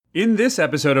In this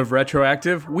episode of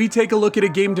RetroActive, we take a look at a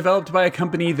game developed by a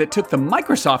company that took the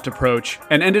Microsoft approach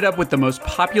and ended up with the most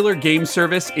popular game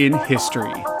service in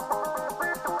history.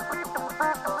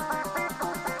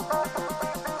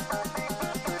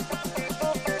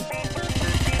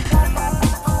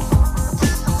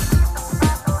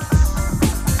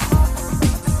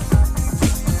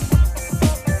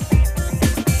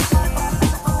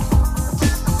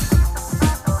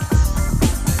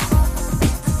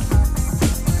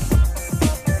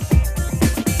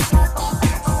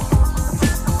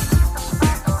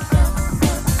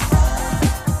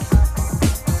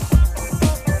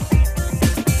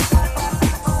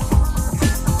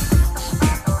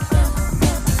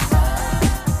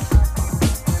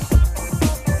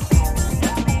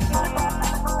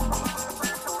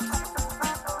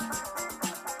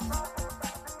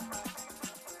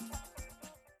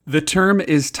 The term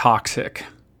is toxic.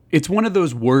 It's one of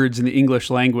those words in the English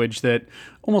language that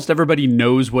almost everybody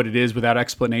knows what it is without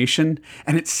explanation,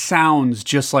 and it sounds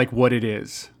just like what it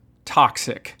is.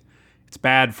 Toxic. It's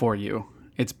bad for you.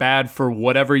 It's bad for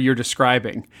whatever you're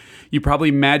describing. You probably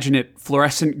imagine it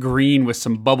fluorescent green with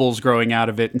some bubbles growing out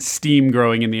of it and steam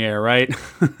growing in the air, right?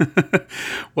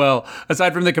 Well,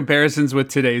 aside from the comparisons with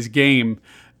today's game,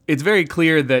 it's very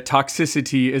clear that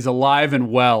toxicity is alive and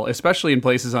well, especially in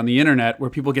places on the internet where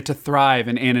people get to thrive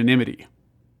in anonymity.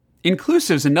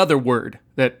 Inclusive's another word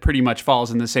that pretty much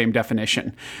falls in the same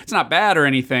definition. It's not bad or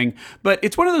anything, but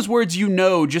it's one of those words you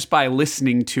know just by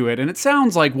listening to it, and it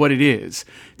sounds like what it is.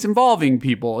 It's involving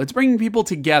people. It's bringing people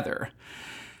together.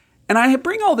 And I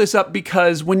bring all this up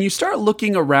because when you start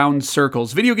looking around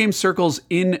circles, video game circles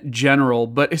in general,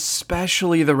 but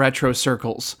especially the retro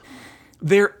circles,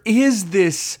 there is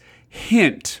this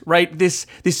hint, right? This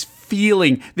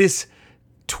feeling, this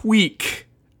tweak,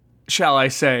 shall I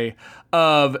say,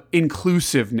 of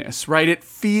inclusiveness, right? It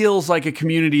feels like a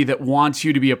community that wants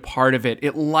you to be a part of it.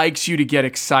 It likes you to get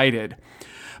excited.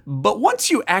 But once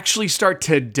you actually start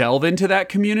to delve into that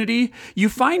community, you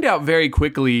find out very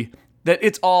quickly that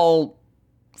it's all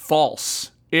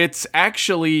false. It's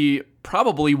actually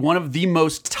probably one of the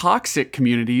most toxic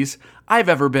communities I've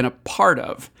ever been a part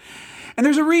of. And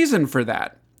there's a reason for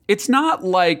that. It's not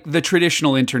like the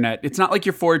traditional internet. It's not like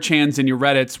your 4chans and your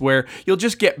Reddits where you'll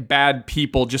just get bad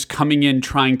people just coming in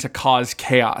trying to cause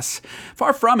chaos.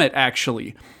 Far from it,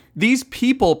 actually. These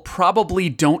people probably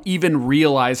don't even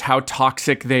realize how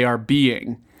toxic they are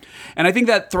being. And I think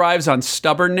that thrives on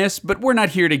stubbornness, but we're not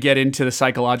here to get into the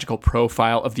psychological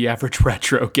profile of the average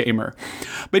retro gamer.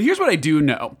 But here's what I do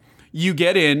know. You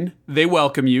get in, they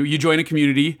welcome you, you join a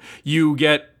community, you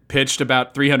get pitched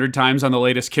about 300 times on the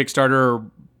latest Kickstarter or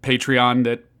Patreon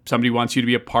that somebody wants you to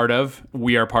be a part of.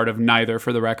 We are part of neither,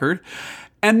 for the record.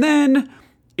 And then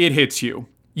it hits you.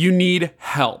 You need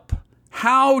help.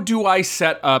 How do I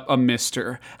set up a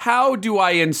Mister? How do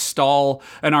I install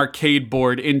an arcade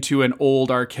board into an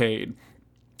old arcade?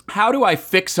 How do I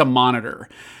fix a monitor?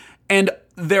 And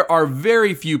there are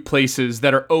very few places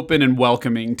that are open and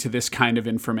welcoming to this kind of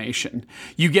information.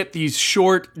 You get these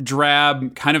short,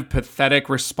 drab, kind of pathetic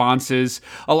responses,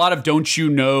 a lot of don't you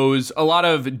knows, a lot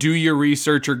of do your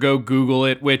research or go Google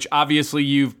it, which obviously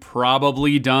you've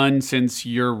probably done since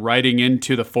you're writing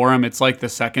into the forum. It's like the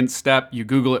second step. You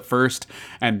Google it first,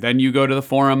 and then you go to the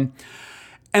forum.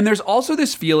 And there's also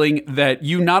this feeling that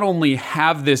you not only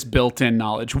have this built-in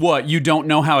knowledge. What? You don't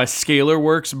know how a scaler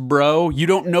works, bro? You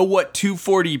don't know what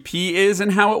 240p is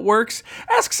and how it works?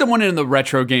 Ask someone in the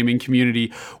retro gaming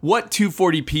community what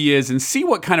 240p is and see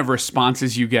what kind of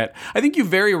responses you get. I think you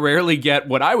very rarely get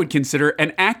what I would consider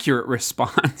an accurate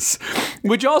response.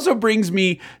 Which also brings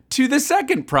me to the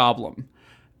second problem.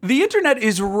 The internet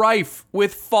is rife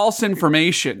with false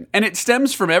information, and it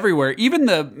stems from everywhere. Even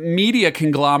the media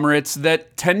conglomerates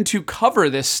that tend to cover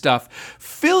this stuff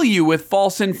fill you with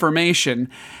false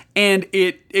information, and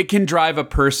it can drive a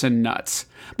person nuts.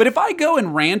 But if I go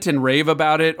and rant and rave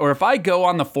about it, or if I go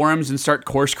on the forums and start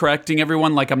course correcting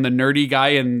everyone like I'm the nerdy guy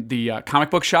in the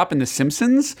comic book shop in The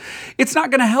Simpsons, it's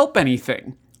not going to help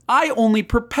anything. I only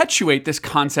perpetuate this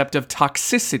concept of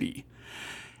toxicity.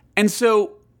 And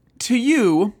so, to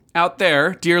you out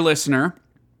there, dear listener,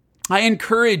 I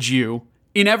encourage you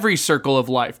in every circle of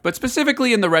life, but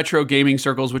specifically in the retro gaming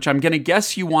circles, which I'm going to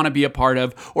guess you want to be a part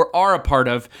of or are a part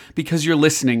of because you're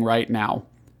listening right now.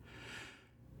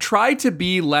 Try to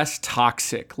be less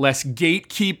toxic, less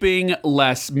gatekeeping,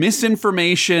 less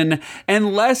misinformation,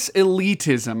 and less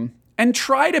elitism, and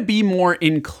try to be more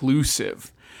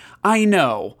inclusive. I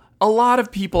know a lot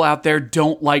of people out there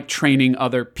don't like training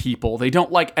other people. They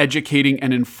don't like educating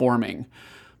and informing.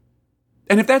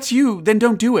 And if that's you, then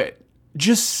don't do it.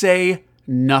 Just say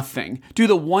nothing. Do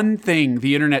the one thing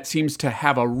the internet seems to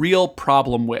have a real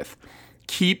problem with.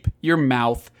 Keep your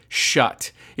mouth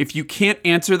shut. If you can't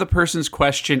answer the person's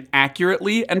question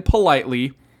accurately and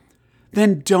politely,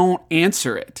 then don't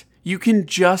answer it. You can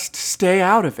just stay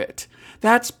out of it.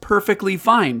 That's perfectly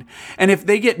fine. And if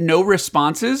they get no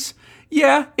responses,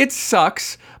 yeah, it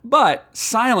sucks, but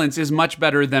silence is much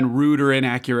better than rude or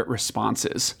inaccurate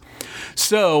responses.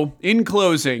 So, in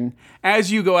closing,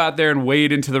 as you go out there and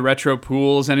wade into the retro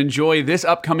pools and enjoy this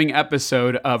upcoming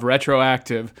episode of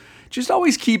RetroActive, just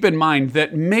always keep in mind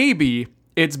that maybe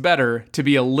it's better to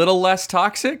be a little less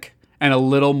toxic and a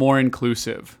little more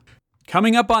inclusive.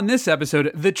 Coming up on this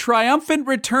episode, the triumphant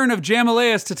return of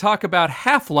Jamalais to talk about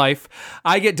Half-Life.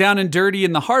 I get down and dirty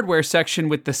in the hardware section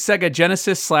with the Sega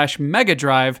Genesis / Mega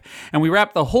Drive, and we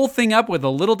wrap the whole thing up with a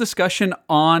little discussion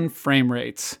on frame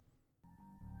rates.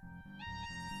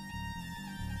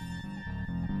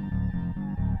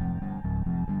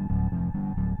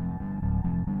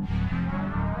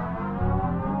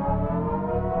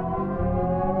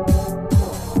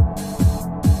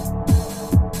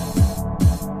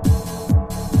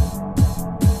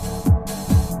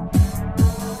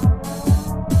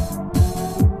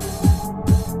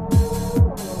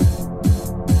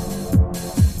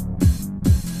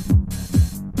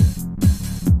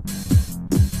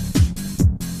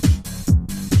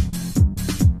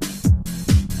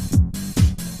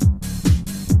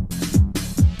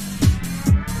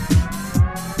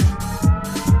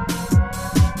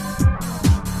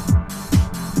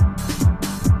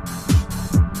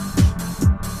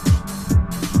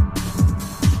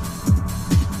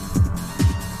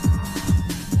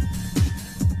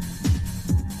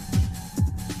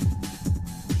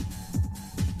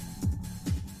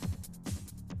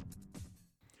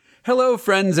 Hello,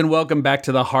 friends, and welcome back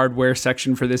to the hardware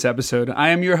section for this episode. I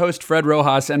am your host, Fred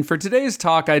Rojas, and for today's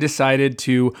talk, I decided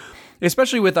to,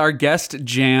 especially with our guest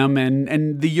Jam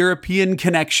and the European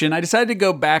connection, I decided to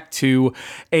go back to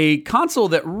a console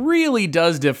that really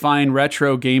does define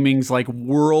retro gaming's like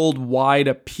worldwide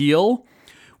appeal,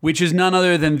 which is none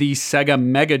other than the Sega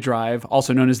Mega Drive,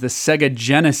 also known as the Sega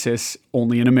Genesis,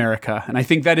 only in America. And I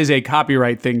think that is a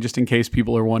copyright thing, just in case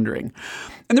people are wondering.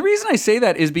 And the reason I say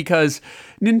that is because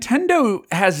Nintendo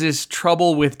has this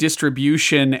trouble with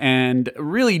distribution and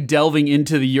really delving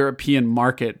into the European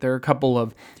market. There are a couple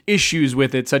of issues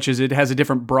with it, such as it has a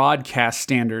different broadcast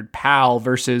standard, PAL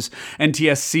versus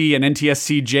NTSC and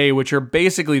NTSC-J, which are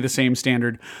basically the same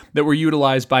standard that were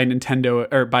utilized by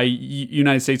Nintendo or by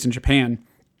United States and Japan.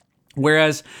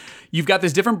 Whereas you've got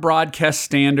this different broadcast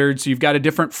standards, you've got a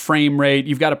different frame rate,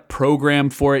 you've got a program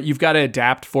for it, you've got to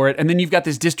adapt for it, and then you've got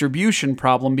this distribution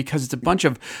problem because it's a bunch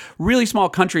of really small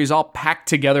countries all packed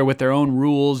together with their own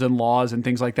rules and laws and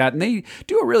things like that, and they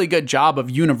do a really good job of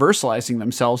universalizing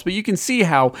themselves, but you can see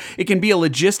how it can be a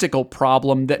logistical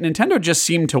problem that Nintendo just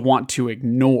seemed to want to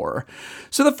ignore.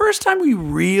 So the first time we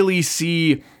really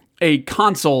see a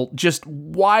console just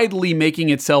widely making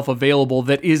itself available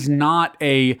that is not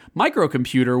a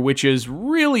microcomputer, which is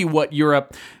really what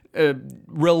Europe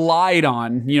relied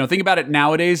on. You know, think about it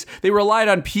nowadays. They relied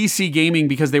on PC gaming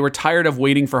because they were tired of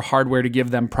waiting for hardware to give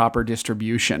them proper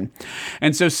distribution.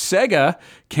 And so Sega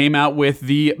came out with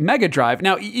the Mega Drive.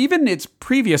 Now, even its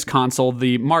previous console,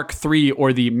 the Mark III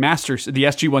or the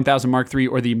SG-1000 Mark III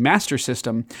or the Master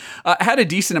System, had a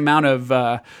decent amount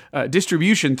of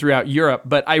distribution throughout Europe,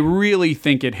 but I really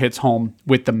think it hits home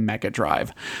with the Mega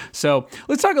Drive. So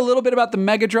let's talk a little bit about the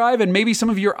Mega Drive and maybe some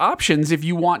of your options if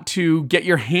you want to get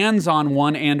your hands on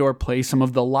one and or play some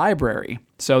of the library.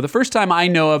 So the first time I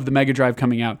know of the Mega Drive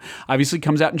coming out obviously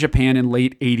comes out in Japan in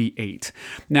late 88.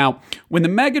 Now, when the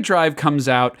Mega Drive comes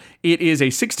out, it is a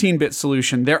 16-bit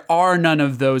solution. There are none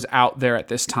of those out there at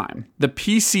this time. The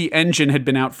PC Engine had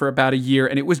been out for about a year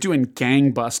and it was doing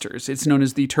gangbusters. It's known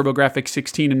as the TurboGrafx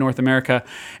 16 in North America,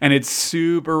 and it's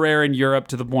super rare in Europe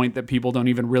to the point that people don't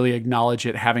even really acknowledge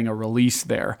it having a release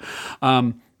there.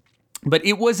 But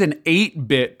it was an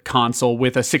 8-bit console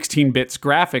with a 16-bit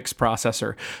graphics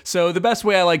processor. So the best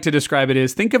way I like to describe it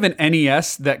is think of an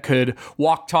NES that could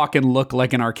walk, talk, and look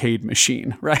like an arcade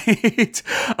machine, right?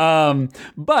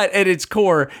 But at its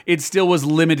core, it still was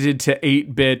limited to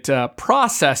 8-bit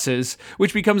processes,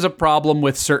 which becomes a problem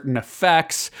with certain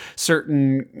effects,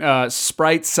 certain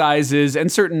sprite sizes,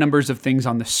 and certain numbers of things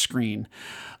on the screen.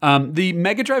 The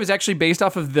Mega Drive is actually based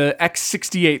off of the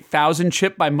X68000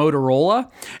 chip by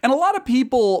Motorola, and a lot of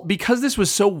people, because this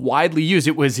was so widely used,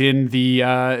 it was in the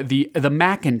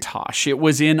Macintosh, it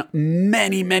was in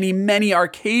many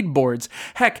arcade boards.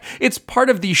 Heck, it's part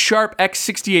of the Sharp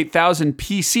X68000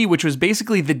 PC, which was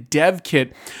basically the dev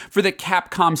kit for the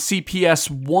Capcom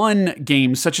CPS-1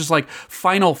 games, such as like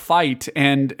Final Fight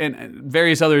and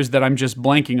various others that I'm just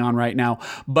blanking on right now.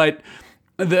 But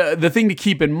the thing to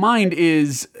keep in mind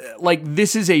is, like,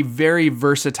 this is a very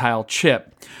versatile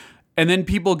chip. And then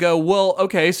people go, well,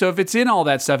 okay, so if it's in all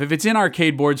that stuff, if it's in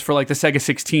arcade boards for like the Sega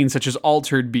 16, such as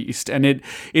Altered Beast, and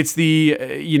it's the,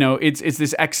 it's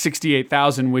this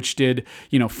X68000, which did,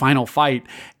 Final Fight,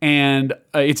 and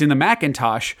it's in the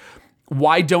Macintosh,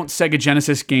 why don't Sega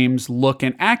Genesis games look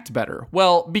and act better?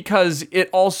 Well, because it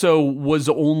also was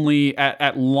only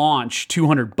at launch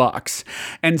 $200.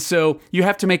 And so you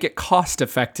have to make it cost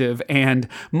effective. And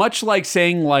much like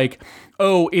saying like,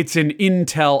 oh, it's an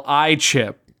Intel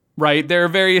iChip, right? There are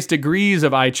various degrees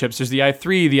of iChips. There's the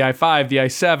i3, the i5, the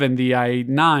i7, the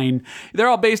i9. They're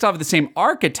all based off of the same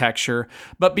architecture,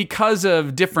 but because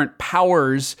of different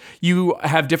powers, you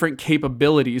have different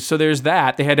capabilities. So there's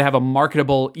that. They had to have a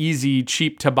marketable, easy,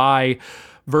 cheap to buy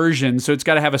version, so it's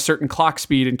got to have a certain clock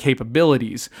speed and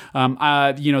capabilities.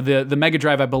 The Mega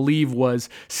Drive, I believe, was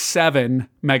 7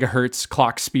 megahertz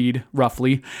clock speed,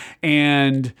 roughly,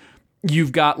 and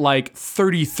you've got like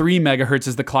 33 megahertz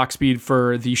as the clock speed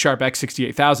for the Sharp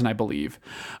X68000, I believe.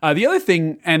 The other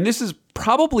thing, and this is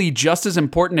probably just as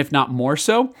important, if not more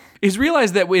so, is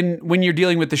realize that when you're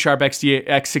dealing with the Sharp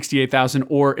X68000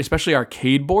 or especially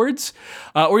arcade boards,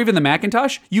 or even the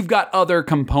Macintosh, you've got other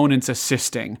components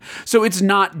assisting. So it's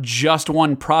not just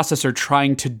one processor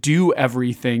trying to do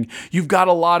everything. You've got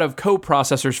a lot of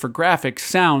co-processors for graphics,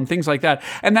 sound, things like that.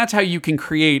 And that's how you can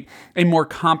create a more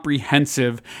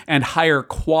comprehensive and higher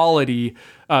quality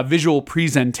visual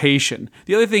presentation.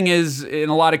 The other thing is, in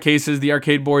a lot of cases, the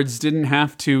arcade boards didn't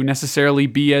have to necessarily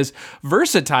be as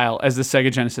versatile as the Sega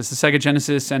Genesis. The Sega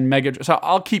Genesis and Mega... So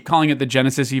I'll keep calling it the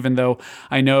Genesis, even though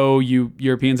I know you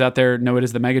Europeans out there know it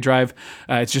as the Mega Drive.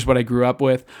 It's just what I grew up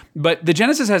with. But the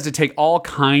Genesis has to take all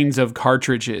kinds of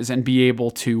cartridges and be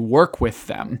able to work with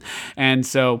them. And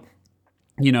so...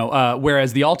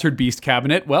 whereas the Altered Beast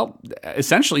cabinet, well,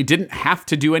 essentially didn't have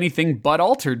to do anything but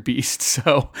Altered Beast.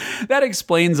 So that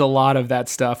explains a lot of that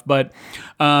stuff. But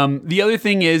the other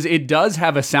thing is it does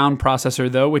have a sound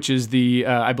processor, though, which is the,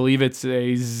 I believe it's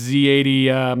a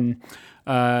Z80...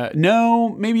 no,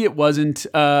 maybe it wasn't.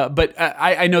 But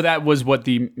I know that was what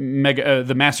the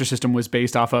Master System was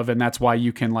based off of, and that's why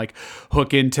you can like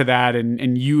hook into that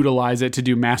and utilize it to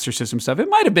do Master System stuff. It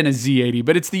might have been a Z80,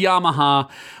 but it's the Yamaha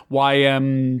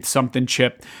YM something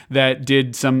chip that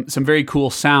did some very cool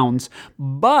sounds.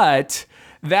 But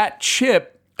that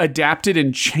chip adapted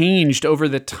and changed over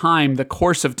the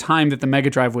course of time that the Mega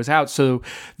Drive was out. So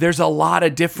there's a lot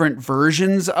of different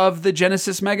versions of the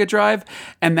Genesis Mega Drive,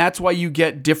 and that's why you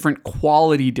get different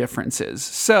quality differences.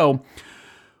 So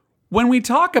when we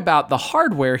talk about the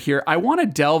hardware here, I want to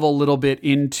delve a little bit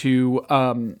into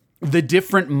the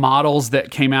different models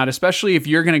that came out, especially if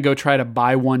you're going to go try to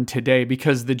buy one today,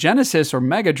 because the Genesis or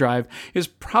Mega Drive is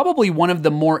probably one of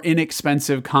the more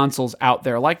inexpensive consoles out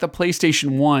there. Like the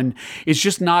PlayStation 1 is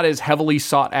just not as heavily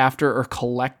sought after or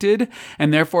collected,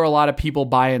 and therefore a lot of people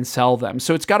buy and sell them.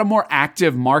 So it's got a more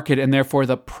active market, and therefore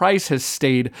the price has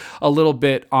stayed a little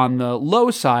bit on the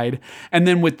low side. And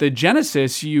then with the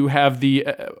Genesis, you have the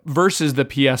versus the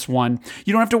PS1,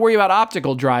 you don't have to worry about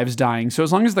optical drives dying. So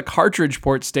as long as the cartridge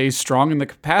port stays strong and the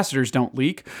capacitors don't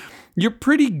leak, you're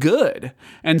pretty good.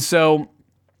 And so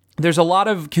there's a lot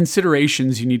of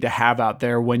considerations you need to have out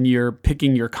there when you're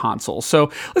picking your console.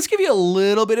 So let's give you a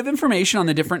little bit of information on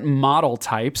the different model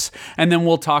types, and then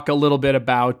we'll talk a little bit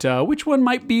about which one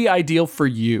might be ideal for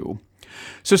you.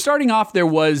 So starting off, there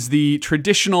was the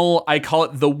traditional, I call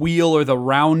it the wheel or the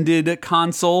rounded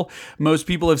console. Most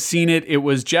people have seen it. It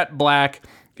was jet black.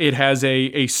 It has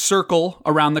a circle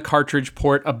around the cartridge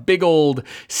port, a big old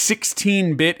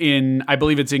 16-bit in, I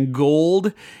believe it's in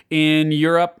gold in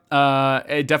Europe,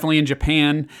 definitely in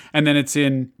Japan, and then it's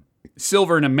in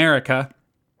silver in America.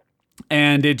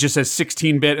 And it just says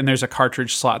 16-bit, and there's a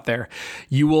cartridge slot there.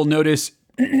 You will notice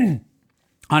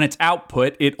On its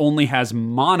output, it only has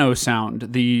mono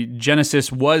sound. The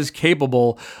Genesis was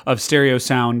capable of stereo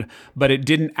sound, but it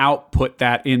didn't output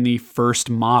that in the first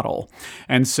model.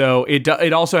 And so it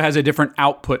also has a different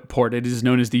output port. It is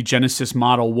known as the Genesis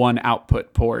Model 1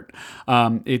 output port.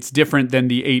 It's different than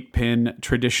the 8-pin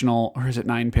traditional, or is it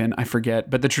 9-pin? I forget.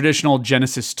 But the traditional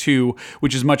Genesis 2,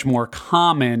 which is much more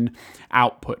common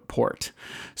output port.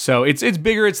 So it's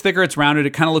bigger, it's thicker, it's rounded. It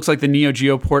kind of looks like the Neo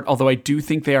Geo port, although I do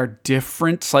think they are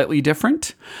different, slightly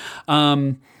different.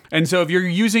 And so if you're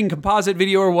using composite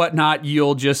video or whatnot,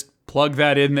 you'll just plug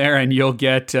that in there and you'll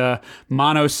get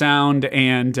mono sound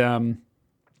and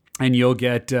you'll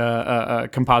get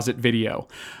composite video.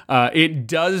 It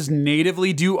does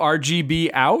natively do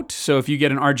RGB out. So if you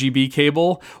get an RGB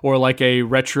cable or like a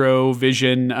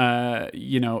RetroVision,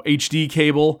 HD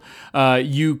cable,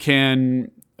 you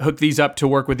can hook these up to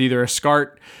work with either a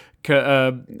SCART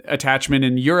attachment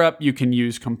in Europe. You can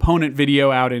use component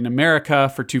video out in America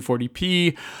for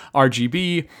 240p,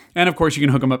 RGB, and of course you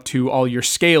can hook them up to all your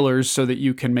scalers so that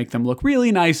you can make them look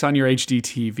really nice on your HD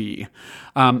TV.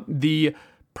 The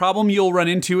problem you'll run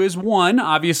into is, one,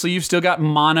 obviously you've still got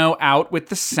mono out with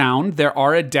the sound. There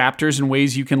are adapters and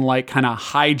ways you can like kind of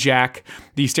hijack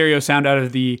the stereo sound out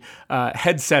of the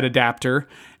headset adapter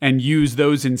and use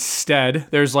those instead.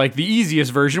 There's like the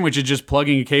easiest version, which is just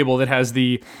plugging a cable that has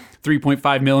the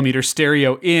 3.5 millimeter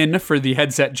stereo in for the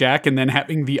headset jack and then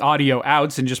having the audio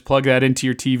outs and just plug that into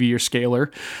your TV or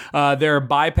scaler. There are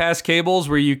bypass cables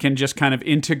where you can just kind of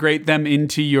integrate them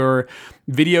into your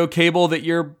video cable that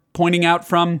you're pointing out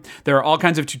from. There are all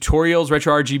kinds of tutorials.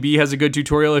 RetroRGB has a good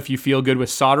tutorial if you feel good with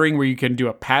soldering, where you can do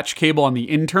a patch cable on the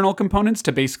internal components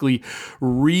to basically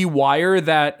rewire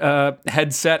that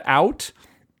headset out.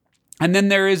 And then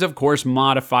there is, of course,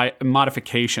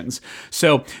 modifications.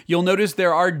 So you'll notice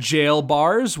there are jail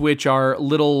bars, which are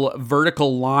little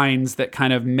vertical lines that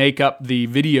kind of make up the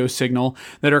video signal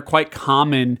that are quite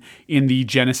common in the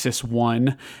Genesis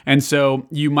 1. And so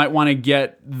you might want to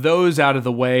get those out of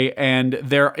the way. And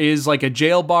there is like a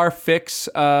jail bar fix.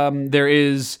 There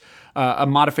is a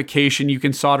modification you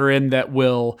can solder in that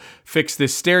will fix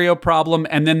this stereo problem.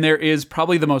 And then there is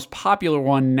probably the most popular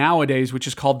one nowadays, which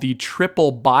is called the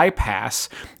triple bypass.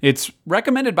 It's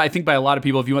recommended by a lot of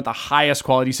people if you want the highest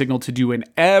quality signal to do in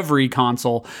every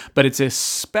console, but it's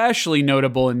especially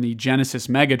notable in the Genesis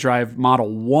Mega Drive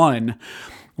Model 1,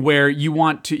 where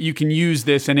you can use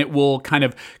this and it will kind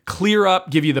of clear up,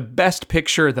 give you the best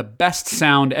picture, the best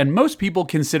sound, and most people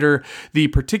consider the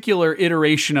particular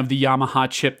iteration of the Yamaha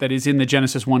chip that is in the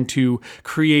Genesis 1 to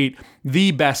create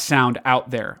the best sound out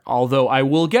there. Although I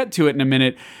will get to it in a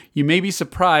minute, you may be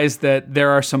surprised that there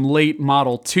are some late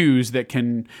Model 2s that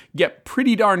can get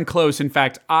pretty darn close. In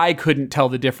fact, I couldn't tell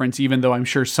the difference, even though I'm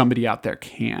sure somebody out there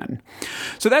can.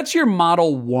 So that's your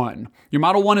Model 1. Your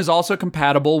Model 1 is also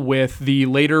compatible with the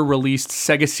later released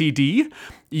Sega CD.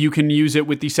 You can use it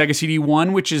with the Sega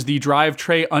CD1, which is the drive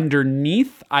tray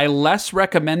underneath. I less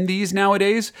recommend these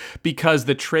nowadays because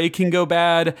the tray can go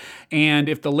bad, and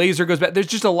if the laser goes bad, there's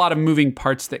just a lot of moving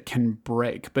parts that can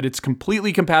break. But it's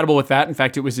completely compatible with that. In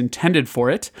fact, it was intended for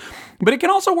it. But it can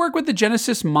also work with the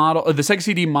Genesis model, the Sega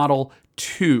CD Model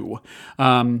 2,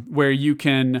 where you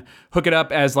can hook it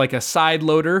up as like a side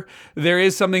loader. There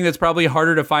is something that's probably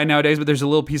harder to find nowadays, but there's a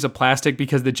little piece of plastic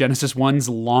because the Genesis 1's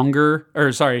longer,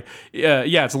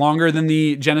 it's longer than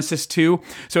the Genesis 2,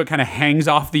 so it kind of hangs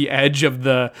off the edge of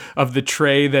the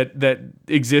tray that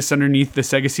exists underneath the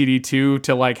Sega CD2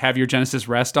 to like have your Genesis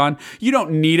rest on. You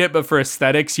don't need it, but for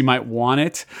aesthetics, you might want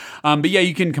it. But yeah,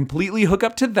 you can completely hook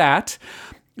up to that.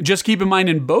 Just keep in mind,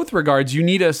 in both regards, you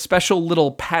need a special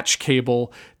little patch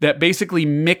cable that basically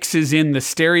mixes in the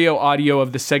stereo audio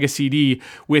of the Sega CD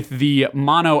with the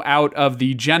mono out of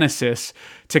the Genesis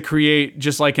to create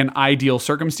just like an ideal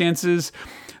circumstances.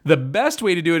 The best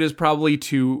way to do it is probably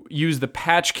to use the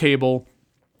patch cable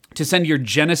to send your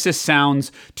Genesis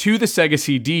sounds to the Sega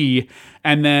CD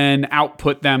and then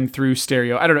output them through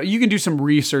stereo. I don't know. You can do some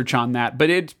research on that, but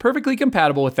it's perfectly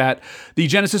compatible with that. The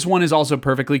Genesis 1 is also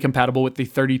perfectly compatible with the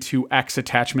 32X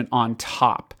attachment on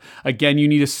top. Again, you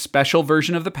need a special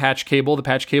version of the patch cable. The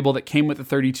patch cable that came with the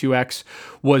 32X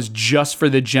was just for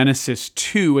the Genesis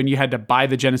 2, and you had to buy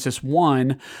the Genesis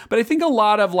 1. But I think a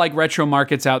lot of like retro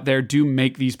markets out there do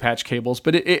make these patch cables,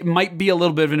 but it might be a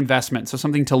little bit of an investment, so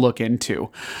something to look into.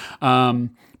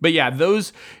 But yeah,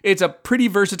 it's a pretty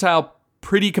versatile,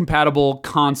 pretty compatible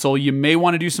console. You may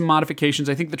want to do some modifications.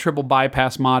 I think the triple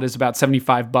bypass mod is about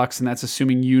 $75, and that's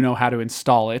assuming you know how to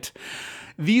install it.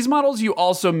 These models you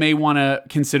also may want to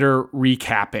consider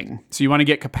recapping. So you want to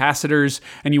get capacitors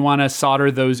and you want to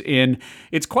solder those in.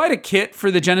 It's quite a kit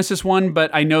for the Genesis one, but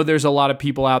I know there's a lot of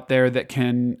people out there that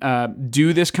can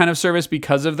do this kind of service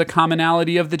because of the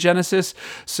commonality of the Genesis.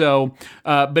 So,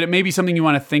 but it may be something you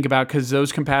want to think about because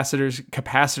those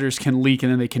capacitors can leak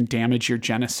and then they can damage your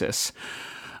Genesis.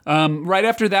 Right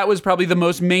after that was probably the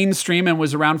most mainstream and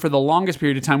was around for the longest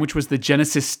period of time, which was the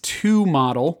Genesis 2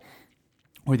 model,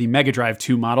 or the Mega Drive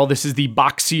 2 model. This is the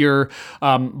boxier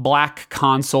black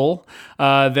console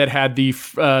that had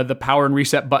the power and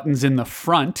reset buttons in the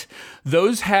front.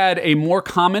 Those had a more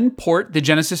common port, the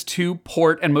Genesis 2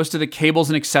 port, and most of the cables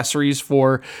and accessories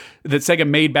that Sega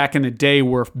made back in the day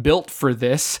were built for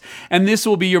this. And this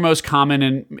will be your most common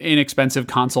and inexpensive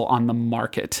console on the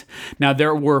market. Now,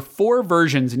 there were 4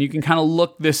 versions, and you can kind of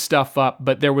look this stuff up,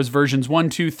 but there was versions 1,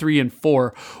 2, 3, and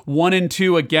 4. 1 and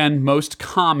 2, again, most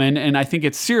common, and I think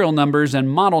it's serial numbers and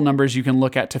model numbers you can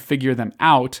look at to figure them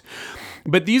out.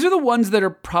 But these are the ones that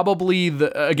are probably,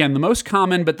 the most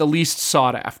common, but the least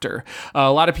sought after.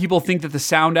 A lot of people think that the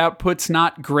sound output's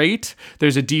not great.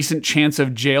 There's a decent chance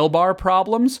of jail bar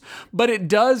problems, but it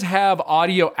does have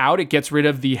audio out. It gets rid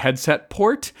of the headset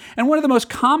port. And one of the most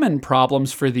common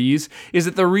problems for these is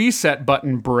that the reset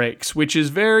button breaks, which is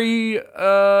very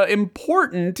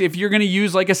important if you're going to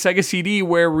use like a Sega CD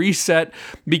where reset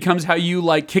becomes how you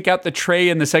like kick out the tray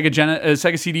in the Sega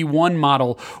CD1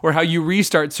 model, or how you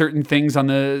restart certain things on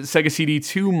the Sega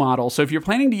CD2 model. So if you're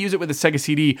planning to use it with a Sega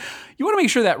CD, you want to make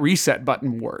sure that reset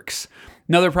button works.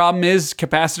 Another problem is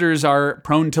capacitors are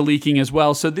prone to leaking as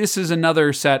well. So this is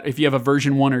another set, if you have a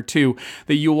version 1 or 2,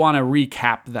 that you'll want to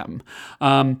recap them.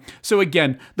 So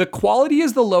again, the quality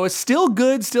is the lowest, still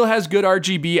good, still has good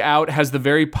RGB out, has the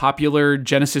very popular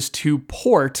Genesis 2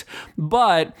 port,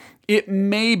 but it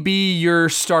may be your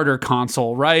starter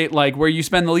console, right? Like where you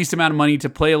spend the least amount of money to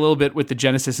play a little bit with the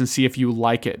Genesis and see if you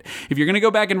like it. If you're going to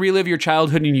go back and relive your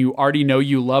childhood and you already know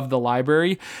you love the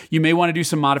library, you may want to do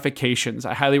some modifications.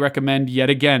 I highly recommend, yet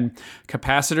again,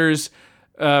 capacitors,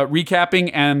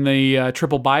 recapping, and the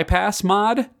triple bypass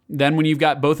mod. Then when you've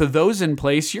got both of those in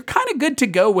place, you're kind of good to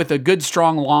go with a good,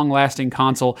 strong, long-lasting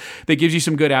console that gives you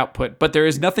some good output. But there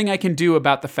is nothing I can do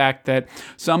about the fact that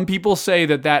some people say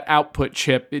that output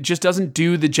chip, it just doesn't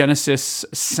do the Genesis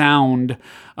sound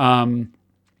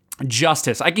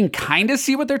justice. I can kind of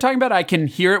see what they're talking about. I can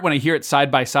hear it when I hear it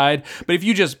side by side. But if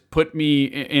you just put me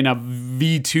in a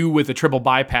V2 with a triple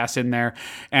bypass in there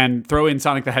and throw in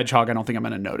Sonic the Hedgehog, I don't think I'm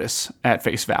going to notice at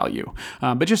face value.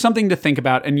 But just something to think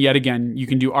about. And yet again, you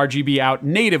can do RGB out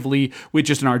natively with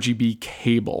just an RGB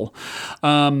cable.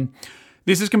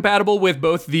 This is compatible with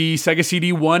both the Sega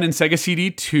CD1 and Sega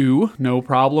CD2. No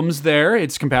problems there.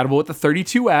 It's compatible with the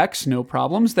 32X. No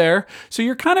problems there. So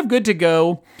you're kind of good to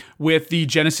go with the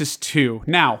Genesis 2.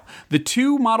 Now, the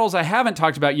 2 models I haven't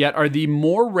talked about yet are the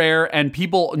more rare, and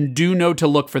people do know to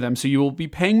look for them. So you will be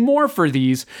paying more for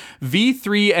these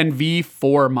V3 and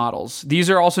V4 models.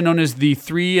 These are also known as the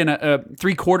 3 and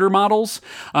 3/4 models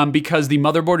because the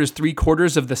motherboard is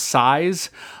 3/4 of the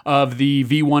size of the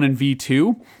V1 and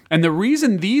V2. And the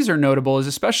reason these are notable is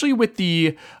especially with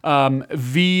the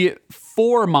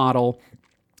V4 model,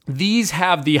 these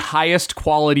have the highest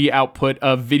quality output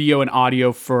of video and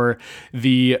audio for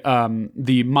the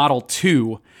Model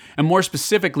 2. And more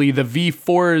specifically, the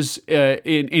V4s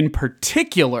in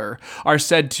particular are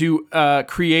said to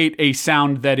create a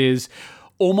sound that is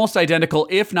almost identical,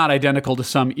 if not identical to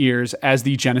some ears, as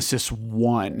the Genesis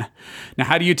 1. Now,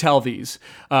 how do you tell these?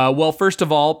 Well, first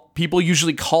of all, people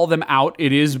usually call them out.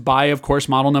 It is by, of course,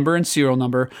 model number and serial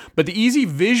number. But the easy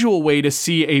visual way to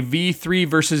see a V3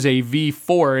 versus a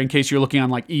V4, in case you're looking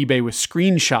on like eBay with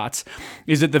screenshots,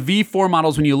 is that the V4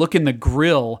 models, when you look in the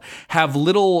grill, have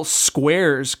little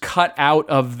squares cut out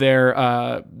of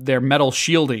their metal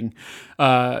shielding.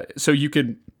 So you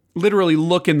could literally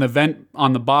look in the vent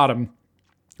on the bottom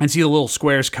and see the little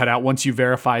squares cut out once you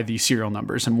verify the serial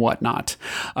numbers and whatnot.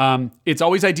 It's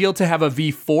always ideal to have a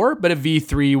V4, but a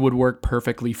V3 would work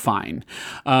perfectly fine.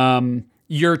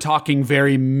 You're talking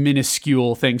very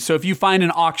minuscule things. So if you find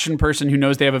an auction person who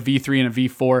knows they have a V3 and a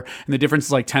V4 and the difference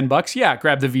is like $10, yeah,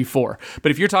 grab the V4.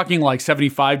 But if you're talking like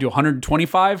 75 to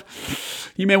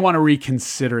 125, you may want to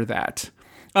reconsider that.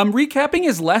 Recapping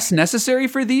is less necessary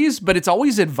for these, but it's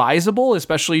always advisable,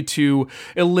 especially to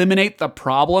eliminate the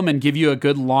problem and give you a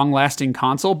good long-lasting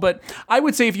console. But I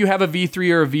would say if you have a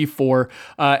V3 or a V4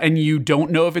 and you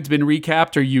don't know if it's been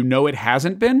recapped or you know it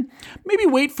hasn't been, maybe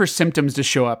wait for symptoms to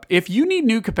show up. If you need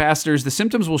new capacitors, the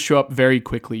symptoms will show up very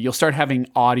quickly. You'll start having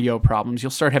audio problems.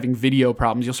 You'll start having video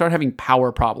problems. You'll start having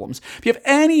power problems. If you have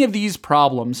any of these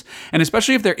problems, and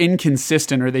especially if they're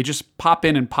inconsistent or they just pop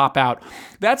in and pop out,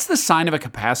 that's the sign of a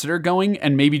capacitor going,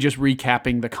 and maybe just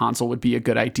recapping the console would be a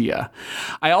good idea.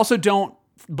 I also don't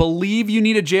believe you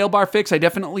need a jail bar fix. I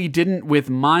definitely didn't with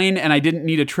mine, and I didn't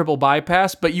need a triple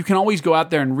bypass, but you can always go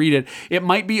out there and read it. It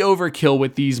might be overkill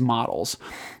with these models.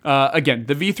 Again,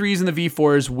 the V3s and the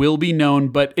V4s will be known,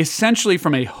 but essentially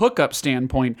from a hookup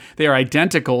standpoint, they are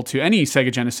identical to any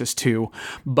Sega Genesis 2,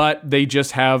 but they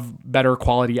just have better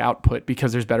quality output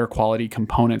because there's better quality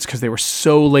components because they were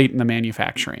so late in the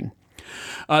manufacturing.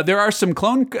 There are some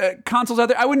clone consoles out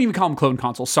there. I wouldn't even call them clone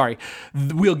consoles. Sorry.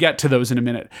 We'll get to those in a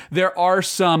minute. There are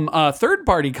some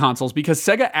third-party consoles because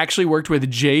Sega actually worked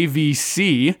with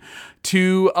JVC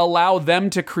to allow them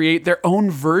to create their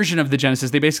own version of the Genesis.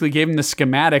 They basically gave them the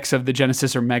schematics of the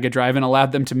Genesis or Mega Drive and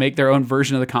allowed them to make their own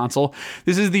version of the console.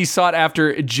 This is the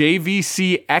sought-after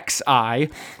JVC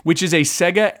XI, which is a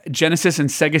Sega Genesis and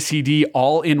Sega CD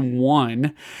all in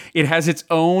one. It has its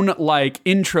own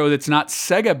intro that's not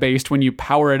Sega-based when you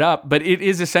power it up, but it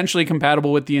is essentially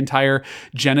compatible with the entire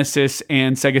Genesis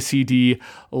and Sega CD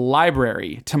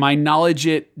library. To my knowledge,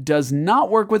 it does not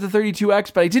work with the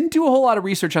 32X, but I didn't do a whole lot of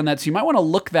research on that, so you might want to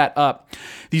look that up.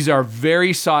 These are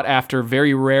very sought after,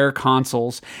 very rare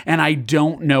consoles, and I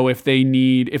don't know if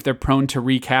they're prone to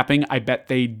recapping. I bet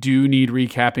they do need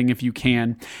recapping if you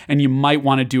can, and you might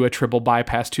want to do a triple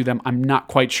bypass to them. I'm not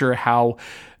quite sure how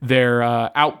their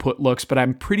output looks, but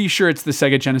I'm pretty sure it's the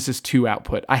Sega Genesis 2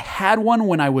 output. I had one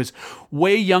when I was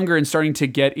way younger and starting to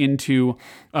get into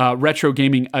retro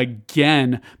gaming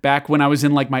again back when I was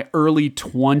in my early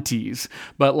 20s,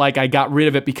 but I got rid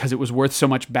of it because it was worth so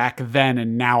much back then,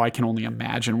 and now I can only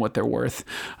imagine what they're worth.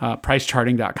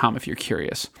 Pricecharting.com if you're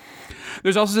curious.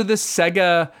 There's also the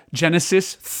Sega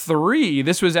Genesis 3.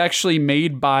 This was actually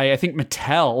made by, I think,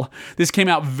 Mattel. This came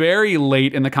out very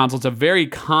late in the console. It's a very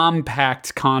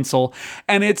compact console,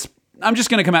 and I'm just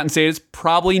going to come out and say it's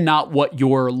probably not what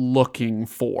you're looking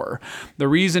for. The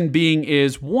reason being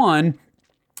is, one,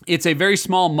 it's a very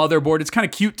small motherboard. It's kind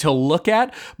of cute to look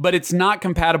at, but it's not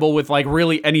compatible with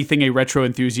really anything a retro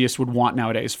enthusiast would want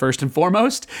nowadays. First and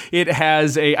foremost, it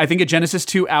has I think a Genesis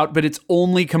 2 out, but it's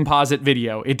only composite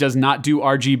video. It does not do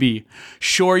RGB.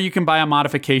 Sure, you can buy a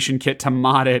modification kit to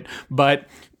mod it, but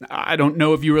I don't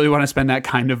know if you really want to spend that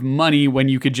kind of money when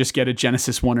you could just get a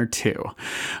Genesis 1 or 2.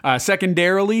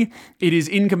 Secondarily, it is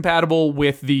incompatible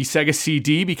with the Sega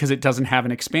CD because it doesn't have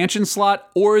an expansion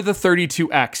slot, or the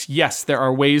 32X. Yes, there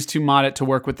are ways to mod it to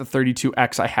work with the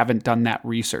 32X. I haven't done that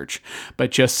research,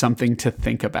 but just something to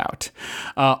think about.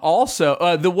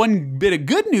 Also, the one bit of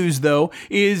good news, though,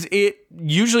 is it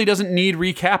usually doesn't need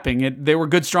recapping. They were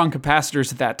good, strong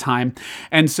capacitors at that time.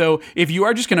 And so if you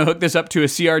are just going to hook this up to a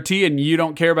CRT and you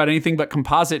don't care about anything but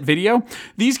composite video,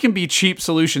 these can be cheap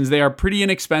solutions. They are pretty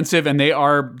inexpensive, and they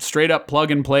are straight up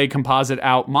plug and play composite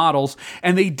out models.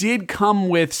 And they did come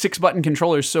with 6-button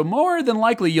controllers. So more than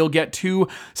likely you'll get 2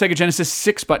 Sega Genesis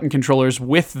 6-button controllers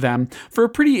with them for a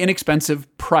pretty inexpensive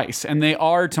price. And they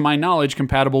are, to my knowledge,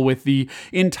 compatible with the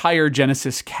entire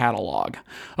Genesis catalog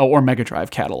or Mega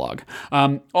Drive catalog.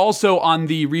 Also on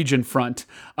the region front,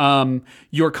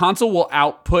 your console will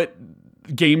output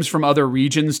games from other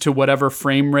regions to whatever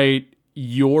frame rate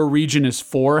your region is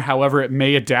for. However, it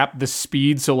may adapt the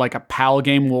speed, so a PAL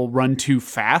game will run too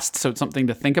fast, so it's something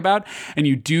to think about. And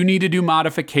you do need to do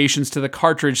modifications to the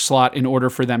cartridge slot in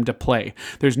order for them to play.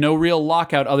 There's no real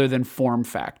lockout other than form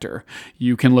factor.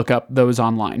 You can look up those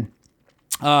online.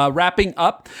 Wrapping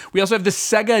up, we also have the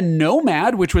Sega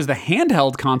Nomad, which was the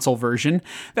handheld console version.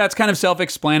 That's kind of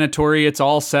self-explanatory. It's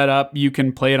all set up. You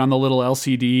can play it on the little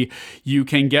LCD. You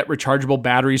can get rechargeable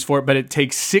batteries for it, but it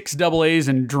takes 6 AA's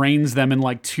and drains them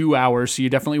in 2 hours. So you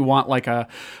definitely want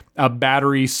a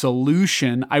battery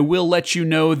solution. I will let you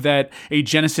know that a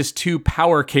Genesis 2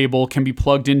 power cable can be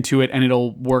plugged into it, and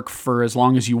it'll work for as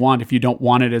long as you want if you don't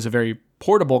want it as a very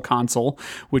portable console,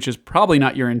 which is probably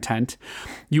not your intent.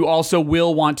 You also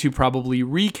will want to probably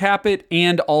recap it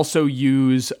and also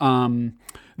use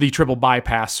the triple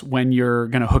bypass when you're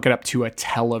going to hook it up to a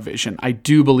television. I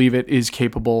do believe it is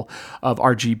capable of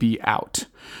RGB out.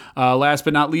 Last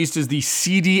but not least is the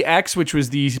CDX, which was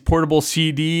the portable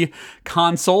CD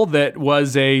console that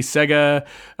was a Sega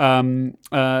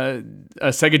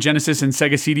Genesis and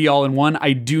Sega CD all in one.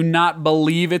 I do not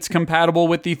believe it's compatible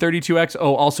with the 32X.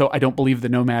 Oh, also, I don't believe the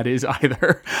Nomad is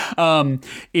either.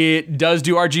 It does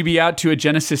do RGB out to a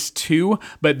Genesis 2,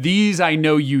 but these I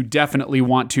know you definitely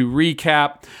want to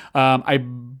recap.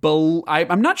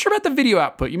 I'm not sure about the video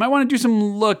output. You might want to do some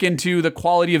look into the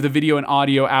quality of the video and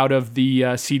audio out of the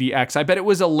CDX. I bet it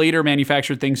was a later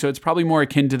manufactured thing, so it's probably more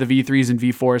akin to the V3s and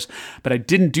V4s, but I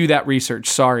didn't do that research.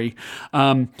 Sorry.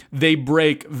 They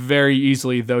break very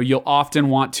easily, though. You'll often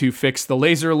want to fix the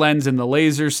laser lens and the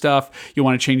laser stuff. You'll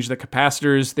want to change the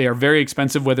capacitors. They are very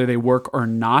expensive whether they work or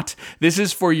not. This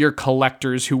is for your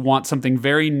collectors who want something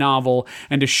very novel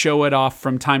and to show it off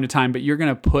from time to time, but you're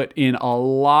going to put in a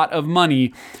lot of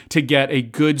money to get a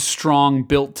good, strong,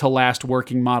 built-to-last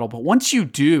working model. But once you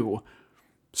do,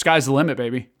 sky's the limit,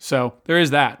 baby. So there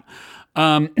is that.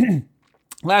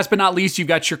 Last but not least, you've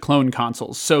got your clone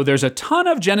consoles. So there's a ton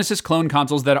of Genesis clone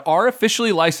consoles that are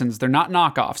officially licensed. They're not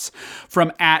knockoffs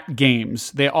from At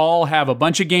Games. They all have a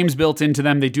bunch of games built into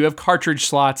them. They do have cartridge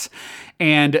slots,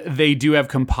 and they do have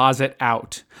composite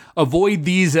out. Avoid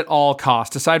these at all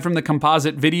costs. Aside from the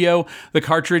composite video, the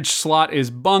cartridge slot is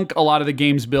bunk. A lot of the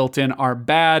games built in are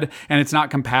bad, and it's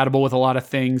not compatible with a lot of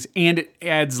things, and it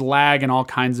adds lag and all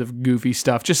kinds of goofy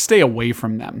stuff. Just stay away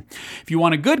from them. If you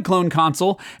want a good clone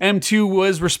console, M2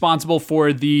 was responsible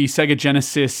for the Sega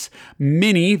Genesis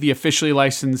Mini, the officially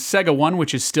licensed Sega one,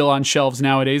 which is still on shelves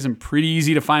nowadays and pretty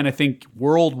easy to find, I think,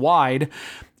 worldwide.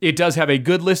 It does have a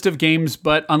good list of games,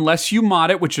 but unless you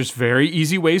mod it, which is very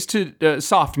easy ways to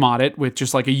soft mod it with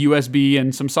just like a USB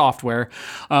and some software,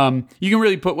 you can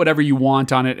really put whatever you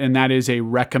want on it, and that is a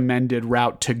recommended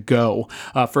route to go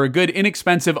for a good,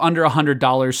 inexpensive, under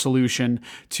 $100 solution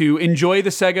to enjoy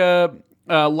the Sega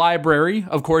library.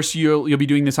 Of course, you'll be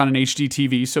doing this on an HD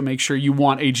TV, so make sure you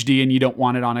want HD and you don't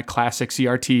want it on a classic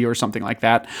CRT or something like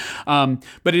that. But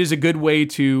it is a good way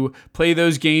to play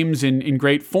those games in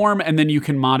great form, and then you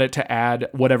can mod it to add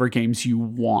whatever games you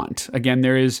want. Again,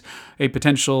 there is a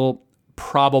potential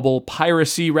probable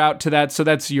piracy route to that, so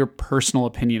that's your personal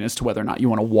opinion as to whether or not you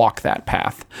want to walk that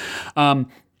path.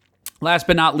 Last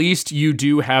but not least, you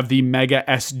do have the Mega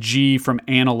SG from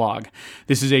Analog.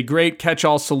 This is a great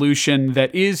catch-all solution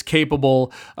that is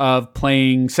capable of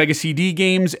playing Sega CD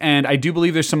games, and I do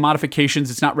believe there's some modifications.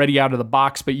 It's not ready out of the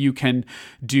box, but you can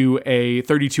do a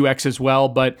 32X as well.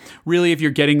 But really, if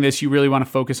you're getting this, you really want to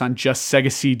focus on just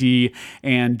Sega CD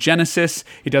and Genesis.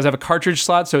 It does have a cartridge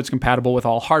slot, so it's compatible with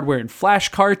all hardware and flash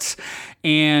carts.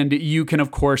 And you can, of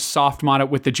course, soft mod it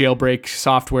with the jailbreak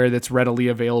software that's readily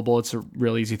available. It's a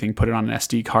real easy thing. Put it on an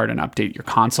SD card and update your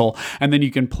console. And then you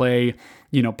can play,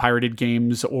 pirated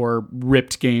games or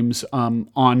ripped games on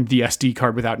the SD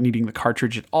card without needing the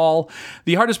cartridge at all.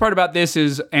 The hardest part about this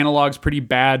is Analog's pretty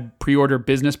bad pre-order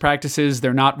business practices.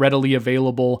 They're not readily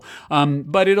available,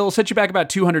 but it'll set you back about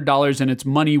 $200, and it's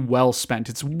money well spent.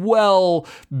 It's well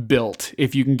built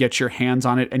if you can get your hands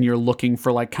on it and you're looking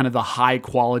for like kind of the high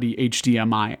quality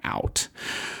HDMI out.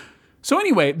 So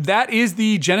anyway, that is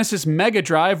the Genesis Mega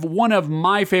Drive, one of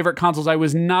my favorite consoles. I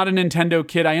was not a Nintendo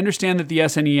kid. I understand that the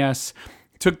SNES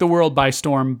took the world by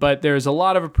storm, but there's a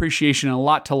lot of appreciation and a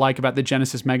lot to like about the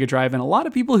Genesis Mega Drive, and a lot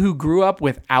of people who grew up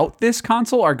without this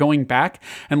console are going back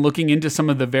and looking into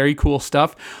some of the very cool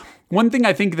stuff. One thing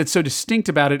I think that's so distinct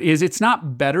about it is it's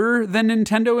not better than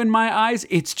Nintendo in my eyes,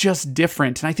 it's just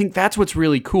different, and I think that's what's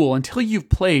really cool. Until you've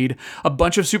played a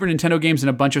bunch of Super Nintendo games and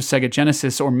a bunch of Sega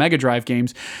Genesis or Mega Drive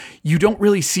games, you don't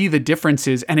really see the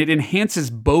differences, and it enhances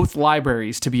both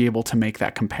libraries to be able to make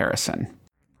that comparison.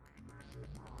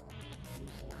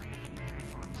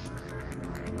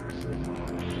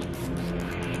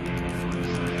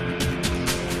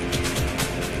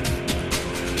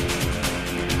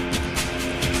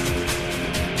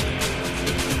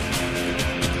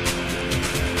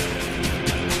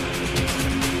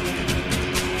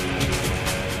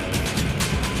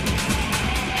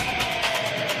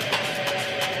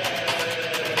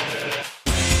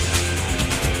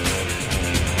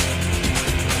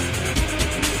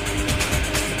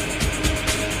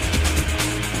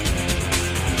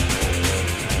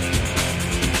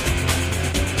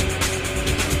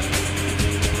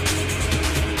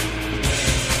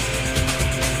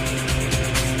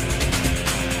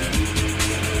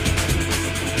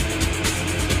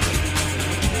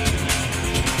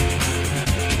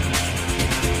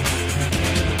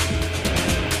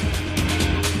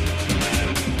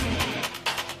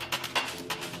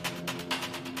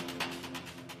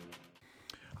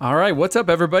 All right, what's up,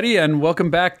 everybody, and welcome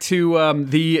back to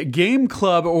the Game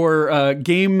Club or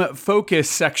Game Focus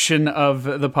section of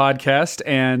the podcast.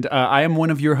 And I am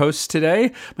one of your hosts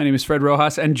today. My name is Fred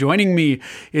Rojas, and joining me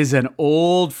is an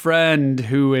old friend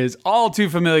who is all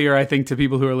too familiar, I think, to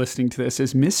people who are listening to this,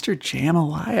 is Mr.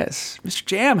 Jamalais. Mr.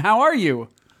 Jam, how are you?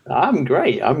 I'm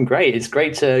great. It's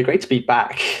great to be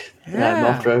back.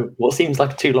 After what seems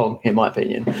like too long, in my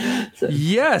opinion. So.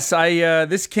 Yes,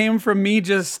 this came from me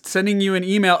just sending you an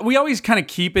email. We always kind of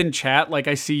keep in chat, like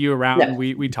I see you around, and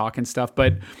we talk and stuff.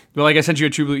 But like I sent you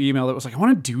a True Blue email that was like, I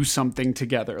want to do something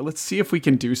together. Let's see if we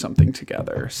can do something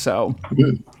together. So.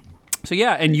 So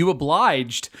yeah, and you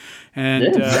obliged,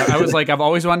 and I was like, I've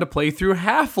always wanted to play through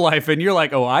Half-Life, and you're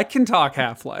like, oh, I can talk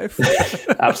Half-Life.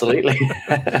 Absolutely.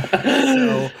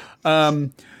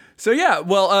 So yeah,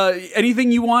 well,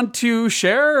 anything you want to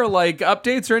share, like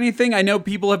updates or anything? I know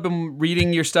people have been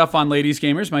reading your stuff on Ladies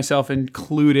Gamers, myself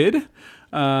included.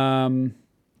 Or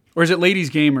is it Ladies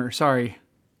Gamer? Sorry.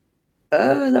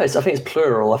 No, I think it's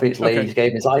plural. I think it's Ladies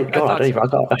Gamers.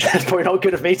 It's probably not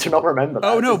good of me to not remember that.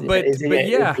 Oh, no, but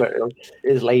yeah.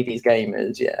 It's Ladies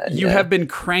Gamers, yeah. You have been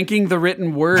cranking the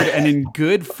written word and in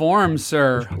good form,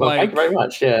 sir. Well, thank you very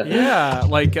much, yeah. Yeah,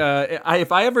 like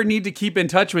if I ever need to keep in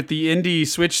touch with the indie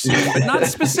Switch scene, but not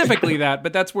specifically that,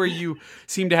 but that's where you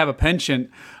seem to have a penchant,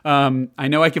 I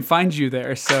know I can find you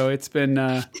there, so it's been...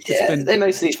 They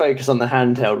mostly focus on the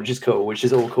handheld, which is cool, which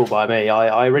is all cool by me.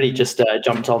 I really just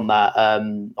jumped on that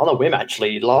on a whim,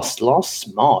 actually, last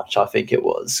March, I think it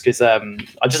was, because I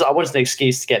wanted an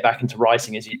excuse to get back into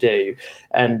writing, as you do,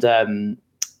 and I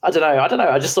don't know. I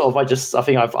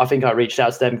think I reached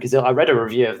out to them because I read a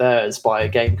review of theirs by a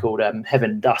game called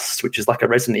Heaven Dust, which is like a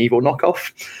Resident Evil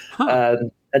knockoff. Huh.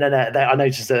 And then I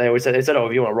noticed that they said, "Oh,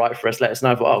 if you want to write for us, let us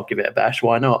know." I thought, "Oh, I'll give it a bash.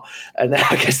 Why not?" And then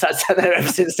I guess ever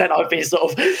since then I've been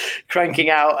sort of cranking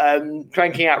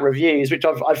out reviews, which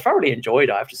I've thoroughly enjoyed.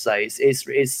 I have to say,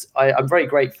 I'm very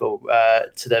grateful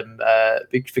to them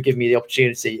for giving me the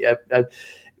opportunity.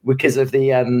 Because of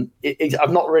the,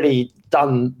 I've not really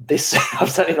done this.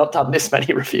 I've certainly not done this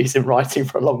many reviews in writing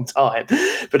for a long time,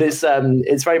 but it's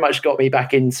very much got me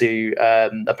back into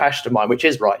a passion of mine, which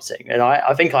is writing. And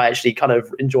I think I actually kind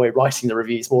of enjoy writing the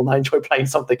reviews more than I enjoy playing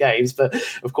some of the games. But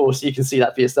of course, you can see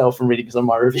that for yourself from reading some of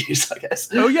my reviews, I guess.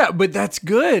 Oh yeah, but that's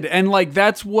good, and like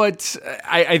that's what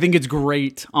I think it's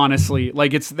great. Honestly,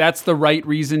 like that's the right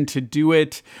reason to do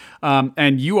it.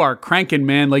 And you are cranking,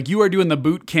 man. Like you are doing the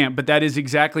boot camp, but that is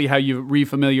exactly how you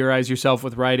refamiliarize yourself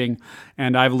with writing.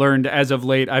 And I've learned as of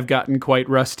late, I've gotten quite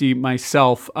rusty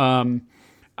myself. I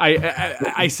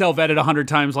self-edit 100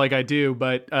 times like I do,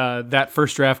 but that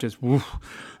first draft is, woof.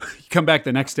 You come back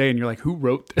the next day and you're like, who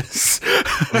wrote this?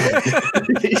 I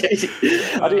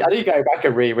do go back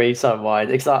and reread some of mine.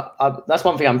 That's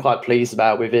one thing I'm quite pleased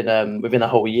about within a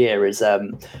whole year is I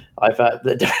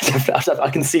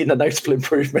can see the notable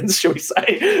improvements, shall we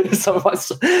say? Some of my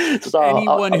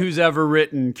anyone who's ever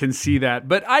written can see that.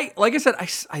 But like I said,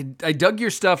 I dug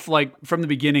your stuff like from the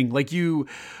beginning. Like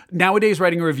nowadays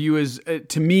writing a review is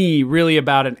to me really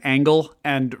about an angle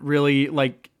and really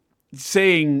like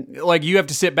saying like you have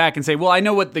to sit back and say, well, I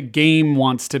know what the game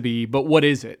wants to be, but what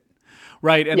is it?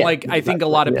 Right. And I think a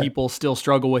lot of people still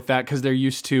struggle with that because they're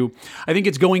used to, I think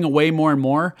it's going away more and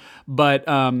more, but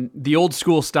the old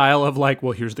school style of like,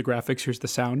 well, here's the graphics, here's the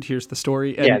sound, here's the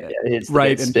story. And,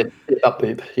 right. The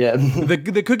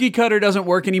cookie cutter doesn't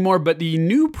work anymore, but the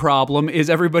new problem is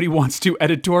everybody wants to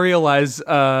editorialize.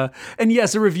 And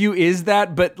yes, a review is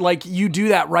that, but like you do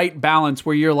that right balance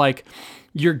where you're like,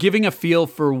 you're giving a feel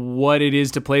for what it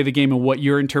is to play the game and what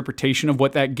your interpretation of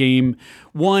what that game,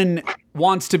 one,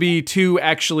 wants to be, two,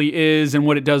 actually is, and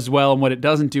what it does well and what it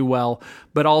doesn't do well.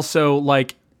 But also,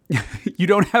 like, you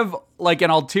don't have, like, an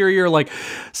ulterior, like,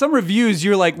 some reviews,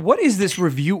 you're like, what is this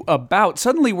review about?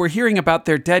 Suddenly we're hearing about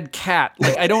their dead cat.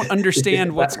 Like, I don't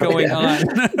understand what's going on.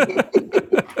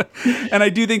 And I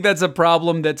do think that's a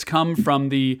problem that's come from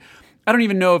I don't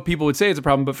even know if people would say it's a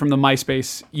problem, but from the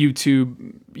MySpace,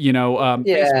 YouTube,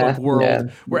 Facebook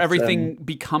world, where everything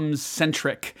becomes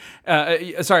centric.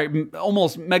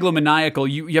 Almost megalomaniacal.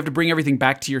 You have to bring everything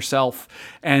back to yourself,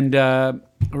 and a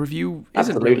review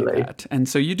isn't really that. And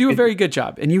so you do a very good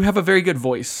job, and you have a very good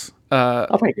voice.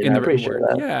 Thank you. I appreciate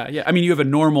that. Yeah. I mean, you have a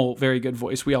normal, very good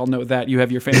voice. We all know that. You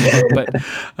have your fan club,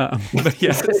 but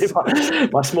yes.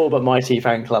 My small but mighty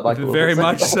fan club. I call very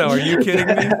much so. Are you kidding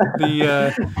me?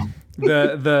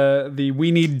 The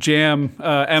We Need Jam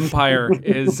empire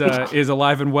is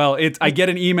alive and well. I get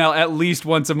an email at least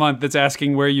once a month that's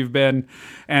asking where you've been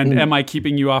and am I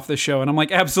keeping you off the show? And I'm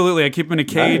like, absolutely. I keep him in a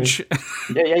cage.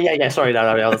 No. Yeah. Sorry,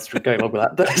 no, let's go along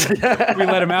with that. We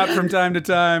let him out from time to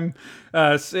time.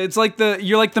 It's like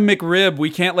you're like the McRib. We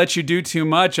can't let you do too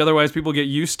much, otherwise people get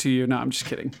used to you. No, I'm just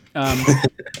kidding.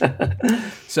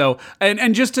 So,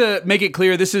 and just to make it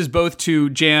clear, this is both to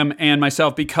Jam and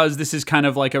myself, because this is kind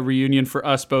of like a reunion for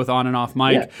us both on and off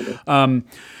mic. Yeah.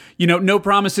 No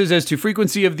promises as to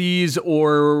frequency of these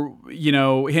or,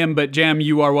 him, but Jam,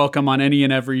 you are welcome on any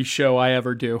and every show I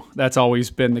ever do. That's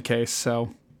always been the case.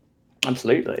 So,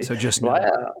 absolutely. So just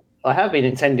I have been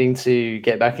intending to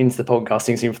get back into the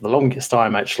podcasting scene for the longest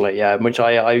time, actually, which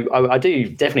I do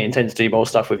definitely intend to do more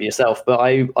stuff with yourself, but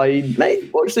I may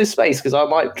watch this space because I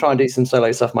might try and do some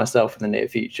solo stuff myself in the near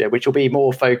future, which will be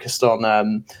more focused on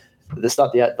the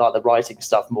stuff, the writing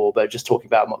stuff more, but just talking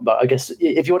about. But I guess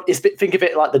if you want, think of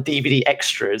it like the DVD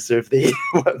extras of the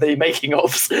the making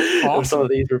ofs of some of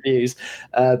these reviews.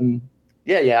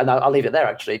 Yeah, and I'll leave it there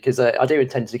actually because I do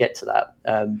intend to get to that.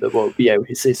 But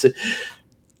it's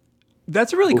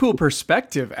that's a really cool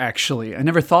perspective, actually. I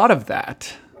never thought of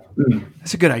that.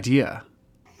 That's a good idea.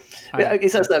 I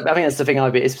think that's the thing.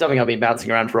 It's something I've been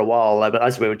bouncing around for a while. But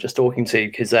as we were just talking to,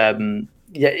 because I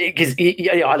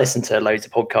listen to loads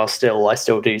of podcasts still. I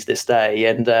still do to this day,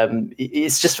 and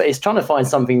it's trying to find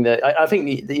something that I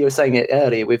think that you were saying it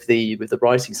earlier with the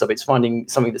writing stuff. It's finding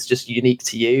something that's just unique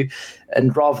to you,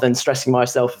 and rather than stressing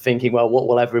myself and thinking, well, what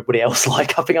will everybody else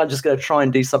like? I think I'm just going to try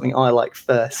and do something I like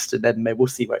first, and then maybe we'll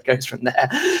see where it goes from there.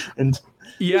 And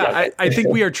I think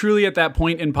we are truly at that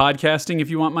point in podcasting, if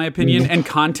you want my opinion, and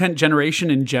content generation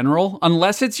in general,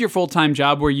 unless it's your full-time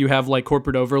job where you have like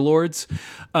corporate overlords.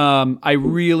 I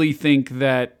really think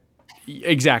that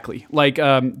exactly like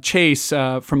Chase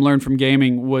from Learn From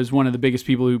Gaming was one of the biggest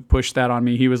people who pushed that on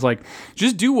me. He was like,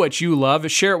 just do what you love,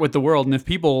 share it with the world, and if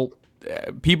people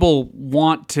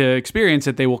want to experience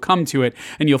it, they will come to it,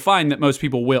 and you'll find that most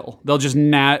people will. They'll just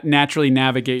naturally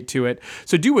navigate to it.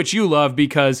 So do what you love,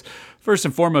 because first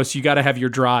and foremost, you got to have your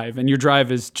drive, and your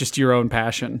drive is just your own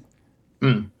passion.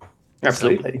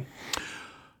 Absolutely.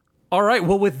 All right.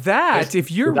 Well, with that, if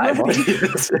you're ready,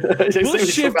 we'll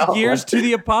shift gears to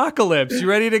the apocalypse. You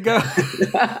ready to go?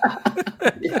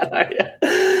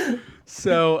 Yeah.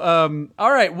 So,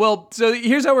 all right. Well, so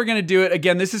here's how we're going to do it.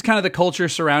 Again, this is kind of the culture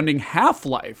surrounding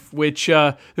Half-Life, which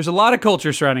there's a lot of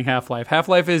culture surrounding Half-Life.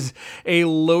 Half-Life is a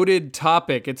loaded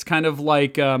topic. It's kind of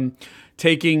like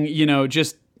taking,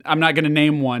 just, I'm not going to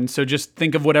name one, so just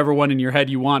think of whatever one in your head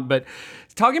you want. But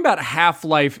talking about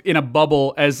Half-Life in a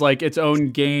bubble as like its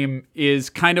own game is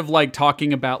kind of like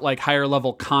talking about like higher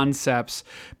level concepts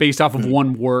based off of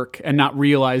one work and not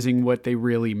realizing what they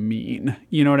really mean.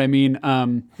 You know what I mean?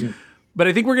 But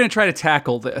I think we're going to try to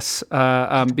tackle this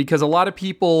because a lot of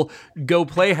people go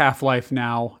play Half-Life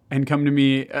now and come to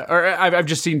me, or I've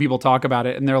just seen people talk about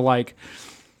it, and they're like,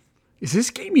 is this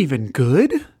game even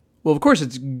good? Well, of course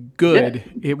it's good.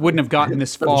 Yeah. It wouldn't have gotten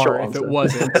this far if it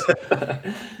wasn't.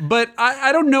 But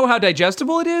I don't know how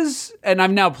digestible it is, and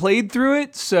I've now played through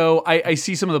it, so I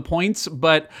see some of the points.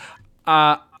 But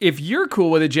if you're cool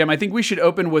with it, Jim, I think we should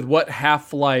open with what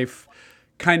Half-Life,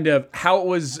 kind of how it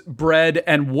was bred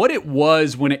and what it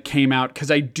was when it came out,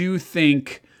 because I do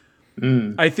think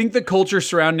I think the culture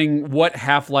surrounding what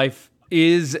Half-Life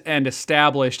is and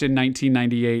established in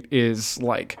 1998 is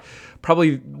like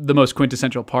probably the most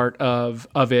quintessential part of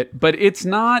it. But it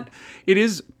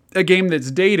is a game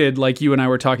that's dated, like you and I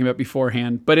were talking about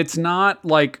beforehand, but it's not,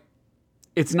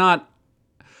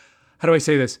 how do I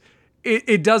say this?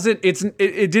 It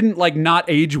didn't like not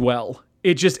age well.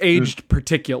 It just aged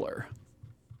particular.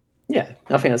 Yeah,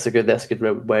 I think that's a good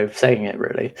way of saying it.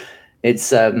 Really, it's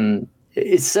certainly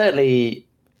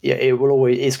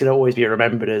it's going to always be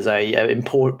remembered as a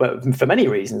important, but for many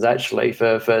reasons actually,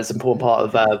 for as an important part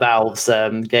of Valve's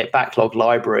backlog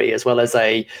library, as well as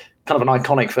a kind of an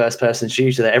iconic first-person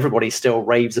shooter that everybody still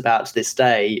raves about to this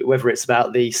day, whether it's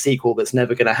about the sequel that's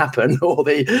never going to happen or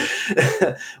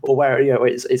or where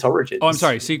its origins. Oh, I'm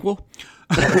sorry, sequel.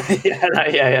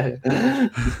 Yeah.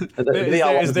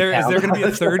 Is there going to be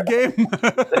a third game?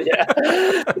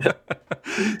 Yeah.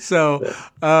 So,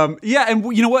 and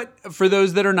you know what? For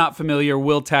those that are not familiar,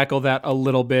 we'll tackle that a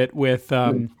little bit with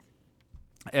probably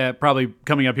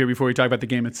coming up here before we talk about the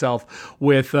game itself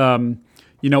with. The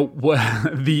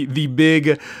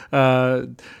big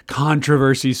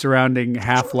controversy surrounding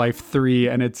Half-Life 3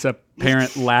 and its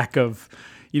apparent lack of,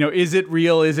 is it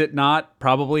real? Is it not?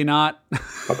 Probably not.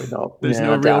 Probably not. There's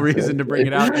no real reason to bring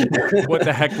it out. What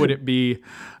the heck would it be?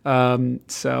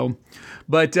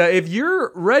 But if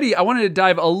you're ready, I wanted to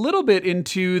dive a little bit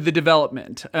into the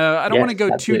development. I don't want to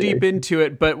go too deep into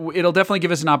it, but it'll definitely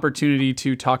give us an opportunity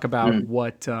to talk about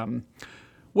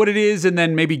what it is, and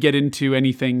then maybe get into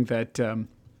anything that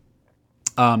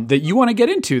that you want to get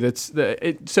into.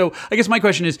 So I guess my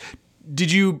question is,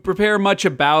 did you prepare much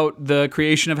about the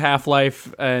creation of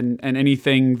Half-Life and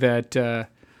anything that are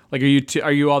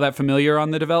you all that familiar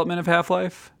on the development of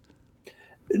Half-Life?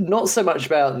 Not so much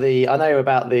about I know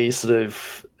about the sort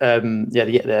of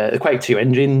the Quake 2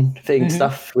 engine thing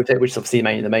stuff with it, which is obviously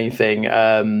the main thing,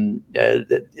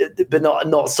 but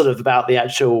not sort of about the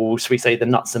actual, should we say, the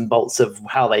nuts and bolts of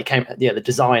how they came, the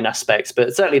design aspects,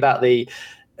 but certainly about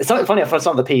it's something funny. I found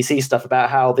some of the PC stuff about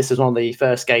how this was one of the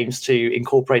first games to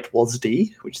incorporate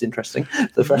WASD, which is interesting.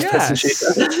 The first person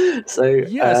shooter. So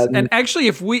yes, and actually,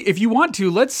 if you want to,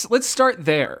 let's start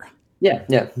there.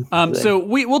 Yeah. So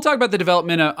we'll talk about the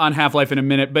development on Half-Life in a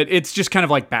minute, but it's just kind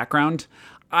of like background.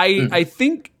 I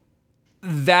think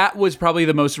that was probably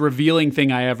the most revealing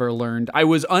thing I ever learned. I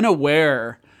was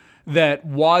unaware that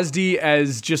WASD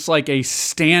as just like a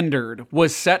standard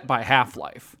was set by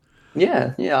Half-Life.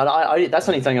 Yeah. I that's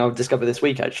the only thing I've discovered this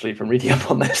week, actually, from reading up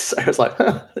on this. So I was like,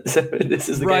 this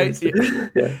is the game.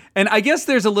 Yeah. And I guess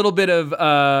there's a little bit of,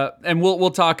 and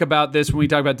we'll talk about this when we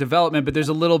talk about development, but there's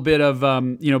a little bit of,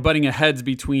 butting of heads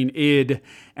between id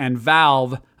and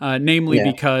Valve, namely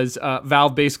because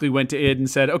Valve basically went to id and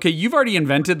said, okay, you've already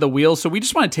invented the wheel, so we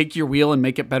just want to take your wheel and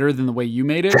make it better than the way you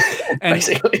made it. And,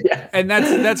 basically, yeah. And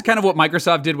that's kind of what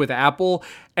Microsoft did with Apple.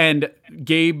 And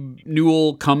Gabe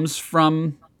Newell comes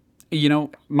from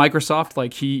Microsoft.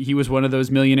 Like he was one of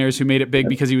those millionaires who made it big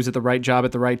because he was at the right job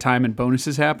at the right time and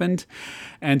bonuses happened.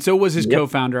 And so was his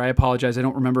co-founder. I apologize. I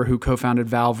don't remember who co-founded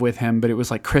Valve with him, but it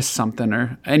was like Chris something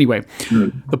or anyway.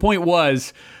 The point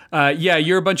was,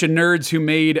 you're a bunch of nerds who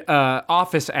made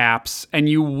Office apps, and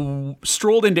you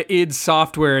strolled into id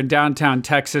Software in downtown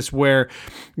Texas, where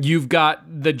you've got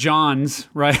the Johns,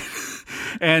 right?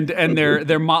 and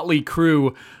their motley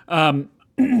crew,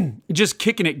 just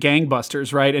kicking it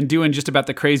gangbusters, right? And doing just about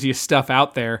the craziest stuff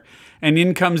out there. And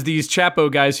in comes these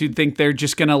Chapo guys who think they're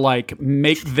just going to like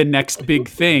make the next big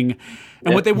thing.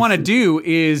 And what they want to do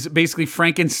is basically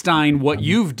Frankenstein what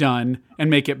you've done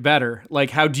and make it better. Like,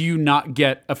 how do you not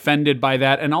get offended by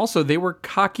that? And also, they were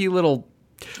cocky little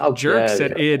jerks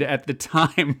at id at the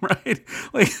time, right?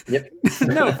 Like,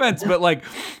 no offense, but like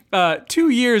 2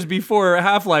 years before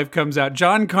Half-Life comes out,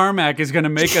 John Carmack is going to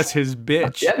make us his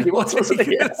bitch. Yeah, he was, wasn't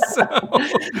he? Yeah. So,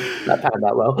 that panned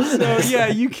out well. So yeah,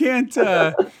 you can't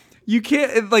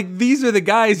like, these are the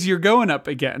guys you're going up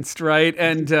against, right?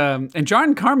 And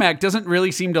John Carmack doesn't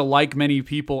really seem to like many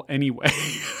people anyway.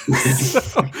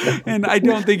 And I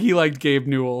don't think he liked Gabe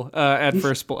Newell at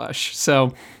first blush.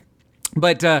 So.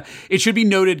 But it should be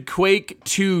noted, Quake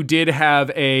 2 did have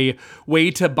a way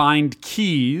to bind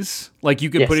keys. Like, you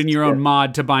could put in your own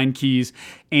mod to bind keys.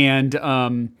 And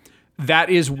that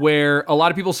is where a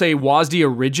lot of people say WASD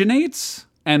originates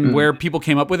and where people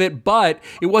came up with it. But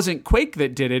it wasn't Quake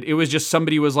that did it. It was just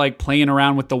somebody was like playing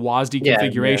around with the WASD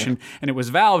configuration. And it was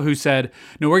Valve who said,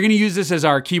 no, we're going to use this as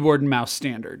our keyboard and mouse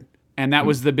standard. And that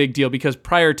was the big deal, because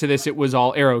prior to this, it was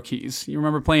all arrow keys. You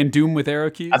remember playing Doom with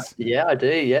arrow keys? Yeah, I do.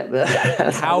 Yeah.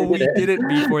 That's how we did it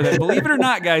before that. Believe it or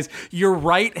not, guys, your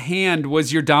right hand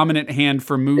was your dominant hand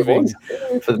for moving.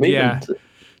 It was, for the movement. Yeah.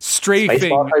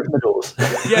 Strafing. Open the doors.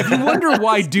 Yeah, if you wonder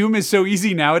why Doom is so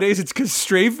easy nowadays, it's because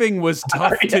strafing was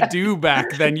tough to do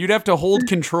back then. You'd have to hold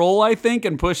control, I think,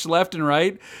 and push left and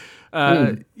right.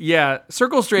 Yeah,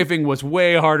 circle strafing was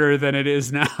way harder than it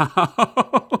is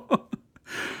now.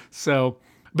 So,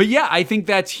 but yeah, I think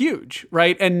that's huge,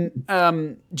 right? And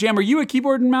Jam, are you a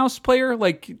keyboard and mouse player?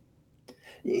 Like,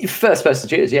 first person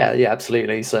shooters, yeah,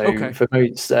 absolutely. So for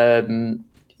most, I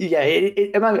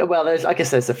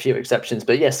guess there's a few exceptions,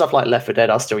 but yeah, stuff like Left 4 Dead,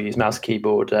 I'll still use mouse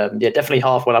keyboard. Definitely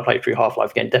when I played through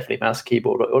Half-Life again, definitely mouse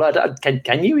keyboard.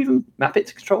 Can you even map it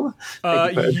to controller?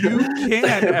 You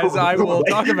can, as I will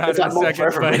talk about in a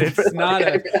second, but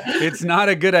it's not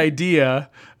a good idea.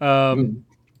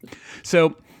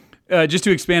 So. Just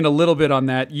to expand a little bit on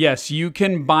that, yes, you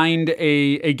can bind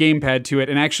a gamepad to it.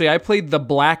 And actually, I played the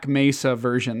Black Mesa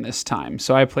version this time.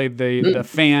 So I played the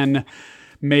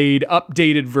fan-made,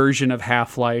 updated version of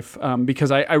Half-Life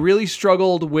because I really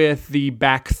struggled with the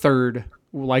back third,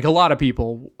 like a lot of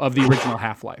people, of the original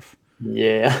Half-Life.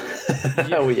 Yeah.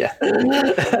 Oh, yeah.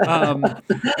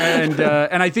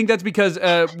 And I think that's because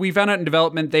we found out in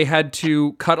development they had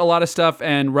to cut a lot of stuff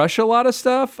and rush a lot of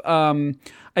stuff.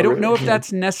 I don't know if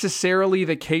that's necessarily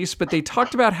the case, but they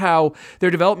talked about how their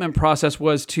development process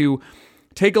was to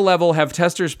take a level, have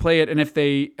testers play it, and if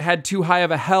they had too high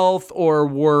of a health or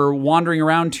were wandering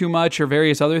around too much or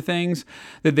various other things,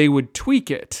 that they would tweak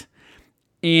it.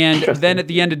 And then at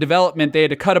the end of development, they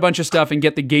had to cut a bunch of stuff and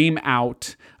get the game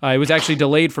out. It was actually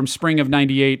delayed from spring of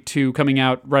 98 to coming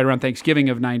out right around Thanksgiving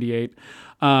of 98.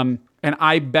 And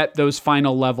I bet those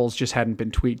final levels just hadn't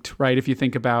been tweaked, right? If you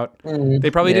think about,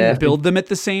 they probably didn't build them at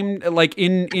the same, like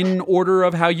in order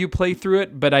of how you play through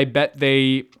it, but I bet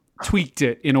they tweaked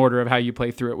it in order of how you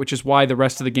play through it, which is why the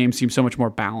rest of the game seems so much more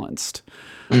balanced.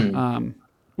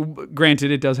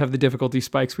 Granted, it does have the difficulty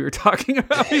spikes we were talking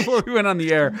about before we went on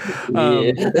the air.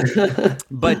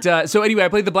 But so anyway, I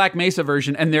played the Black Mesa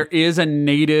version, and there is a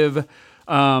native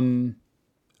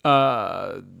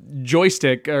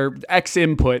joystick or X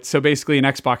input, so basically an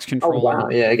Xbox controller. Oh, wow.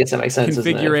 Yeah, I guess that makes sense.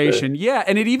 Configuration. Yeah,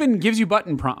 and it even gives you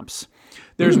button prompts.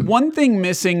 There's one thing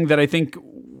missing that I think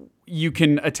you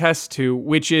can attest to,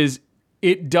 which is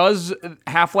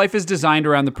Half-Life is designed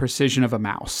around the precision of a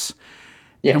mouse.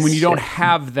 Yes, and when you don't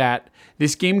have that,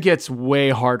 this game gets way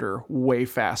harder, way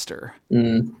faster.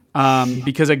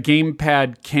 Because a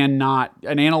gamepad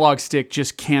an analog stick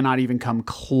just cannot even come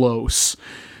close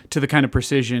to the kind of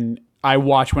precision I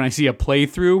watch when I see a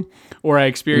playthrough or I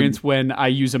experience when I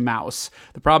use a mouse.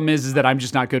 The problem is that I'm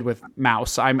just not good with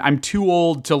mouse. I'm too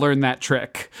old to learn that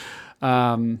trick.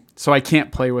 So I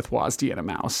can't play with WASD and a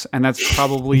mouse. And that's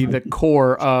probably the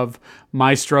core of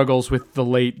my struggles with the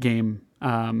late game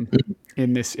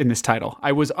in this title.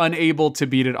 I was unable to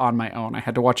beat it on my own. I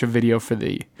had to watch a video for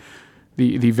the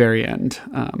very end.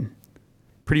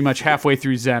 Pretty much halfway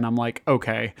through Zen, I'm like,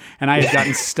 okay. And I had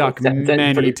gotten stuck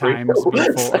many times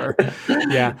before.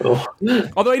 Yeah.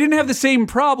 Although I didn't have the same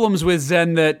problems with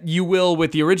Zen that you will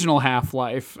with the original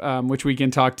Half-Life, which we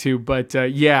can talk to. But So,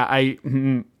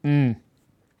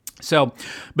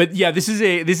 but yeah, this is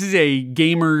a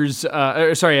gamers,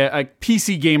 a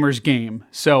PC gamers game.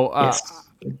 So, yes,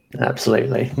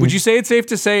 absolutely. Would you say it's safe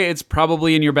to say it's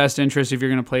probably in your best interest if you're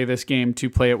going to play this game to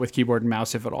play it with keyboard and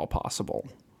mouse, if at all possible?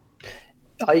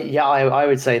 I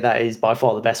would say that is by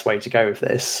far the best way to go with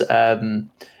this.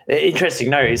 Interesting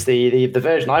note is the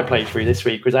version I played through this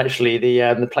week was actually the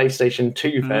PlayStation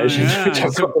 2 version. Which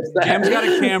so Cam's got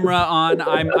a camera on.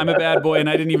 I'm a bad boy and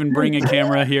I didn't even bring a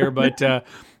camera here, but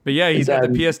yeah, he's got the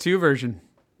PS2 version.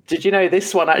 Did you know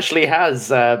this one actually has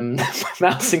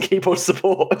mouse and keyboard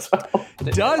support as well?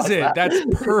 Does it? That's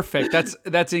perfect.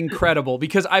 That's incredible,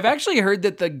 because I've actually heard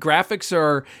that the graphics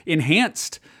are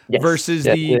enhanced versus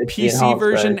the PC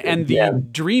version and the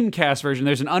Dreamcast version.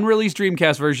 There's an unreleased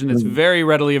Dreamcast version that's very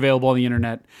readily available on the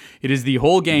internet. It is the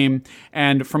whole game,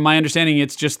 and from my understanding,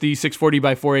 it's just the 640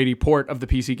 by 480 port of the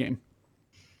PC game.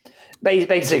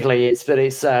 Basically, I've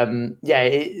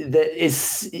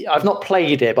not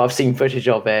played it, but I've seen footage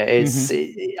of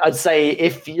it. I'd say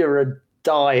if you're a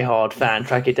die-hard fan,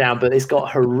 track it down, but it's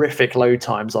got horrific load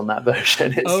times on that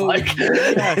version.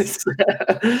 It's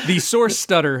the source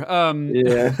stutter.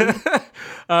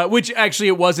 Which actually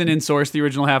it wasn't in Source. The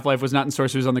original Half-Life was not in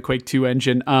Source. It was on the Quake 2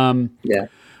 engine.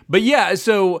 But yeah,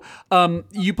 so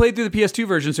you played through the PS2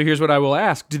 version, so here's what I will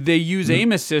ask. Did they use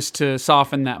aim assist to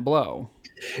soften that blow?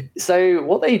 So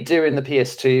what they do in the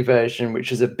PS2 version,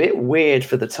 which is a bit weird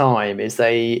for the time, is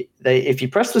they if you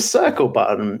press the circle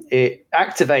button, it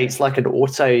activates like an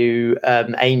auto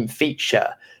aim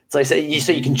feature. So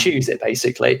you can choose it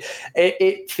basically.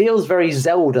 It feels very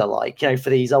Zelda-like,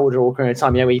 for these older Ocarina of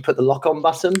Time, where you put the lock-on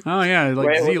button. Oh yeah,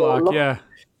 like Z-Lock, yeah.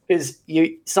 Because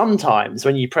you sometimes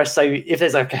when you press, so if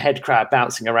there's like a head crab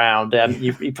bouncing around,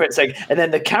 you press and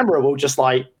then the camera will just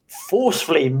like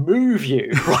forcefully move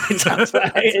you right down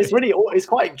to it's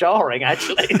quite jarring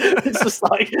actually. It's just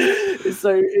like,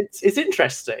 so it's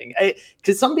interesting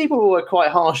because some people were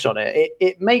quite harsh on it.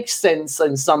 It makes sense,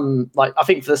 and some, like, I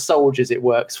think for the soldiers it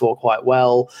works for quite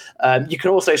well. You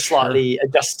can also slightly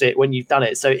adjust it when you've done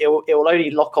it, so it will only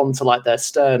lock onto like the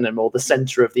sternum or the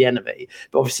center of the enemy,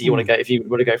 but obviously you want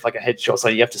to go for like a headshot, so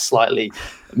you have to slightly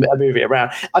move it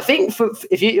around. I think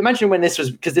if you imagine when this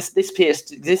was, because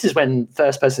this is when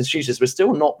first person shooters were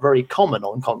still not very common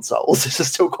on consoles. This is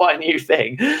still quite a new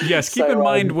thing. Yes, keep in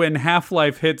mind when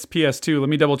Half-Life hits PS2, let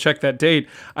me double check that date.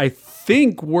 I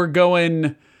think we're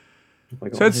going...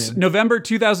 So it's November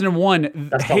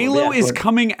 2001. Halo is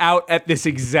coming out at this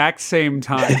exact same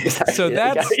time. Exactly. So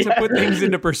that's to put things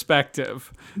into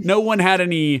perspective. No one had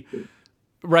any...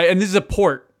 Right, and this is a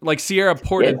port. Like Sierra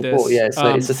ported this.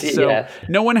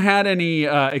 No one had any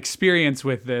experience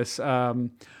with this. I'm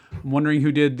wondering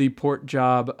who did the port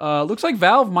job. Looks like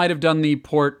Valve might have done the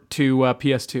port to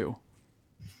PS2.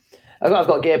 I've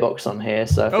got Gearbox on here,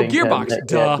 so I think, Gearbox,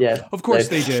 duh. Of course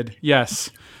they did. Yes.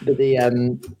 But they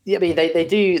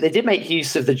did make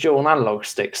use of the dual analog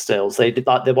stick still. So they did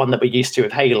like the one that we're used to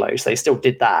with Halo. So they still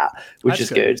did that, which is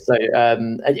good. So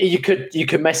and you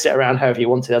could mess it around however you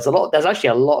wanted. There's actually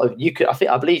a lot of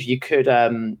I believe you could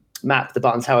map the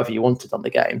buttons however you wanted on the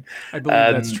game. I believe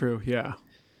that's true. Yeah.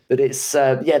 But it's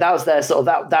that was their sort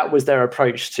of that was their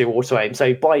approach to auto aim.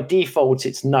 So by default,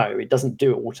 it's no, it doesn't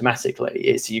do it automatically.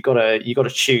 It's you gotta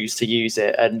choose to use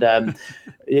it, and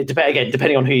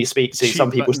depending on who you speak to,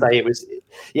 some people say it was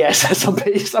some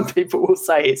people will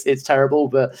say it's terrible,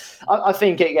 but I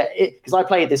think it because I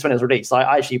played this when it was released.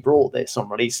 I actually brought this on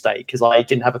release day because I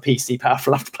didn't have a PC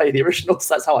powerful enough to play the original.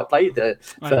 So that's how I played the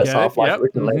first Half-Life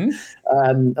originally,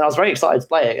 and I was very excited to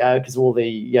play it because of all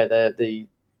the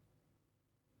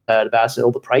about it,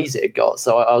 all the praise it got.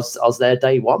 So I was there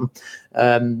day one.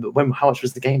 How much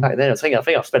was the game back then? I think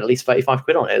I've spent at least 35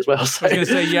 quid on it as well. So. I was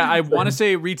going to say, I want to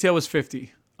say retail was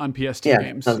 50 on PS2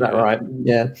 games. Sounds that right?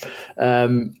 Yeah.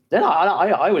 Then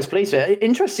I was pleased with it.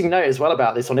 Interesting note as well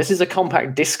about this one. This is a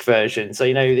compact disc version. So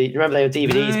remember they were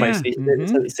DVDs mostly.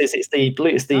 It's the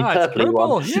blue, it's the purpley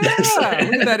one. Yeah,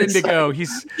 look at that Indigo.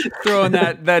 He's throwing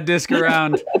that disc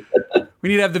around. We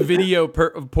need to have the video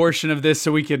portion of this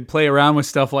so we can play around with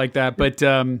stuff like that. But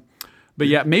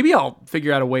yeah, maybe I'll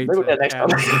figure out a way to add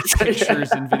pictures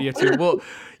and video too.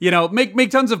 Well, make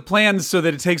tons of plans so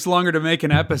that it takes longer to make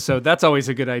an episode. That's always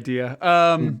a good idea.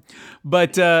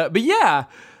 But yeah,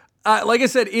 like I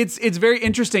said, it's very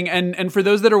interesting. And for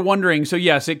those that are wondering, so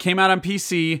yes, it came out on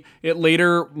PC. It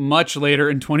much later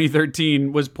in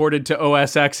 2013, was ported to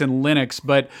OS X and Linux.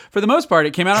 But for the most part,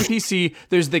 it came out on PC.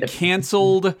 There's the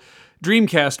canceled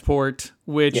Dreamcast port,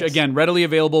 which again, readily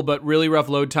available, but really rough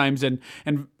load times. And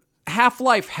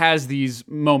Half-Life has these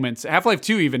moments. Half-Life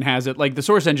 2 even has it. Like the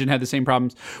Source Engine had the same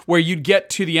problems where you'd get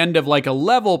to the end of like a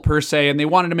level per se, and they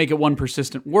wanted to make it one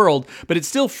persistent world, but it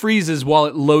still freezes while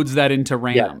it loads that into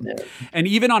RAM. Yeah. And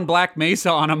even on Black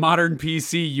Mesa on a modern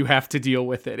PC, you have to deal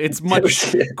with it. It's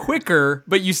much quicker,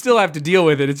 but you still have to deal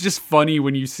with it. It's just funny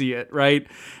when you see it, right?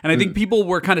 And I think people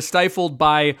were kind of stifled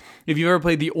by, if you've ever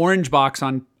played the Orange Box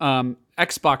on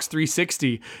Xbox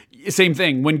 360, same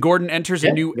thing. When Gordon enters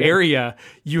a new area,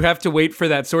 you have to wait for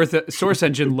that source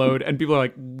engine load, and people are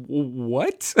like,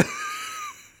 what?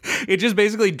 It just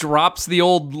basically drops the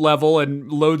old level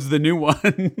and loads the new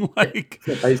one.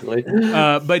 Basically.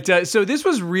 So this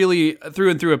was really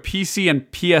through and through a PC and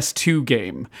PS2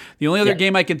 game. The only other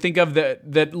game I can think of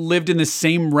that lived in the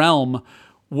same realm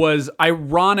was,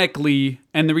 ironically,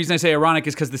 and the reason I say ironic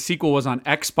is because the sequel was on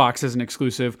Xbox as an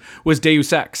exclusive, was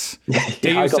Deus Ex.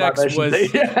 Deus Ex was,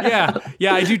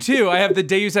 I do too. I have the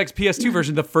Deus Ex PS2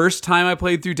 version. The first time I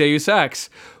played through Deus Ex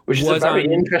was on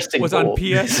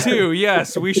PS2.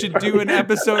 Yes, we should do an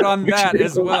episode on that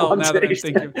as well. Now that I'm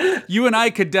thinking, you and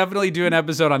I could definitely do an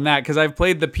episode on that because I've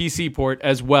played the PC port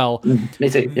as well. Me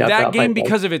too. Yeah, that game,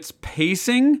 because of its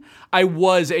pacing, I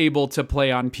was able to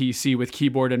play on PC with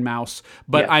keyboard and mouse,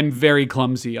 but I'm very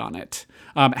clumsy on it.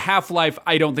 Half-Life,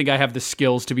 I don't think I have the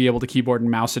skills to be able to keyboard and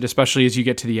mouse it, especially as you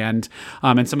get to the end.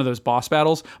 And some of those boss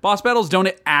battles don't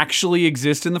actually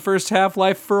exist in the first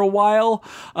Half-Life for a while.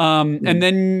 And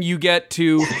then you get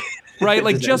to... Right,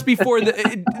 like just before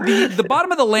the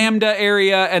bottom of the Lambda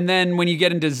area, and then when you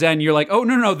get into Zen, you're like, oh,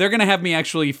 no, they're going to have me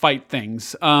actually fight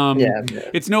things.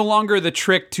 It's no longer the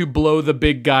trick to blow the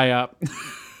big guy up,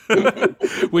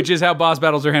 which is how boss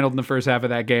battles are handled in the first half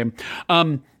of that game.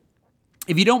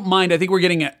 If you don't mind, I think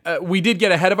we did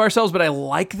get ahead of ourselves, but I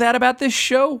like that about this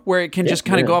show, where it can just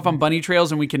kind of go off on bunny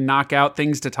trails and we can knock out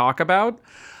things to talk about.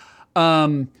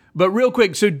 But real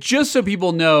quick, so just so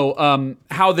people know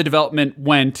how the development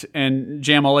went, and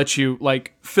Jam, I'll let you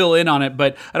fill in on it,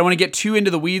 but I don't want to get too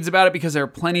into the weeds about it because there are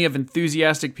plenty of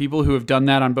enthusiastic people who have done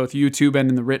that on both YouTube and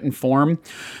in the written form.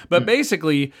 But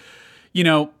basically,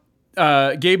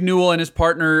 Gabe Newell and his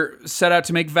partner set out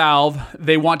to make Valve.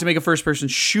 They want to make a first-person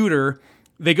shooter.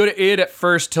 They go to id at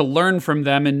first to learn from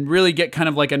them and really get kind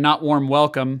of like a not warm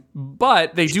welcome,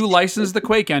 but they do license the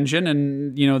Quake engine,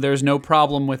 and there's no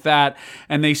problem with that.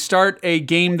 And they start a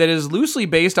game that is loosely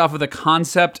based off of the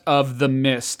concept of The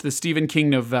Mist, the Stephen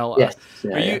King novella. Yes.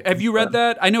 Have you read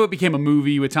that? I know it became a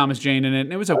movie with Thomas Jane in it,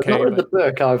 and it was okay. I've not read the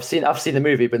book. I've seen the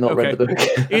movie, but not read the book.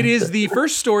 It is the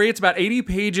first story. It's about 80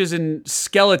 pages in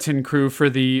skeleton crew for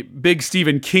the big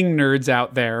Stephen King nerds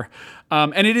out there.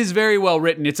 And it is very well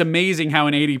written. It's amazing how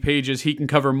in 80 pages he can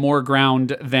cover more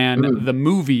ground than the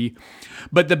movie.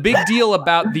 But the big deal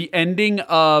about the ending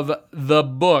of the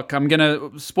book, I'm going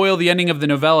to spoil the ending of the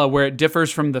novella where it differs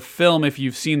from the film if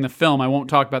you've seen the film. I won't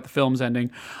talk about the film's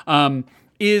ending.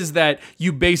 Is that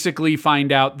you basically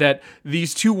find out that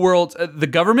these two worlds, the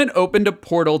government opened a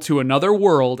portal to another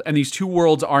world, and these two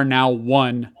worlds are now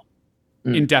one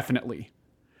indefinitely.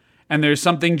 And there's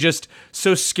something just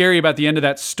so scary about the end of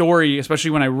that story,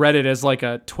 especially when I read it as like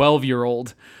a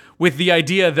 12-year-old, with the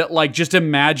idea that just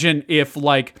imagine if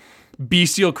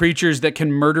bestial creatures that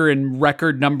can murder in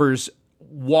record numbers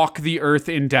walk the earth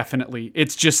indefinitely.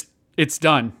 It's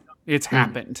done. It's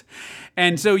happened.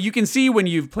 And so you can see when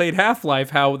you've played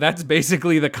Half-Life how that's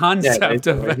basically the concept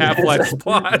of Half-Life's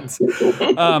plot.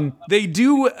 They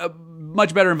do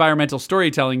much better environmental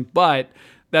storytelling, but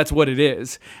that's what it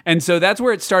is. And so that's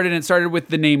where it started. And it started with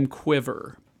the name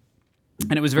Quiver.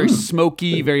 And it was very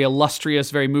smoky, very illustrious,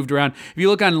 very moved around. If you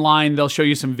look online, they'll show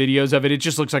you some videos of it. It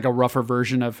just looks like a rougher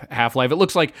version of Half-Life. It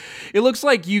looks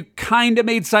like you kind of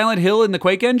made Silent Hill in the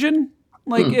Quake engine,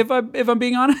 like if I'm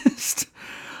being honest.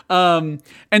 And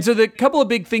so the couple of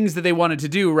big things that they wanted to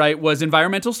do, right, was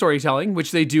environmental storytelling,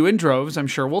 which they do in droves. I'm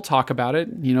sure we'll talk about it.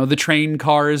 You know, the train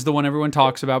car is the one everyone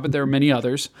talks about, but there are many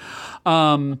others.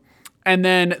 And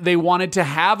then they wanted to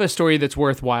have a story that's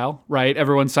worthwhile, right?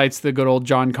 Everyone cites the good old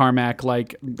John Carmack,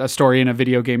 like a story in a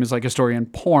video game is like a story in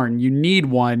porn. You need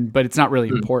one, but it's not really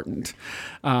important.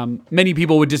 Many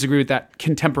people would disagree with that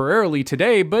contemporarily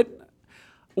today, but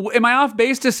am I off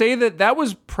base to say that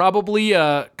was probably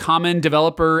a common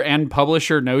developer and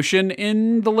publisher notion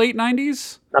in the late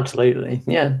 90s? Absolutely.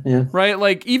 Yeah. Right?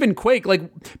 Like, even Quake,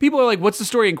 like, people are like, what's the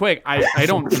story in Quake? I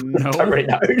don't know. Nobody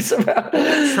knows about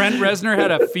it. Trent Reznor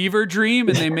had a fever dream,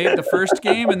 and they made the first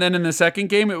game, and then in the second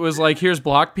game, it was like, here's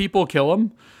block people, kill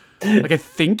them. Like, I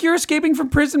think you're escaping from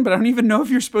prison, but I don't even know if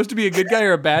you're supposed to be a good guy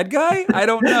or a bad guy. I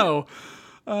don't know.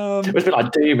 It was a bit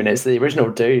like Doom, and it's the original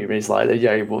Doom. And it's like,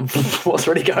 what's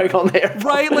really going on there?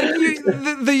 Right, like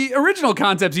the original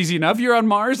concept's easy enough. You're on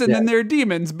Mars, and then there are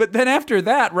demons. But then after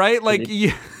that, right, like,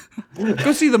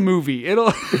 go see the movie.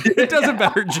 It does a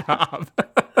better job.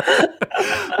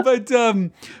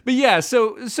 But yeah,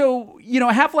 so you know,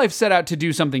 Half-Life set out to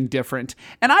do something different,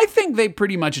 and I think they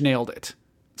pretty much nailed it.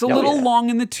 It's a little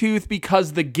long in the tooth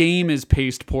because the game is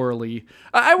paced poorly.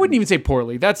 I wouldn't even say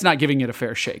poorly. That's not giving it a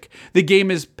fair shake. The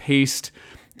game is paced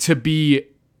to be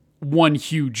one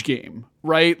huge game,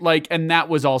 right? Like, and that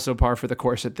was also par for the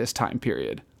course at this time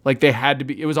period. Like, they had to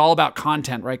be, it was all about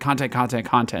content, right?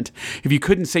 Content. If you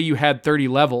couldn't say you had 30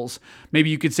 levels, maybe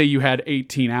you could say you had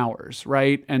 18 hours,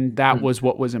 right? And that was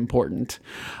what was important.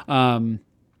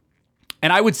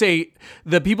 And I would say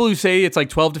the people who say it's like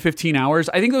 12 to 15 hours,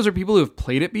 I think those are people who have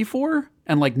played it before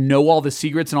and like know all the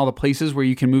secrets and all the places where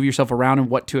you can move yourself around and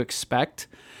what to expect.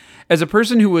 As a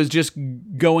person who was just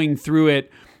going through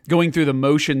the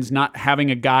motions, not having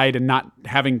a guide and not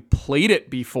having played it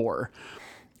before,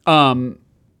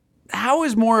 how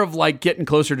is more of like getting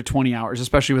closer to 20 hours,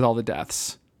 especially with all the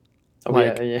deaths?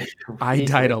 I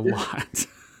died a lot.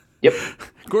 Yep.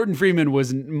 Gordon Freeman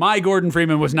was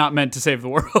not meant to save the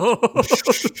world.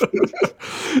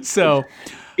 So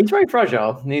he's very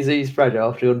fragile. He's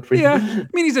fragile. Yeah, I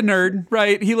mean, he's a nerd,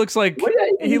 right? He looks like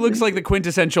the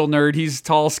quintessential nerd. He's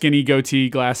tall, skinny, goatee,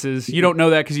 glasses. You don't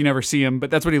know that because you never see him, but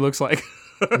that's what he looks like.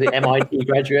 The MIT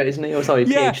graduate, isn't he? Or sorry,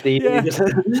 PhD.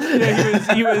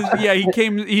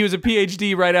 He was a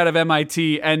PhD right out of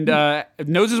MIT and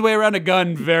knows his way around a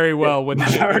gun very well when the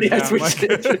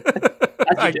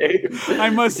I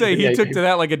must say he took to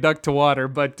that like a duck to water,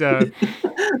 but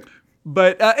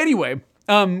anyway,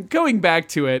 going back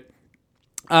to it,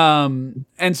 and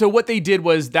so what they did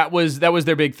was that was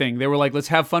their big thing. They were like, let's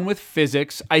have fun with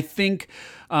physics. I think,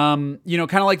 kind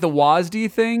of like the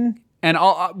WASD thing, and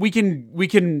we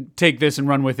can take this and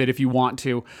run with it if you want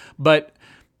to, but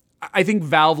I think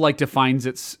Valve defines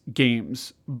its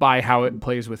games by how it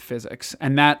plays with physics,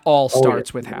 and that all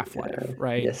starts with Half-Life,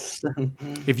 right? Yes.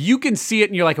 If you can see it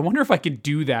and you're like, I wonder if I could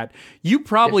do that, you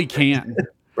probably can.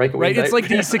 Right? It's like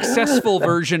the successful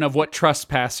version of what Jurassic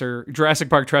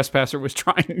Park Trespasser was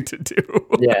trying to do.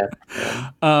 Yeah.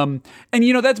 And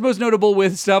that's most notable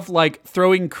with stuff like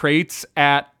throwing crates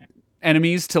at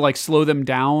enemies to like slow them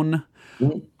down.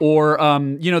 Or,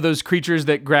 those creatures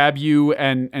that grab you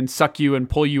and suck you and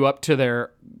pull you up to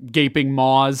their gaping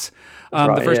maws.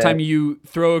 The first time you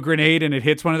throw a grenade and it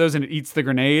hits one of those and it eats the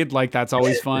grenade, like that's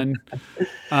always fun.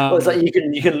 Well, it's like you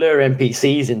can lure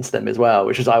NPCs into them as well,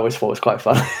 which I always thought was quite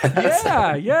fun.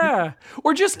 Yeah.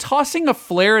 Or just tossing a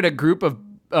flare at a group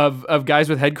of guys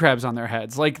with head crabs on their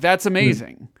heads. Like, that's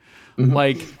amazing. Mm-hmm.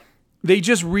 Like, they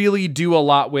just really do a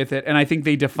lot with it, and I think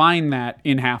they define that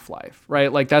in Half-Life,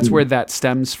 right? Like, that's where that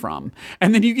stems from.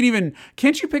 And then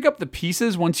can't you pick up the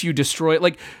pieces once you destroy it?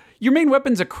 Like, your main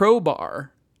weapon's a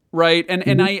crowbar, right?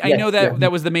 And I know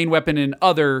that was the main weapon in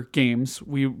other games.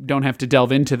 We don't have to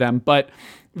delve into them, but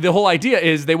the whole idea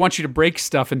is they want you to break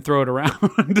stuff and throw it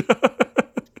around.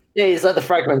 Yeah, it's like the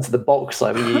fragments of the box.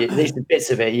 Like, these bits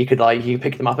of it, you can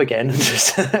pick them up again. And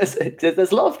just there's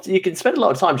you can spend a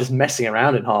lot of time just messing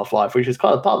around in Half-Life, which is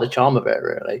kind of part of the charm of it,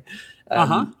 really.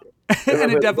 And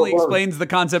it definitely explains the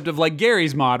concept of like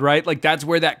Gary's mod, right? Like, that's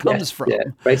where that comes from. Yeah,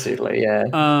 basically, yeah.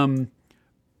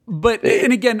 But,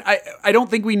 and again, I don't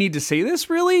think we need to say this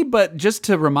really, but just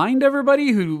to remind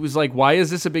everybody who was like, why is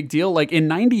this a big deal? Like in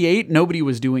 98, nobody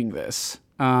was doing this.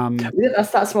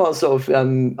 That's what I was sort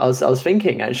of I was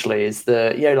thinking actually is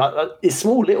the like it's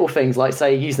small little things like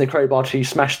say using the crowbar to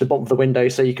smash the bottom of the window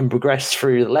so you can progress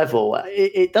through the level.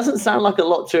 It doesn't sound like a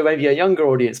lot to maybe a younger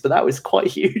audience, but that was quite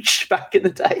huge back in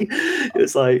the day. It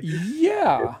was like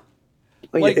yeah.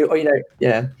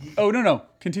 Oh no,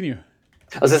 continue.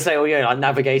 I was gonna say, like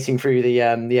navigating through the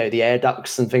the air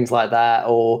ducts and things like that,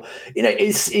 or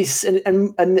it's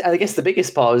and I guess the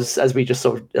biggest part is, as we just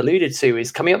sort of alluded to, is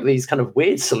coming up with these kind of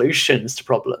weird solutions to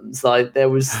problems. Like there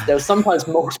was sometimes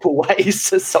multiple ways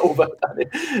to solve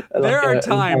it. There are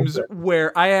times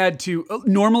where I had to.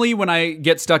 Normally, when I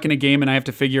get stuck in a game and I have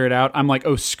to figure it out, I'm like,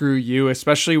 oh screw you.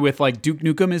 Especially with like Duke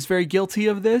Nukem is very guilty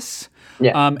of this.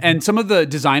 Yeah. And some of the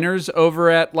designers over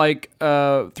at like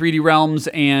 3D Realms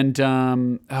and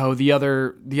the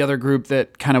other group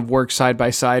that kind of works side by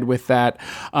side with that,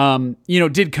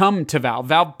 did come to Valve.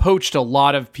 Valve poached a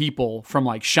lot of people from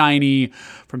like Shiny,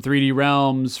 from 3D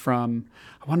Realms, from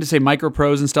I wanted to say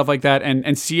Microprose and stuff like that,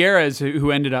 and Sierra is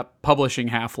who ended up publishing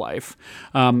Half-Life,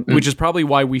 which is probably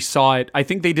why we saw it. I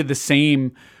think they did the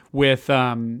same with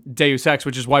Deus Ex,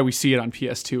 which is why we see it on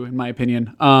PS2, in my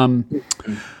opinion.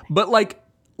 But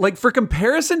like for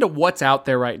comparison to what's out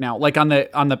there right now, like on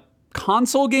the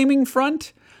console gaming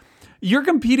front, you're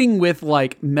competing with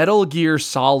like Metal Gear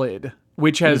Solid,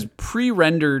 which has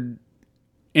pre-rendered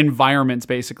environments,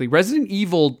 basically. Resident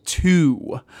Evil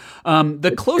 2.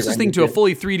 The closest thing to a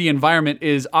fully 3D environment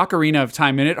is Ocarina of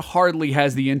Time, and it hardly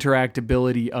has the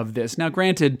interactability of this. Now,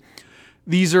 granted,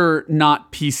 these are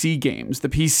not PC games. The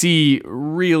PC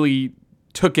really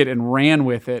took it and ran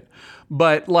with it.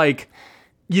 But like,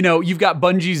 you've got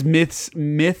Bungie's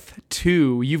Myth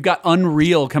 2. You've got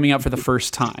Unreal coming out for the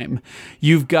first time.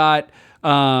 You've got,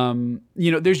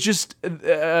 there's just,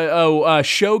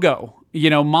 Shogo.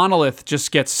 Monolith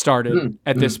just gets started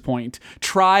at this point.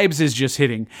 Tribes is just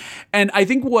hitting. And I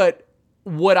think what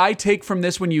I take from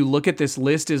this when you look at this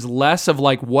list is less of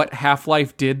like what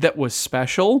Half-Life did that was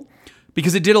special,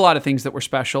 because it did a lot of things that were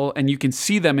special, and you can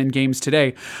see them in games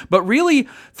today. But really,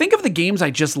 think of the games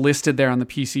I just listed there on the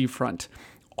PC front.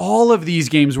 All of these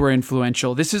games were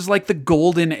influential. This is like the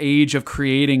golden age of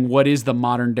creating what is the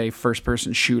modern day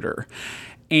first-person shooter.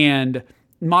 And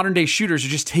modern day shooters are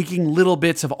just taking little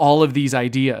bits of all of these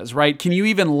ideas, right? Can you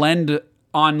even lend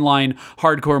online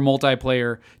hardcore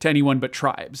multiplayer to anyone but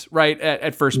Tribes, right?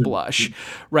 At first blush,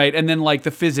 right? And then like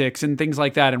the physics and things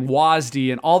like that and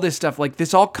WASD and all this stuff, like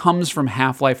this all comes from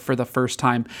Half-Life for the first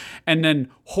time. And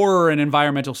then horror and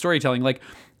environmental storytelling, like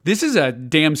this is a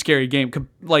damn scary game.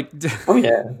 Like, oh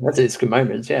yeah, that's its good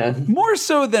moments. Yeah,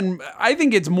 I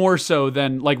think it's more so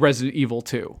than like Resident Evil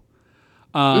 2.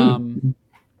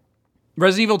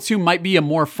 Resident Evil 2 might be a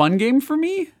more fun game for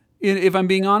me, if I'm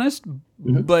being honest,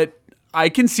 but I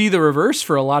can see the reverse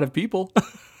for a lot of people.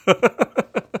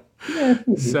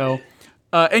 So,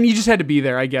 and you just had to be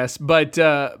there, I guess. But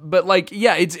like,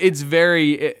 yeah, it's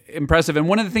very impressive. And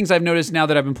one of the things I've noticed now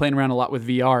that I've been playing around a lot with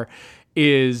VR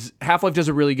is Half-Life does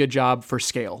a really good job for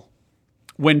scale.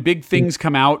 When big things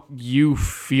come out, you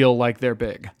feel like they're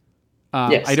big.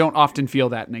 Yes. I don't often feel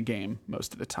that in a game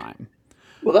most of the time.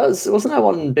 Well, wasn't that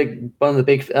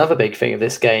other big thing of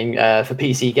this game for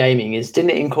PC gaming is didn't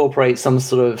it incorporate some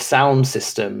sort of sound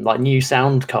system, like new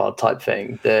sound card type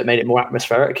thing that made it more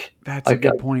atmospheric? That's a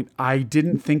good point. I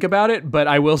didn't think about it, but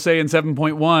I will say in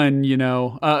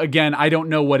 7.1, again, I don't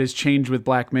know what has changed with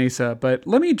Black Mesa, but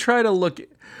let me try to look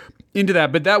into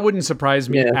that. But that wouldn't surprise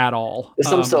me at all. There's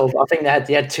some sort of, I think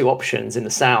they had two options in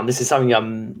the sound. This is something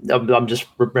I'm just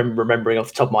remembering off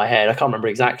the top of my head. I can't remember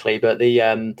exactly, but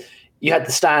you had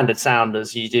the standard sound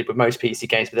as you did with most PC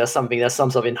games, but there's some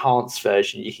sort of enhanced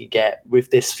version you could get with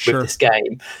this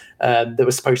game that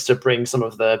was supposed to bring some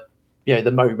of the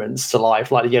the moments to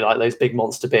life, like like those big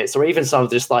monster bits, or even some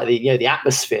of just like the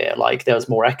atmosphere. Like there was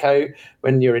more echo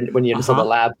when you're in some of the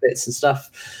lab bits and stuff.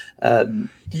 Like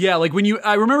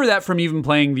I remember that from even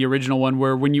playing the original one,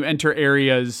 where when you enter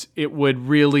areas, it would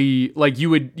really like you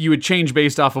would change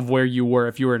based off of where you were,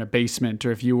 if you were in a basement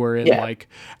or if you were in like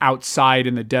outside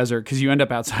in the desert, because you end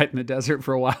up outside in the desert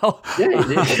for a while. You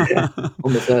do.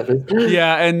 On the surface.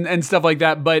 And stuff like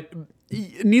that. But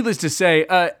needless to say,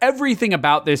 everything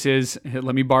about this is,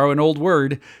 let me borrow an old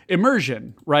word,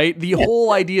 immersion, right? The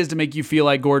whole idea is to make you feel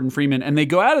like Gordon Freeman, and they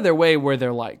go out of their way where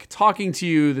they're like talking to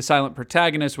you, the silent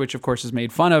protagonist, which of course is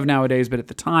made fun of nowadays, but at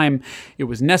the time it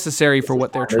was necessary for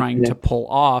what they're trying to pull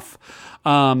off.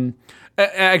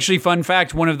 Actually, fun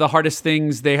fact, one of the hardest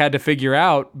things they had to figure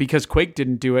out, because Quake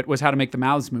didn't do it, was how to make the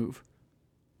mouths move.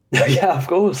 Yeah, of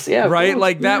course. Yeah, of right. course.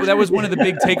 Like that was one of the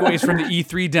big takeaways from the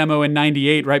E3 demo in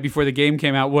 '98, right before the game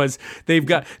came out, was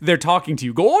they're talking to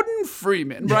you, Gordon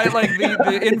Freeman, right? Like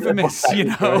the infamous,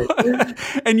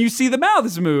 and you see the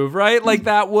mouths move, right? Like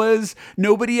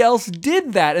nobody else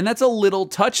did that. And that's a little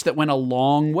touch that went a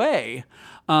long way.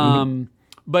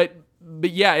 But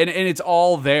yeah, and it's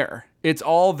all there. It's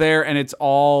all there, and it's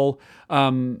all,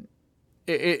 and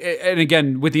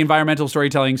again, with the environmental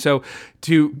storytelling. So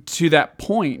to that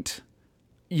point,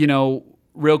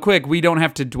 real quick, we don't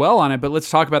have to dwell on it, but let's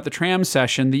talk about the tram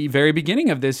session. The very beginning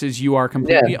of this is you are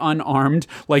completely unarmed,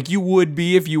 like you would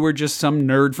be if you were just some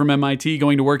nerd from MIT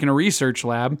going to work in a research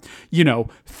lab,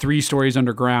 3 stories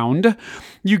underground.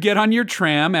 You get on your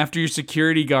tram after your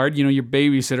security guard, your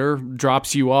babysitter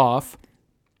drops you off.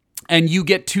 And you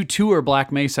get to tour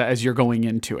Black Mesa as you're going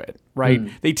into it, right?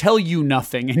 They tell you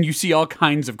nothing, and you see all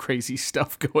kinds of crazy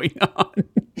stuff going on.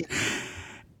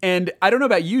 And I don't know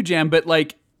about you, Jam, but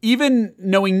like, even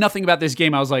knowing nothing about this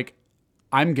game, I was like,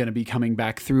 I'm going to be coming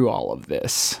back through all of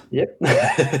this. Yep.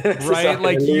 Right?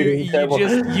 Like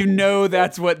you know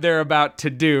that's what they're about to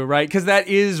do, right? Because that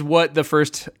is what the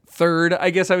first third, I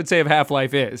guess I would say, of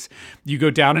Half-Life is. You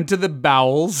go down into the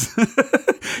bowels,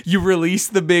 you release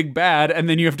the big bad, and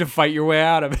then you have to fight your way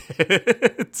out of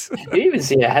it. You even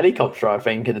see a helicopter, I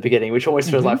think, in the beginning, which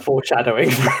almost feels like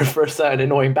foreshadowing for a certain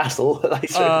annoying battle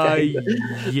later in the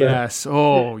game. Yes.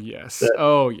 Oh, yes.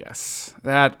 Oh, yes.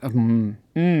 That.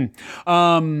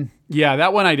 Yeah,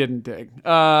 that one I didn't dig.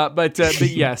 But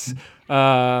yes.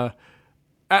 Am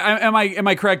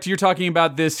I correct? You're talking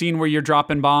about this scene where you're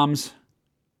dropping bombs?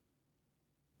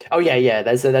 Oh yeah.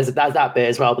 There's that bit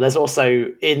as well, but there's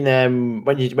also in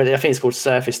when I think it's called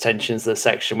surface tensions, the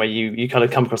section where you kind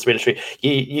of come across the military.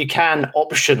 You can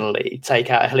optionally take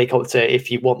out a helicopter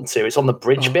if you want to. It's on the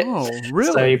bridge bit. Oh,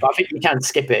 really? So I think you can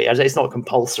skip it. It's not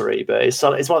compulsory, but it's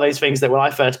one of those things that when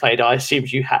I first played, I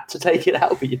assumed you had to take it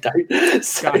out, but you don't.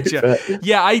 So, gotcha.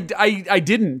 Yeah, I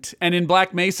didn't. And in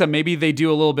Black Mesa, maybe they do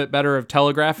a little bit better of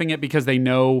telegraphing it because they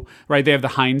know, right? They have the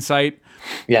hindsight.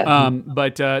 Yeah.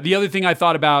 But the other thing I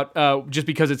thought about, just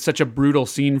because it's such a brutal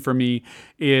scene for me,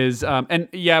 is, and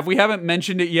yeah, if we haven't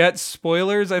mentioned it yet,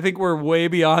 spoilers, I think we're way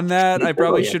beyond that. I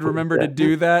probably should remember to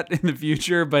do that in the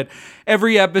future, but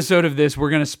every episode of this, we're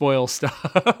going to spoil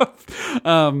stuff.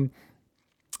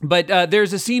 But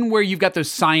there's a scene where you've got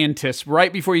those scientists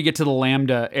right before you get to the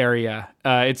Lambda area.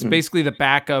 It's basically the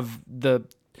back of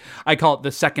I call it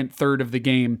the second third of the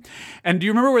game. And do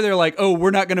you remember where they're like, oh, we're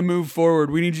not going to move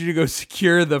forward. We need you to go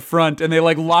secure the front. And they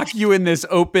like lock you in this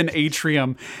open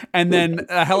atrium. And then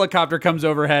a helicopter comes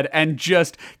overhead and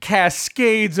just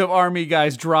cascades of army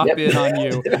guys drop in on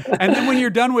you. And then when you're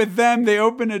done with them, they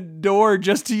open a door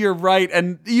just to your right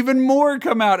and even more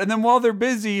come out. And then while they're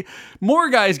busy, more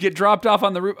guys get dropped off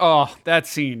on the roof. Oh, that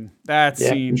scene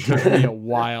took me a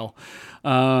while.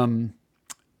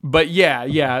 But yeah,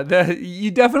 you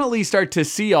definitely start to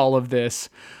see all of this.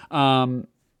 And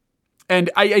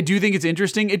I do think it's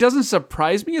interesting. It doesn't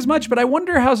surprise me as much, but I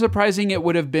wonder how surprising it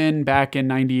would have been back in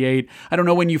 98. I don't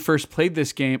know when you first played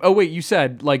this game. Oh, wait, you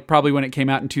said like probably when it came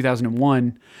out in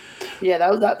 2001. Yeah,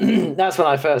 that's when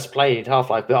I first played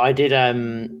Half-Life. But I did,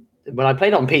 when I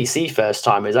played on PC first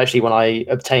time, it was actually when I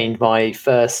obtained my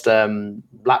first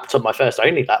laptop, my first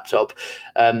only laptop.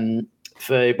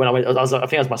 For when I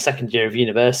think it was my second year of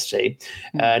university,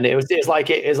 and it was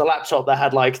a laptop that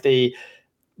had like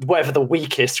whatever the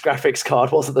weakest graphics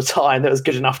card was at the time that was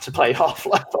good enough to play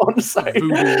Half-Life on. So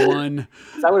Voodoo 1.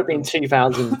 That would have been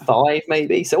 2005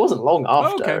 maybe. So it wasn't long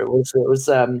after. Okay. It was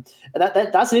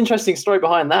that's an interesting story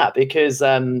behind that because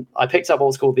I picked up what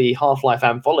was called the Half-Life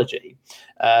anthology,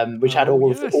 which had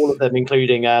all of them,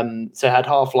 including so it had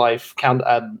Half-Life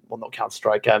not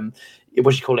Counter-Strike,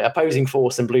 what do you call it? Opposing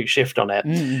Force and Blue Shift on it.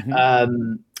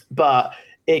 Mm-hmm. But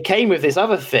it came with this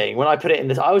other thing. When I put it in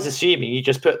this, I was assuming you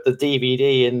just put the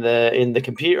DVD in the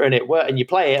computer and it worked, and you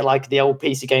play it like the old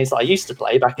PC games that I used to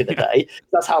play back in the day.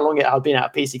 That's how long it had been out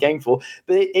of PC game for.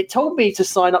 But it told me to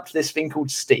sign up to this thing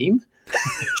called Steam.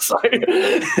 So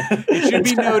it should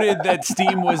be noted that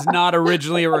Steam was not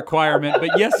originally a requirement,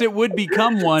 but yes, it would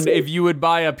become one if you would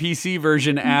buy a PC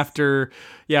version after,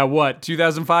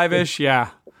 2005-ish? Yeah.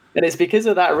 And it's because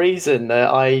of that reason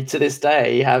that I, to this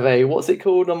day, have what's it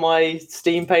called on my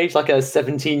Steam page? Like a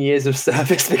 17 years of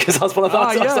service, because I was one of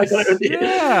those.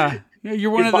 Yeah,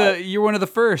 you're one of the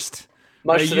first.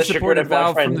 You supported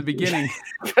Valve from the beginning.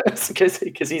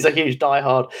 because he's a huge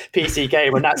diehard PC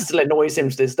gamer, and that still annoys him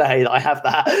to this day that I have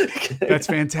that. That's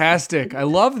fantastic. I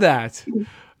love that.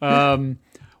 Well,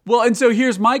 and so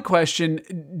here's my question.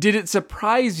 Did it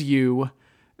surprise you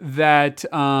that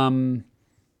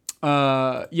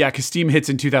Yeah, because Steam hits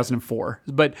in 2004.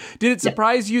 But did it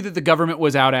surprise you that the government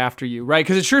was out after you, right?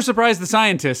 Because it sure surprised the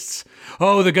scientists.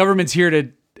 Oh, the government's here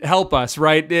to help us,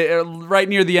 right? Right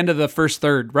near the end of the first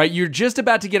third, right? You're just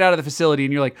about to get out of the facility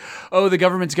and you're like, oh, the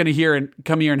government's going to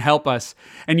come here and help us.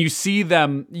 And you see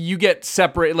them, you get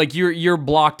separate, like you're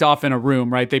blocked off in a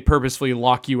room, right? They purposefully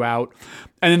lock you out.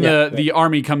 And then the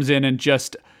army comes in and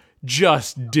just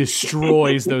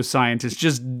destroys those scientists,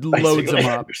 just loads them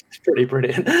up. It's pretty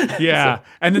brilliant. Yeah.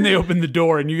 And then they open the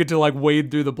door and you get to like wade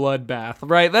through the bloodbath,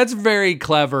 right? That's very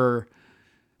clever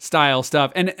style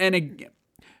stuff. And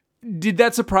did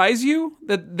that surprise you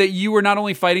that you were not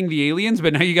only fighting the aliens,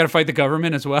 but now you got to fight the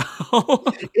government as well?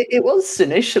 It was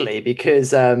initially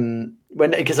because I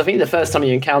think the first time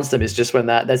you encounter them is just when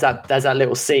there's that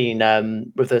little scene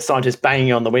with the scientist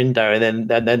banging on the window, and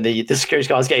then the security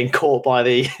guard's getting caught by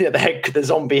the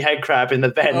zombie head crab in the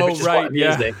vent, which is quite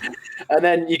amusing. Yeah. And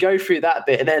then you go through that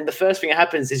bit, and then the first thing that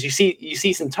happens is you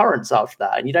see some turrets after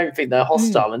that, and you don't think they're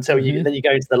hostile until then you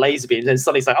go into the laser beams, and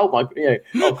suddenly it's like, oh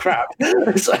crap.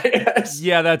 So,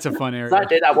 yeah, that's a fun area.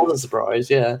 That was a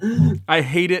surprise. Yeah, I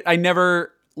hate it. I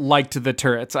never liked the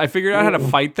turrets. I figured out how to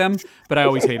fight them, but I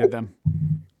always hated them.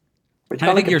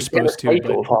 I think you're supposed to.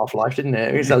 Of Half-Life, didn't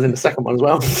it? Because that was in the second one as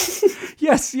well.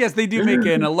 Yes, they do make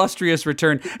an illustrious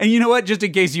return. And you know what? Just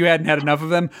in case you hadn't had enough of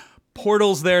them,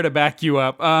 Portal's there to back you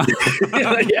up.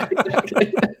 Yeah,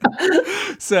 exactly.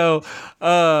 So,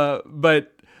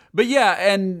 but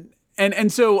yeah,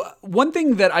 and so one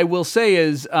thing that I will say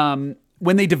is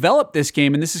when they developed this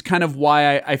game, and this is kind of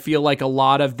why I feel like a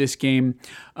lot of this game,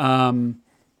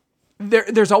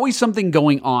 there's always something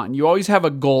going on. You always have a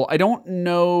goal. I don't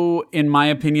know, in my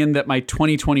opinion, that my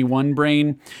 2021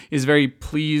 brain is very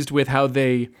pleased with how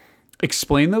they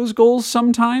explain those goals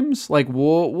sometimes. Like,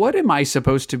 what am I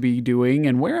supposed to be doing,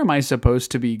 and where am I supposed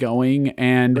to be going,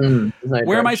 and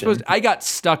where am I supposed to... I got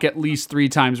stuck at least 3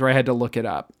 times where I had to look it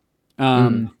up.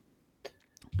 The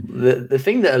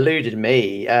thing that eluded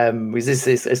me was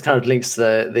this kind of links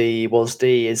to the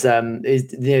WASD is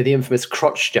the infamous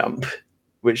crotch jump,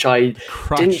 which I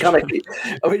didn't kind of.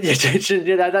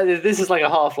 This is like a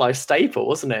Half-Life staple,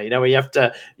 wasn't it? Where you have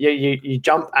to you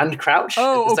jump and crouch.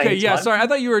 Oh, okay, yeah. Sorry, I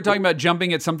thought you were talking about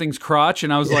jumping at something's crotch,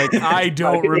 and I was like, I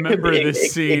don't remember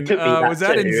this scene. Was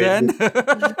that in Zen?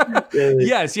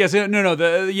 Yes. No.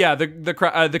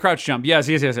 The crouch jump.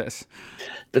 Yes.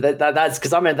 But that's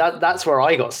because that's where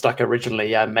I got stuck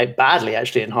originally, badly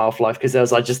actually in Half-Life, because there's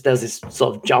this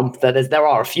sort of jump that there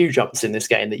are a few jumps in this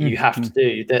game that you have to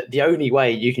do. That the only way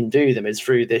you can do them is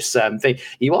through this thing.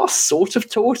 You are sort of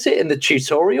taught it in the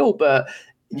tutorial, but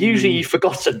usually you've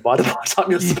forgotten by the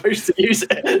time you're supposed to use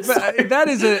it. So. That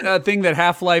is a thing that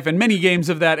Half-Life and many games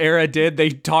of that era did. They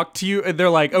talk to you, they're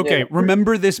like, okay,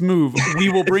 remember this move. We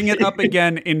will bring it up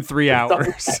again in 3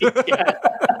 hours.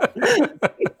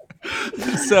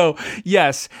 So,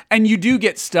 yes. And you do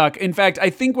get stuck. In fact, I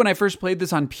think when I first played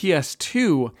this on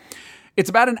PS2, it's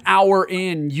about an hour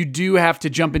in, you do have to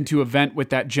jump into a vent with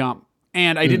that jump.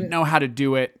 And I didn't know how to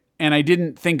do it. And I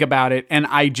didn't think about it. And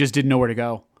I just didn't know where to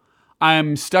go.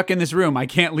 I'm stuck in this room. I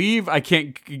can't leave. I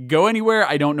can't go anywhere.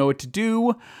 I don't know what to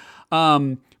do.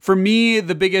 For me,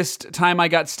 the biggest time I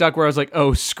got stuck where I was like,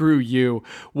 oh, screw you,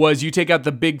 was you take out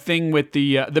the big thing with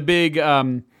the big...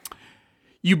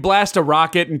 you blast a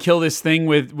rocket and kill this thing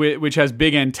with which has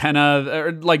big antenna,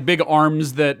 or like big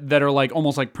arms that are like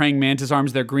almost like praying mantis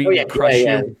arms. They're green, crush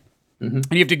you. Mm-hmm.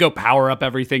 And you have to go power up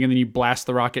everything, and then you blast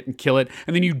the rocket and kill it,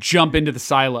 and then you jump into the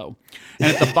silo.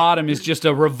 And at the bottom is just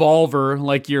a revolver,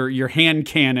 like your hand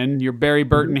cannon, your Barry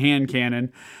Burton hand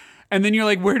cannon. And then you're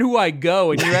like, where do I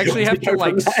go? And you actually have to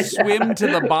like swim to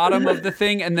the bottom of the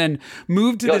thing and then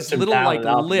move to this little like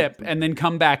lip and then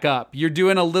come back up. You're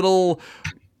doing a little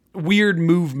weird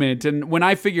movement. And when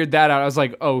I figured that out, I was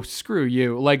like, oh, screw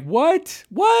you. Like, what?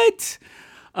 But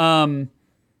for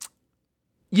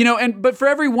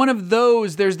every one of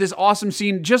those, there's this awesome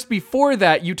scene. Just before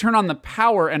that, you turn on the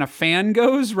power and a fan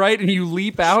goes, right? And you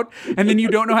leap out, and then you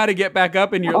don't know how to get back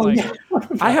up, and you're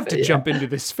I have to jump into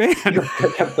this fan.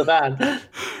 The van.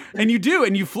 And you do,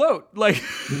 and you float. Like,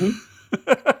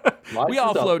 we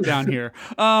all float down here.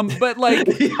 But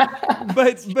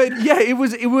yeah, it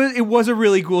was a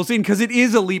really cool scene, because it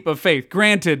is a leap of faith.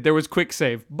 Granted, there was quick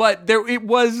save, but it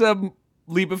was a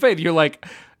leap of faith. You're like,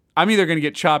 I'm either going to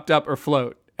get chopped up or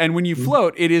float. And when you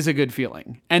float, it is a good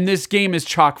feeling. And this game is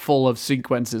chock full of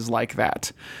sequences like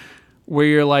that, where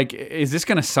you're like, is this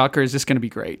going to suck or is this going to be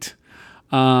great?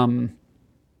 And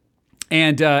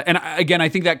again, I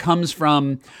think that comes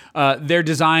from their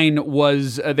design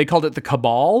was, they called it the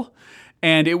Cabal.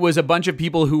 And it was a bunch of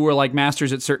people who were like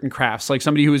masters at certain crafts, like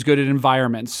somebody who was good at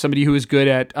environments, somebody who was good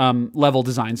at level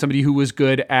design, somebody who was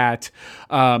good at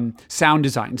sound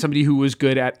design, somebody who was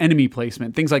good at enemy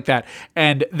placement, things like that.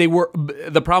 And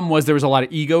the problem was there was a lot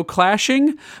of ego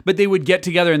clashing, but they would get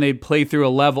together and they'd play through a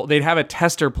level. They'd have a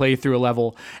tester play through a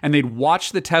level, and they'd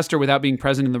watch the tester without being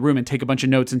present in the room and take a bunch of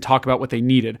notes and talk about what they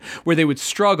needed. Where they would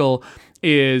struggle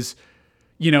is,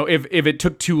 if it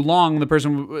took too long, the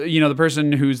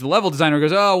person who's the level designer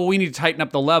goes, oh, well, we need to tighten up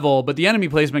the level, but the enemy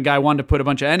placement guy wanted to put a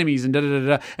bunch of enemies and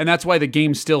and that's why the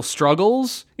game still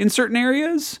struggles in certain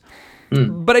areas.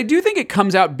 But I do think it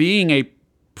comes out being a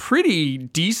pretty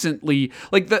decently,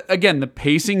 like, the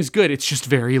pacing's good. It's just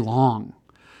very long.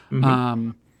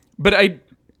 But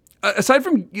aside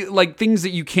from like things that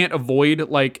you can't avoid,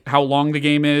 like how long the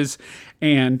game is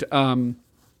and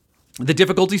the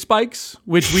difficulty spikes,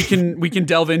 which we can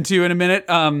delve into in a minute,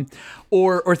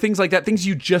 or things like that, things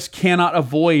you just cannot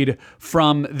avoid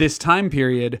from this time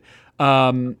period.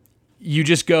 You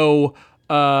just go,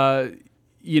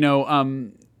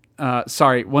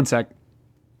 sorry, one sec.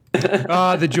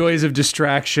 The joys of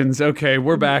distractions. Okay,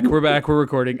 we're back. We're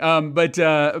recording. But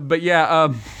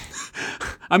yeah.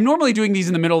 I'm normally doing these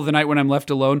in the middle of the night when I'm left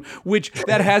alone, which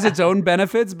that has its own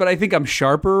benefits, but I think I'm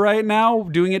sharper right now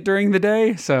doing it during the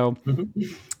day. So,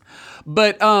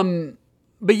 but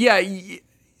yeah,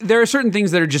 there are certain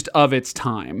things that are just of its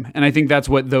time, and I think that's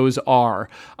what those are.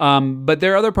 But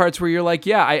there are other parts where you're like,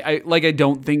 yeah, I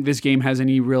don't think this game has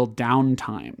any real down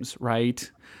times, right?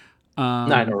 No,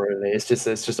 not really. It's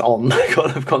just on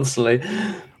kind of constantly.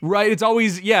 Right. It's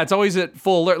always at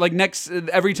full alert. Like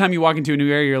every time you walk into a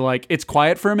new area, you're like, it's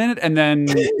quiet for a minute and then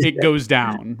it goes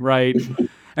down. Right.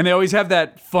 And they always have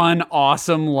that fun,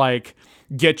 awesome, like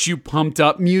get you pumped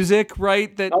up music,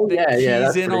 right? That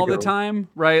keys in all the time.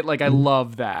 Right. Like I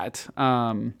love that.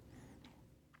 I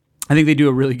think they do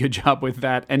a really good job with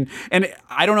that. And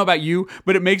I don't know about you,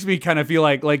 but it makes me kind of feel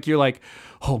like you're like,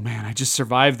 oh man, I just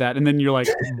survived that. And then you're like,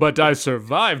 but I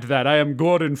survived that. I am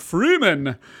Gordon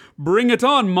Freeman. Bring it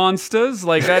on, monsters.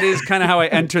 Like that is kind of how I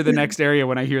enter the next area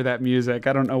when I hear that music.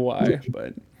 I don't know why,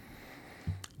 but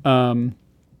I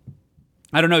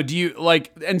don't know. Do you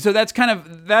like, and so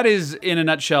that is in a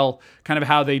nutshell kind of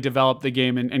how they develop the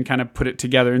game and kind of put it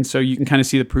together. And so you can kind of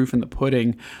see the proof in the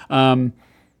pudding.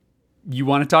 You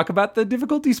want to talk about the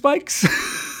difficulty spikes?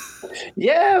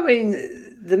 Yeah, I mean,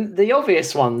 the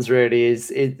obvious ones really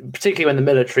is particularly when the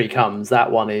military comes.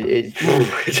 That one is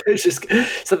just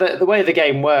so the way the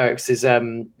game works is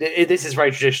this is very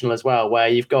traditional as well, where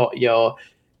you've got your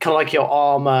kind of like your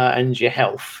armor and your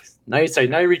health. No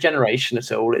regeneration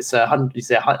at all. It's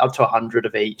 100, up to 100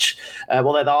 of each.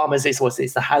 Well, the armor's it's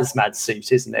the hazmat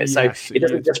suit, isn't it? So yes, it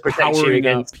doesn't just protect you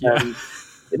against.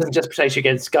 It doesn't just protect you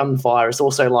against gunfire. It's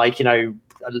also like,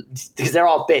 because there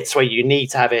are bits where you need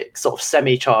to have it sort of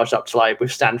semi-charged up to like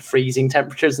withstand freezing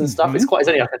temperatures and stuff. It's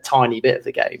only like a tiny bit of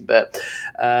the game, but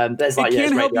there's like it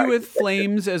can help you with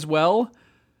flames as well.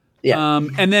 Yeah.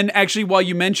 And then actually, while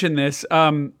you mention this,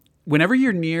 whenever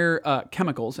you're near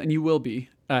chemicals, and you will be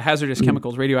hazardous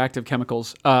chemicals, radioactive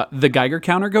chemicals, the Geiger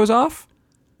counter goes off.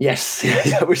 Yes,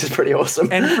 which is pretty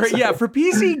awesome. And for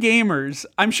PC gamers,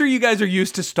 I'm sure you guys are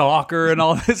used to Stalker and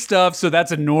all this stuff, so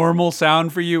that's a normal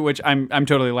sound for you, which I'm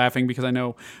totally laughing because I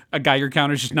know a Geiger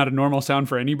counter is just not a normal sound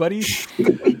for anybody.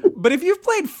 But if you've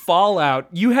played Fallout,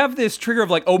 you have this trigger of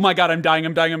like, oh my God, I'm dying.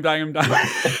 And so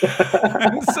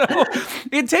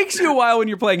it takes you a while when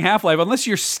you're playing Half-Life, unless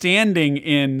you're standing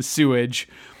in sewage.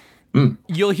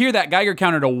 You'll hear that Geiger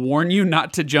counter to warn you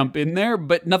not to jump in there,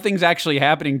 but nothing's actually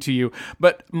happening to you.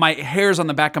 But my hairs on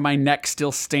the back of my neck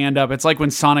still stand up. It's like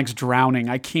when Sonic's drowning.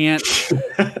 I can't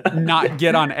not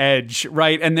get on edge,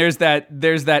 right? And there's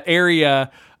that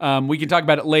area, we can talk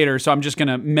about it later, so I'm just going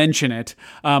to mention it,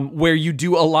 where you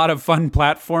do a lot of fun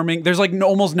platforming. There's like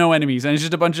almost no enemies, and it's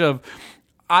just a bunch of...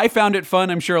 I found it fun.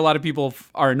 I'm sure a lot of people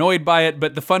are annoyed by it,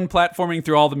 but the fun platforming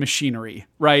through all the machinery,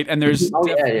 right? And there's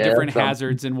different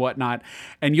hazards and whatnot,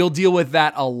 and you'll deal with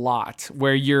that a lot,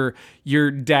 where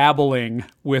you're dabbling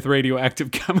with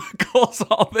radioactive chemicals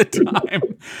all the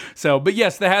time. So, but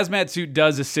yes, the hazmat suit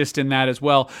does assist in that as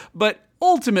well. But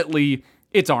ultimately,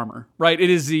 it's armor, right? It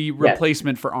is the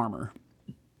replacement for armor.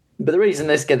 But the reason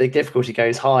the difficulty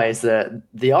goes high is that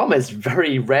the armor is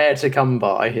very rare to come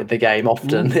by in the game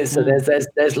often. So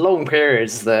there's long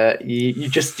periods that you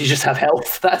just have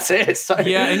health. That's it. So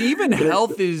yeah, and even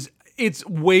health it's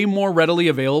way more readily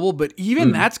available, but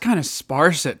even that's kind of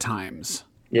sparse at times.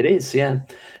 It is, yeah.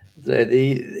 So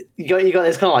you got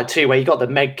there's kind of like two where you got the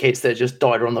med kits that just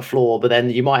died on the floor, but then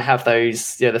you might have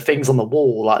those the things on the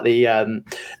wall like the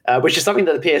which is something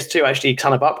that the PS2 actually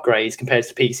kind of upgrades compared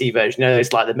to the PC version.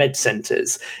 Those like the med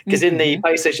centers, because in the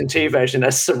PlayStation 2 version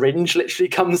a syringe literally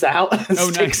comes out and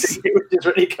sticks in you, which is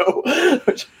really cool.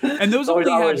 And those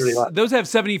only those have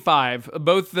 75.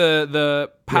 Both the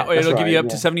power, it'll give you up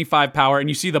to 75 power, and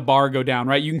you see the bar go down,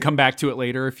 right? You can come back to it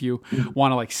later if you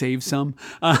want to like save some.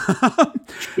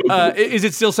 Is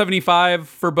it still 75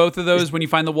 for both of those when you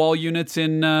find the wall units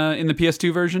in the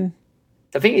PS2 version?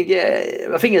 I think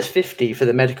it's 50 for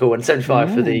the medical and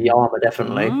 75 for the armor,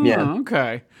 definitely.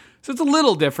 Okay. So it's a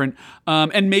little different.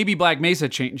 And maybe Black Mesa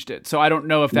changed it. So I don't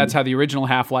know if that's how the original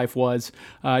Half-Life was.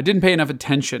 I didn't pay enough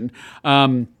attention.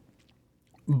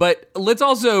 But let's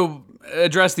also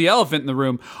address the elephant in the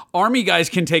room. Army guys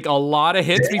can take a lot of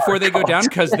hits before they go down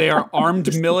because they are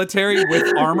armed military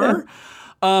with armor.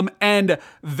 And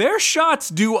their shots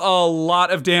do a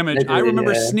lot of damage. I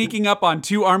remember sneaking up on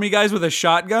 2 army guys with a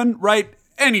shotgun, right?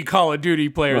 Any Call of Duty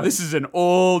player, this is an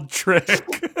old trick.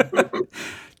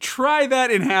 Try that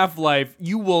in Half-Life.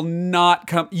 You will not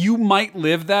come. You might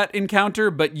live that encounter,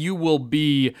 but you will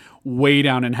be way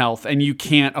down in health, and you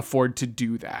can't afford to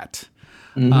do that.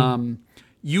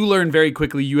 You learn very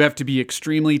quickly you have to be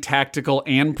extremely tactical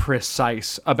and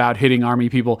precise about hitting army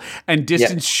people. And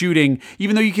distance shooting,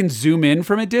 even though you can zoom in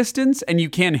from a distance and you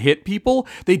can hit people,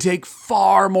 they take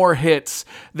far more hits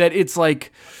that it's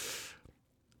like...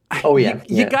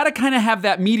 You got to kind of have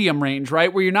that medium range,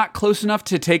 right? Where you're not close enough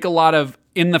to take a lot of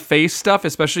in-the-face stuff,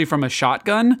 especially from a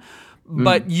shotgun,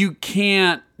 but you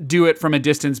can't do it from a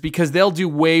distance because they'll do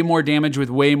way more damage with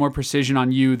way more precision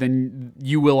on you than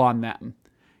you will on them.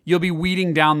 You'll be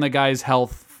weeding down the guy's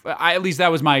health. At least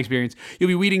that was my experience. You'll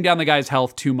be weeding down the guy's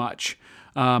health too much.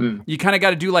 You kind of got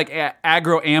to do like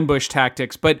aggro ambush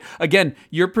tactics. But again,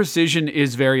 your precision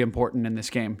is very important in this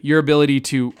game. Your ability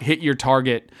to hit your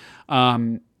target,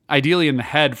 ideally in the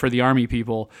head for the army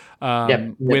people,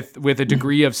 with a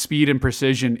degree of speed and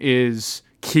precision is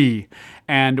key.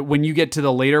 And when you get to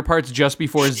the later parts, just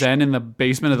before Zen in the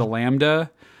basement of the Lambda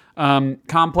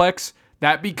complex,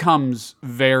 that becomes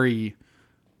very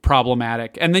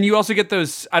problematic. And then you also get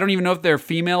those, I don't even know if they're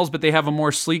females, but they have a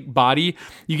more sleek body.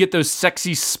 You get those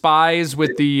sexy spies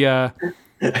with the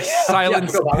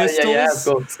silenced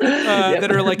pistols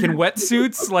that are like in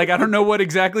wetsuits. Like, I don't know what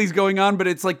exactly is going on, but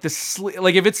it's like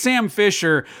like if it's Sam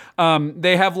Fisher,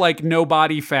 they have like no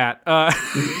body fat.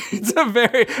 It's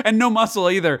and no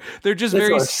muscle either. They're just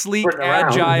very sleek,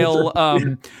 agile,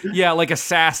 like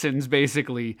assassins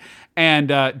basically. And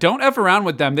don't F around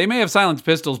with them. They may have silenced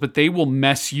pistols, but they will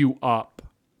mess you up.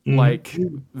 Like,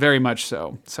 very much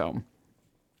so.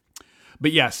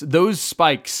 But yes, those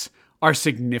spikes are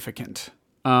significant.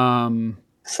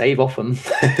 Save off them.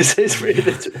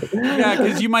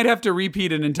 Because you might have to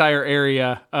repeat an entire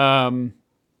area,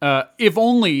 if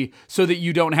only so that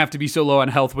you don't have to be so low on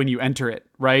health when you enter it,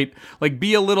 right? Like,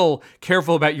 be a little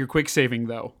careful about your quick saving,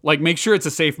 though. Like, make sure it's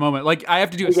a safe moment. Like, I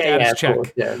have to do a status check.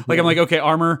 Like, I'm like, okay,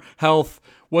 armor, health,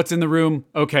 what's in the room?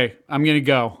 Okay, I'm gonna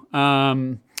go.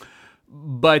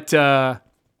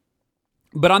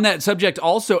 But on that subject,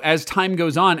 also, as time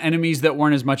goes on, enemies that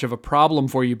weren't as much of a problem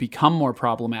for you become more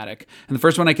problematic. And the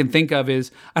first one I can think of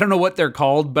is, I don't know what they're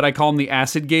called, but I call them the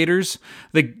acid gators.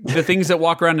 The things that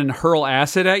walk around and hurl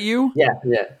acid at you. Yeah.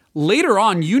 Later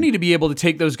on, you need to be able to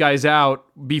take those guys out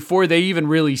before they even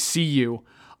really see you.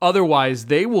 Otherwise,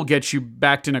 they will get you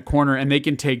backed in a corner and they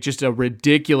can take just a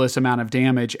ridiculous amount of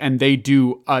damage, and they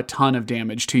do a ton of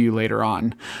damage to you later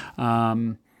on.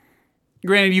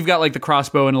 Granted, you've got like the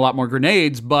crossbow and a lot more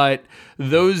grenades, but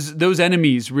those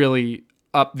enemies really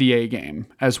up the A game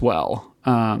as well.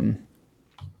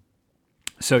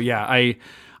 So yeah,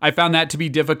 I found that to be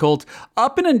difficult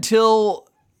up and until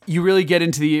you really get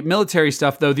into the military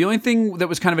stuff, though. The only thing that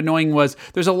was kind of annoying was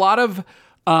there's a lot of,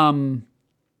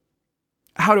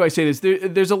 how do I say this?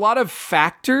 There's a lot of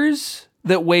factors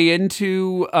that weigh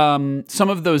into some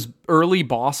of those early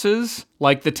bosses,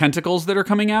 like the tentacles that are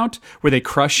coming out, where they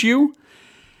crush you,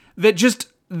 that just,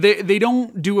 they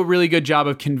don't do a really good job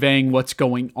of conveying what's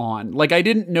going on. Like, I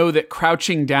didn't know that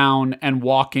crouching down and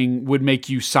walking would make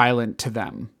you silent to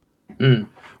them.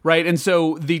 Right? And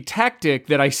so the tactic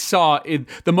that I saw,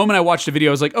 the moment I watched the video,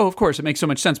 I was like, oh, of course, it makes so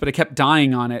much sense, but I kept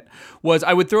dying on it, was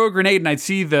I would throw a grenade and I'd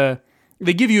see they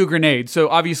give you a grenade, so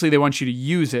obviously they want you to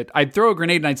use it. I'd throw a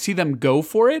grenade and I'd see them go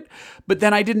for it, but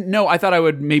then I didn't know. I thought I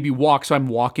would maybe walk, so I'm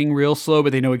walking real slow,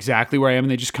 but they know exactly where I am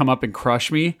and they just come up and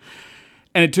crush me.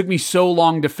 And it took me so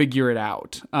long to figure it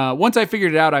out. Once I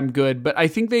figured it out, I'm good. But I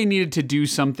think they needed to do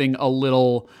something a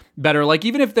little better. Like,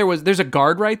 even if there's a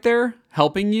guard right there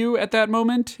helping you at that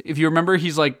moment. If you remember,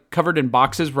 he's like covered in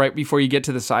boxes right before you get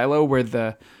to the silo where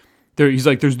he's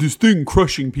like, there's this thing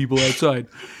crushing people outside.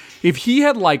 If he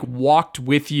had like walked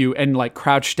with you and like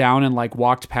crouched down and like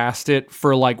walked past it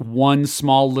for like one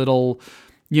small little,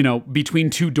 between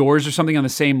two doors or something on the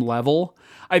same level,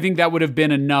 I think that would have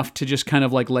been enough to just kind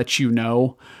of like let you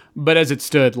know. But as it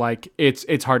stood, like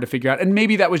it's hard to figure out. And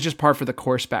maybe that was just par for the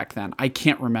course back then. I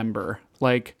can't remember.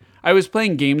 Like, I was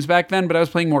playing games back then, but I was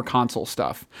playing more console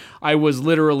stuff. I was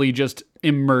literally just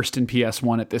immersed in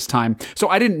PS1 at this time. So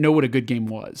I didn't know what a good game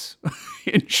was,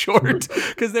 in short,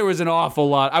 because there was an awful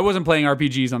lot. I wasn't playing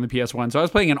RPGs on the PS1, so I was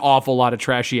playing an awful lot of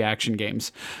trashy action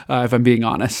games, if I'm being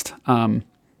honest.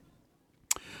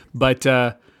 But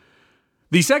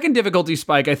the second difficulty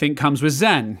spike, I think, comes with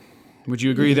Zen. Would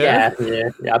you agree there? Yeah,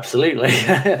 absolutely.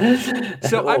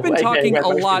 So I've been talking a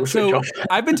lot. So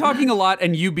I've been talking a lot,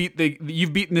 and you've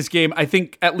beaten this game, I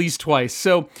think, at least twice.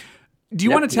 So do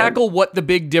you want to tackle what the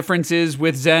big difference is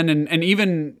with Zen, and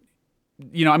even,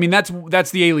 I mean, that's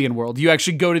the alien world. You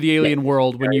actually go to the alien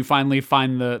world when you finally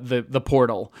find the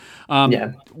portal.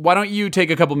 Why don't you take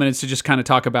a couple minutes to just kind of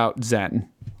talk about Zen?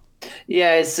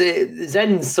 Yeah,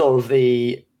 Zen's sort of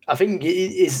I think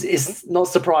it's not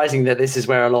surprising that this is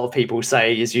where a lot of people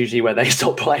say is usually where they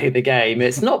stop playing the game.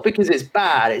 It's not because it's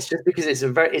bad. It's just because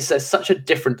it's such a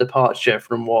different departure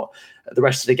from what the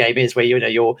rest of the game is, where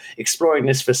you're exploring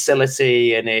this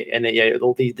facility and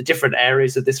all the different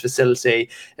areas of this facility,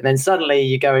 and then suddenly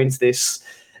you go into this.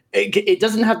 It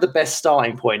doesn't have the best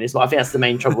starting point. I think that's the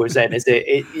main trouble with Zen. Is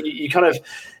you kind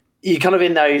of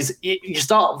in those, you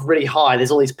start really high. There's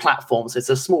all these platforms. It's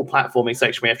a small platforming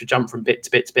section where you have to jump from bit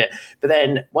to bit to bit. But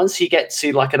then once you get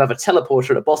to like another teleporter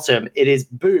at the bottom, it is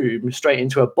boom, straight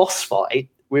into a boss fight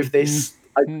with this,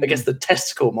 I guess the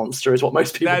testicle monster is what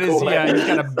most people call it. Yeah, he's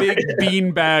got a big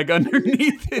beanbag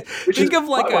underneath it. Think of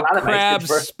like a crab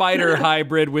spider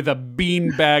hybrid with a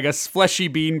beanbag, a fleshy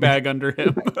beanbag under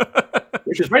him.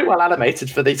 Which is very well animated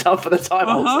for the time,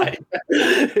 I'll say.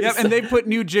 Yeah, and they put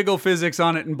new jiggle physics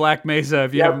on it in Black Mesa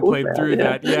if you haven't played through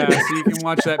that. Yeah, so you can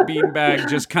watch that beanbag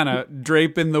just kind of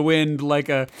drape in the wind like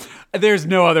there's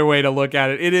no other way to look at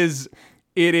it. It is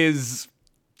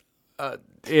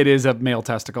a male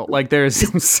testicle. Like I'm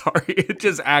sorry, it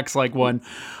just acts like one.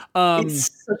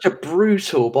 It's such a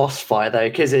brutal boss fight though,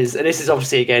 because this is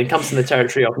obviously again comes from the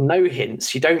territory of no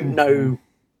hints. You don't know.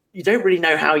 You don't really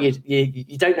know how you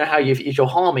don't know how if you're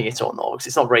harming it or not because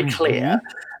it's not very clear.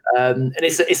 And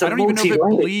it's a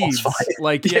multi-layered boss fight.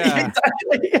 Like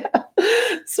exactly. Yeah.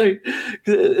 So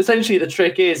essentially, the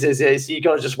trick is you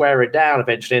got to just wear it down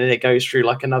eventually, and then it goes through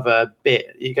like another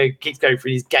bit. Keeps going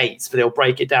through these gates, but it'll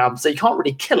break it down. So you can't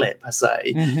really kill it per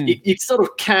se. You sort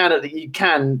of can. You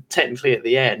can technically at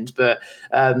the end, but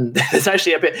there's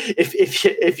actually a bit.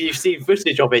 If you've seen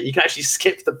footage of it, you can actually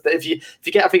skip if you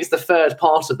get. I think it's the third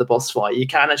part of the boss fight. You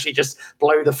can actually just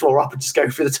blow the floor up and just go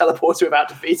through the teleporter without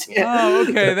defeating it. Oh,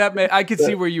 okay. I could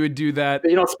see where you would do that. But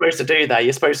you're not supposed to do that.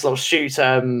 You're supposed to sort of shoot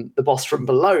the boss from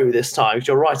below this time because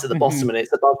you're right at the bottom and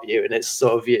it's above you, and it's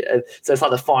sort of so it's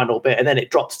like the final bit, and then it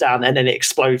drops down and then it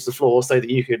explodes the floor so that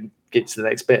you can get to the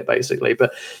next bit basically.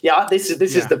 But yeah, this is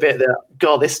the bit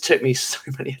that this took me so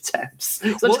many attempts.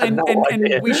 And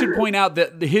we should point out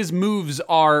that his moves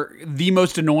are the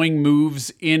most annoying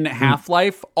moves in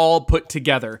Half-Life all put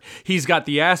together. He's got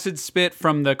the acid spit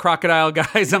from the crocodile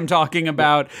guys I'm talking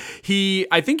about.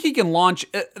 I think he can launch.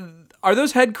 Are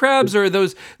those head crabs or are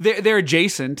those? They're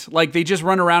adjacent. Like they just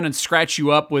run around and scratch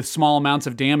you up with small amounts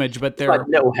of damage, but they're like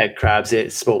little head crabs.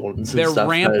 It spawns. They're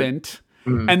rampant.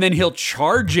 And then he'll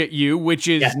charge at you, which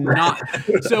is not.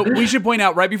 So we should point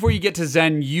out right before you get to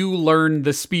Zen, you learn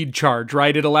the speed charge,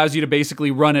 right? It allows you to basically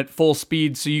run at full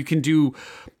speed, so you can do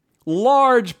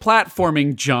large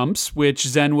platforming jumps, which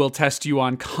Zen will test you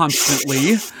on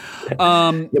constantly.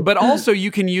 But also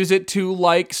you can use it to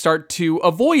like start to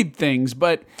avoid things.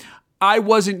 But I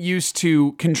wasn't used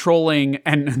to controlling,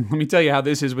 and let me tell you how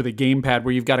this is with a gamepad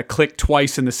where you've got to click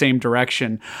twice in the same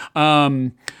direction.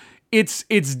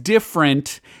 It's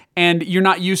different, and you're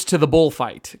not used to the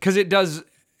bullfight because it does.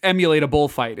 emulate a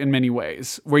bullfight in many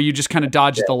ways, where you just kind of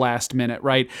dodge at the last minute,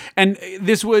 right? And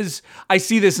I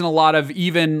see this in a lot of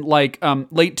even like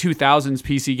late 2000s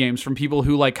PC games from people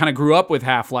who like kind of grew up with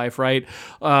Half-Life, right?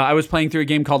 I was playing through a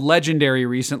game called Legendary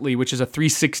recently, which is a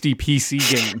 360 PC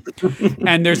game.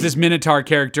 And there's this Minotaur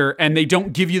character, and they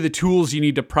don't give you the tools you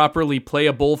need to properly play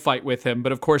a bullfight with him.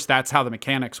 But of course, that's how the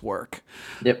mechanics work.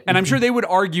 Yep. And I'm sure they would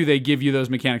argue they give you those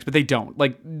mechanics, but they don't.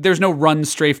 Like, there's no run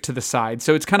strafe to the side.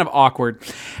 So it's kind of awkward.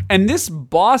 And this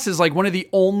boss is like one of the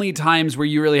only times where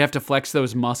you really have to flex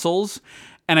those muscles.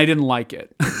 And I didn't like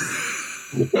it.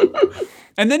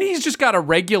 And then he's just got a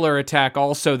regular attack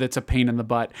also that's a pain in the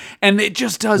butt. And it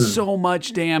just does so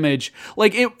much damage.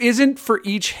 Like, it isn't for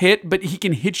each hit, but he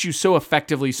can hit you so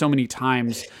effectively so many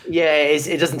times. Yeah,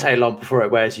 it doesn't take long before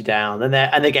it wears you down.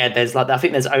 And again, there's like, I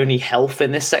think there's only health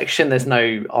in this section. There's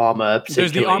no armor.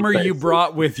 There's the armor you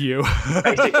brought with you.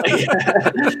 Basically,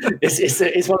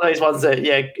 it's one of those ones that,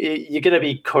 yeah, you're going to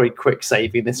be quick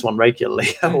saving this one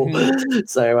regularly.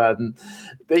 So,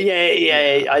 but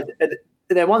yeah,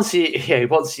 and then once you,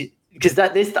 because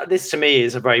this to me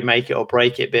is a very make it or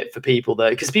break it bit for people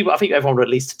I think everyone would at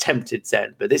least attempted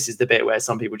Zen, but this is the bit where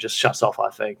some people just shut off, I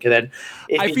think. And then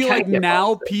I feel like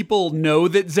now people know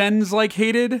that Zen's like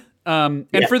hated. And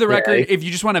for the record, if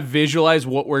you just want to visualize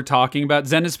what we're talking about,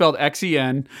 Zen is spelled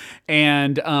Xen,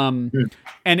 and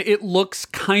it looks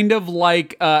kind of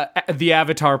like the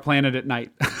Avatar planet at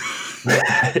night.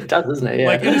 It does, doesn't it? Yeah.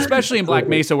 Like, and especially in Black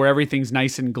Mesa where everything's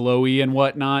nice and glowy and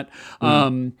whatnot.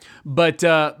 But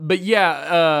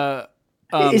yeah.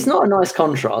 It's not a nice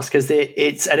contrast because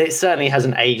it certainly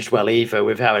hasn't aged well either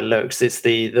with how it looks. It's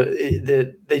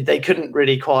they couldn't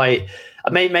really quite.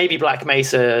 Maybe Black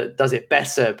Mesa does it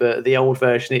better, but the old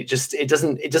version it just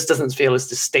doesn't feel as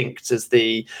distinct as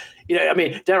the, I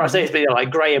mean, dare I say it's been like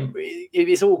grey and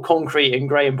it's all concrete and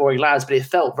grey and boring lands, but it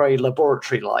felt very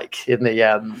laboratory like in the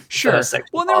sure. First section.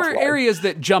 Well, there were areas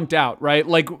that jumped out, right?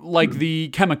 Like the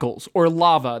chemicals or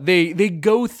lava. They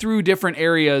go through different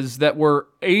areas that were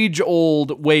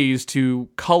age-old ways to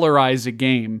colorize a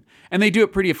game, and they do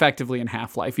it pretty effectively in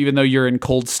Half-Life, even though you're in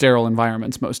cold, sterile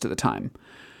environments most of the time.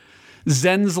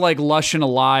 Zen's like lush and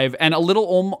alive and a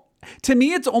little, to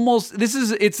me, it's the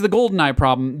GoldenEye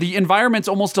problem. The environment's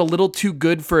almost a little too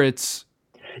good for its.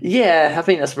 Yeah, I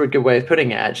think that's a very good way of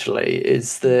putting it, actually,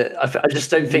 is that I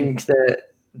just don't think that.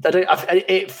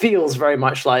 It feels very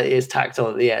much like it's tacked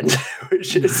on at the end,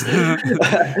 which is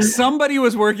somebody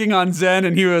was working on Zen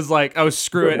and he was like, "Oh,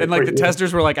 screw it!" And like the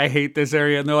testers were like, "I hate this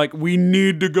area," and they're like, "We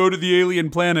need to go to the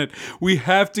alien planet. We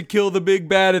have to kill the big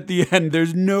bad at the end.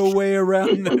 There's no way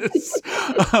around this."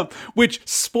 Which,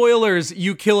 spoilers,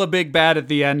 you kill a big bad at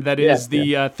the end. That is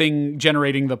the thing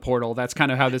generating the portal. That's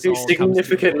kind of how this all comes together.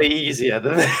 Significantly easier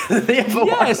than the other one.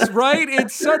 Yes, right.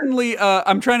 It's suddenly.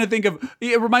 I'm trying to think of.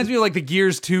 It reminds me of like the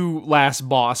Gears 2 last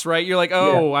boss, right? You're like,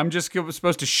 I'm just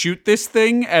supposed to shoot this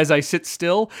thing as I sit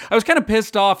still. I was kind of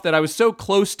pissed off that I was so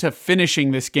close to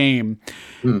finishing this game.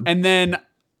 And then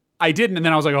I didn't. And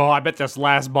then I was like, I bet this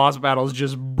last boss battle is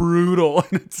just brutal.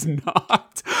 And it's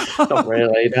not. Not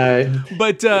really, no.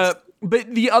 But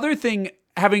the other thing,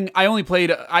 I only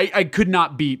played, I could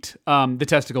not beat the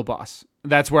testicle boss.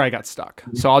 That's where I got stuck.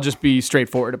 So I'll just be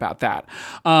straightforward about that.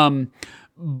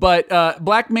 But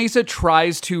Black Mesa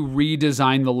tries to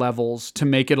redesign the levels to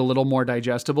make it a little more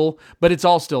digestible, but it's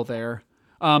all still there.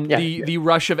 The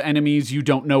rush of enemies you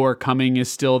don't know are coming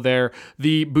is still there.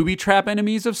 The booby trap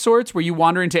enemies of sorts, where you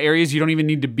wander into areas you don't even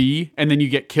need to be, and then you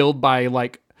get killed by,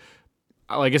 like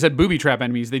I said, booby trap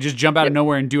enemies. They just jump out of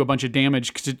nowhere and do a bunch of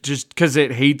damage because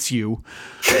it hates you.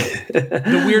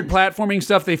 The weird platforming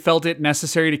stuff, they felt it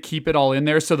necessary to keep it all in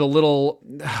there, so the little...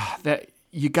 that.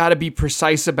 You got to be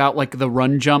precise about like the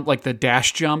run jump, like the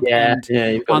dash jump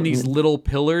on these little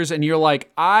pillars. And you're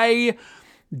like, I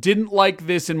didn't like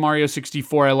this in Mario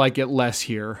 64. I like it less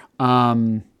here.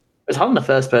 It's hard on the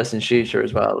first person shooter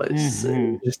as well. It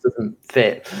just doesn't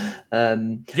fit.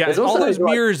 All those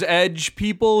Mirror's Edge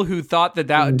people who thought that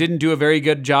didn't do a very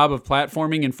good job of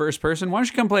platforming in first person. Why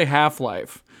don't you come play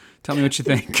Half-Life? Tell me what you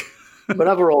think.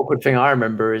 Another awkward thing I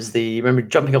remember is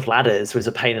jumping off ladders was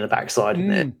a pain in the backside,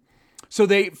 isn't it? So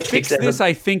they fixed this,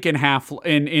 I think,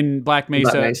 in Black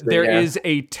Mesa. There is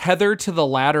a tether to the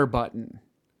ladder button.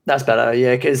 That's better,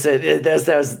 yeah, because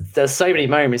there's so many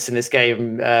moments in this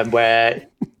game where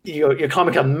you're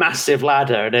climbing a massive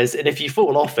ladder, and if you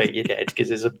fall off it, you're dead because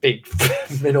there's a big,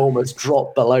 enormous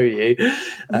drop below you.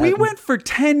 We went for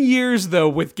 10 years though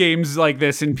with games like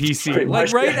this in PC,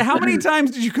 like right? How many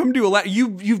times did you come to a ladder?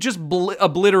 You've just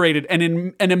obliterated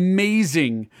an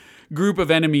amazing group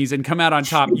of enemies and come out on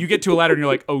top. You get to a ladder and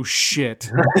you're like, oh shit.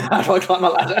 How do I climb a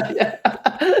ladder? Yeah.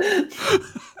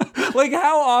 Like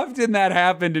how often that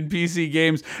happened in PC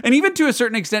games, and even to a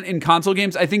certain extent in console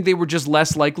games, I think they were just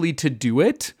less likely to do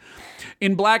it.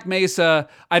 In Black Mesa,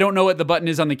 I don't know what the button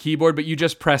is on the keyboard, but you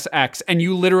just press X and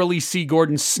you literally see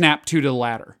Gordon snap to the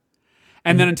ladder.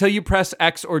 And then until you press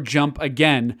X or jump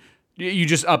again, you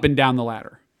just up and down the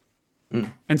ladder.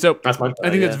 And so I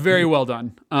think that's very well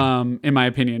done, in my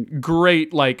opinion.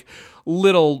 Great, like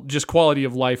little just quality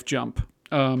of life jump.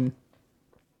 No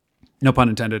pun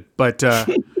intended, but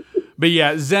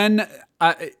yeah, Zen.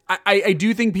 I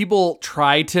do think people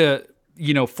try to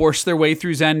force their way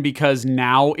through Zen because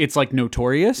now it's like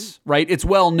notorious, right? It's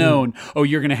well known. Oh,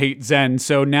 you're gonna hate Zen,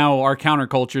 so now our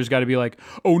counterculture's got to be like,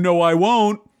 oh no, I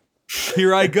won't.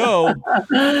 Here I go.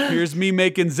 Here's me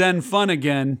making Zen fun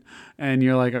again. And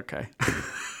you're like, okay.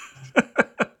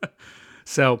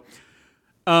 So,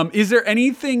 is there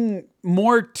anything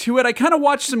more to it? I kind of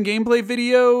watched some gameplay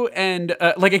video and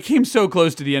I came so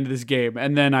close to the end of this game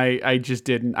and then I just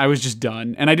didn't. I was just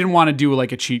done. And I didn't want to do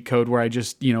like a cheat code where I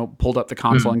just, pulled up the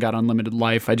console and got unlimited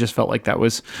life. I just felt like that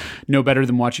was no better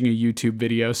than watching a YouTube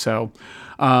video. So,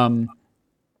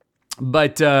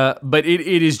 but it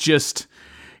is just...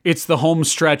 It's the home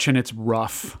stretch and it's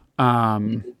rough,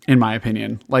 in my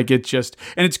opinion. Like it's just,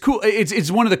 and it's cool. It's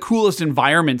one of the coolest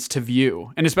environments to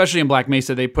view. And especially in Black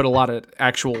Mesa, they put a lot of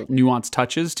actual nuanced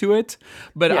touches to it.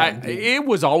 But it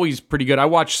was always pretty good. I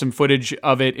watched some footage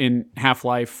of it in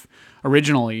Half-Life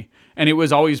originally, and it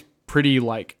was always pretty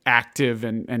like active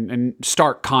and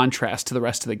stark contrast to the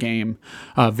rest of the game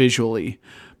visually,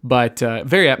 but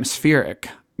very atmospheric.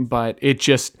 But it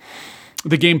just,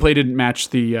 the gameplay didn't match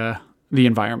the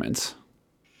environments.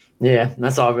 Yeah,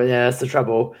 that's the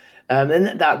trouble.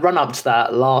 And that run up to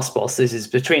that last boss, this is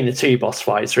between the two boss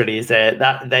fights, really, is there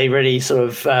that they really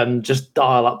sort of just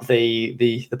dial up the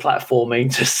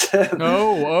platforming. Just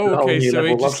okay, so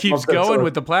it just keeps going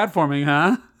with the platforming,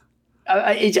 huh?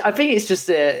 I think it's just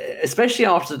especially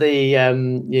after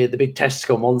the big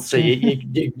testicle monster,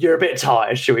 you're a bit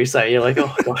tired, shall we say? You're like,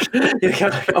 oh gosh,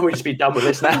 I want to be done with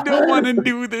this now. I don't want to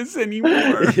do this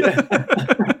anymore.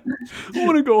 I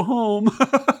want to go home.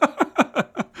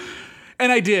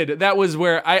 And I did. That was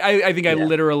where I think I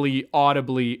literally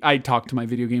audibly, I talk to my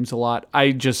video games a lot.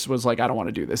 I just was like, I don't want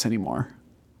to do this anymore.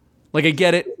 Like, I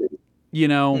get it,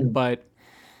 but...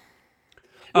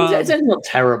 it's not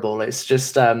terrible. It's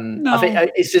just, no. I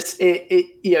think it's just,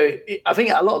 I think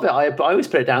a lot of it, I always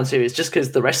put it down to is just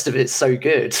because the rest of it's so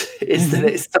good. Is that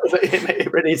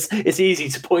it's easy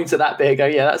to point at that bit and go,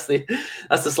 yeah, that's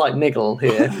the slight niggle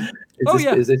here.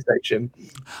 Is this section.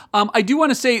 I do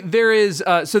want to say there is,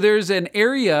 there's an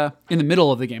area in the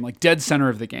middle of the game, like dead center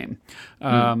of the game.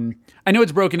 I know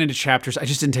it's broken into chapters. I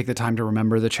just didn't take the time to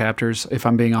remember the chapters, if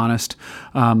I'm being honest.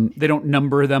 They don't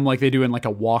number them like they do in like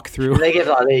a walkthrough. They give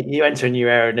you enter a new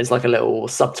area and there's like a little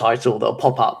subtitle that'll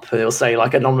pop up and it'll say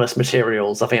like anonymous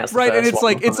materials. I think that's the right, first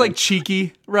and it's like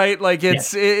cheeky, right? Like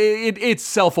it's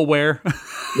self-aware.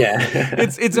 Yeah,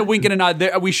 it's a wink and a nod.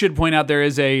 We should point out there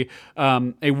is a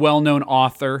well-known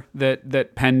author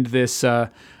that penned this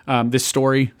this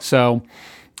story. So.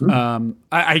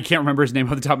 I can't remember his name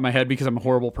off the top of my head because I'm a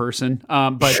horrible person.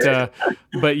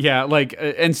 But yeah, like,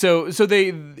 and so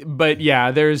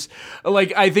there's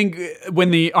like, I think when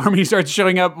the army starts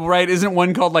showing up, right, isn't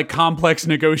one called like Complex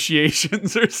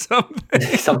Negotiations or something?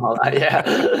 Something like that, yeah.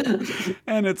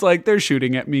 And it's like, they're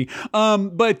shooting at me.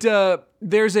 But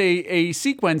there's a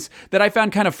sequence that I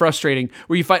found kind of frustrating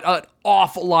where you fight an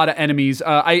awful lot of enemies.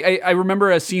 I remember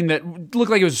a scene that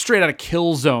looked like it was straight out of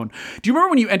Killzone. Do you remember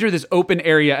when you enter this open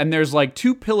area and there's like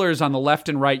two pillars on the left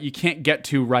and right you can't get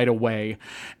to right away,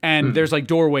 and there's like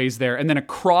doorways there, and then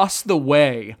across the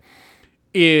way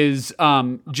is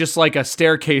just like a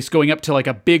staircase going up to like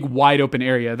a big wide open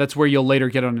area. That's where you'll later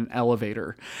get on an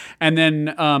elevator. And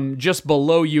then just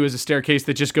below you is a staircase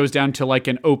that just goes down to like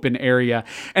an open area.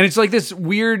 And it's like this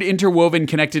weird interwoven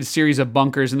connected series of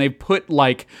bunkers. And they've put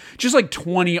like just like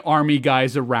 20 army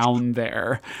guys around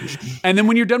there. And then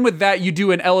when you're done with that, you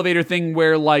do an elevator thing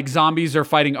where like zombies are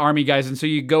fighting army guys. And so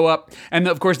you go up, and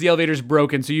of course the elevator's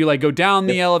broken. So you like go down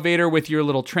the elevator with your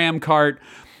little tram cart,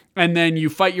 and then you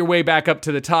fight your way back up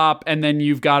to the top, and then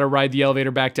you've got to ride the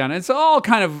elevator back down. And it's all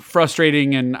kind of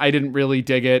frustrating, and I didn't really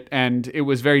dig it, and it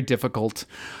was very difficult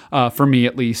for me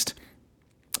at least.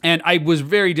 And I was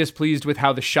very displeased with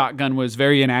how the shotgun was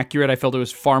very inaccurate. I felt it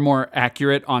was far more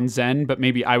accurate on Zen, but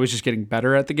maybe I was just getting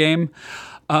better at the game.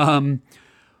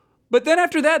 But then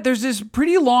after that, there's this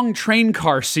pretty long train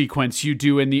car sequence you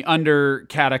do in the under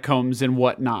catacombs and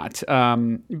whatnot.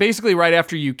 Basically, right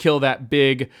after you kill that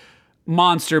big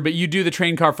monster, but you do the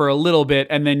train car for a little bit,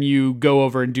 and then you go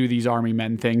over and do these army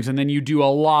men things, and then you do a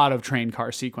lot of train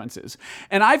car sequences.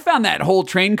 And I found that whole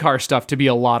train car stuff to be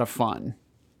a lot of fun.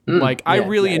 I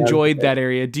really enjoyed that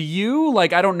area. Do you? I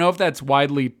don't know if that's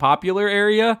widely popular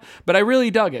area, but I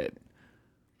really dug it.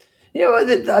 Yeah,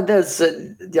 there's that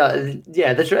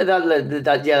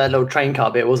little train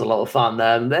car bit was a lot of fun.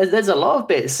 There's a lot of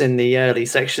bits in the early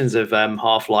sections of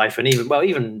Half-Life, and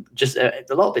even just a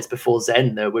lot of bits before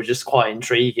Zen that were just quite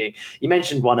intriguing. You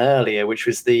mentioned one earlier, which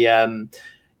was the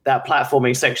that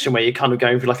platforming section where you're kind of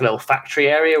going through like a little factory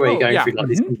area where you're going through like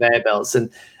these conveyor belts, and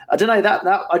I don't know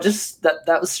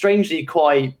that was strangely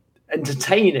quite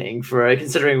entertaining for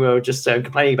considering we were just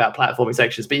complaining about platforming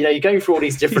sections, but you're going through all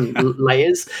these different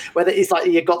layers, whether it's like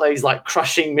you've got those like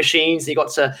crushing machines, you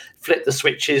got to flip the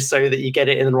switches so that you get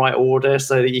it in the right order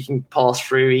so that you can pass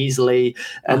through easily,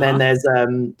 and then there's I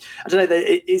don't know,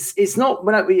 it's not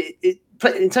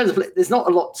in terms of, there's not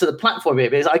a lot to the platform bit,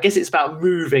 but I guess it's about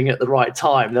moving at the right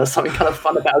time. There's something kind of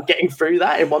fun about getting through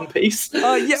that in one piece.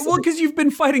 Because you've been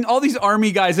fighting all these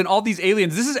army guys and all these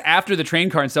aliens. This is after the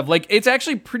train car and stuff. It's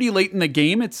actually pretty late in the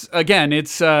game. It's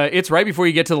right before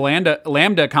you get to the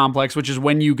Lambda complex, which is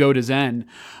when you go to Zen.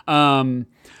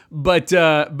 But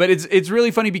it's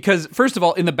really funny because, first of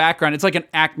all, in the background, it's like an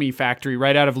Acme factory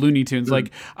right out of Looney Tunes.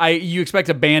 You expect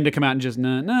a band to come out and just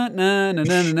na na na na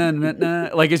na na na na,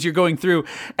 as you're going through,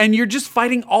 and you're just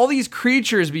fighting all these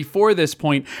creatures before this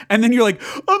point, and then you're like,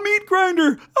 a meat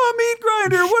grinder.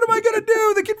 What am I gonna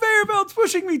do? The conveyor belt's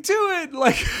pushing me to it.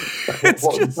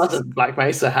 What doesn't Black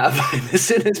Mesa have in this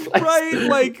place?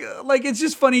 Right? It's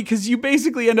just funny because you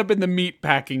basically end up in the meat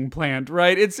packing plant,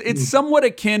 right? It's somewhat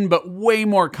akin, but way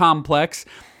more complex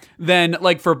than,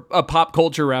 for a pop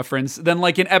culture reference, than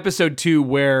in episode 2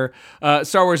 where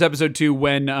Star Wars episode 2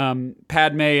 when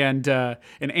Padme and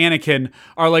Anakin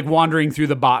are wandering through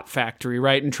the bot factory,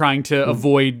 right, and trying to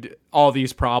avoid all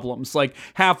these problems.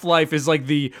 Half-Life is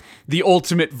the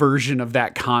ultimate version of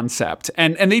that concept,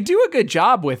 and they do a good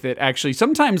job with it, actually.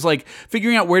 Sometimes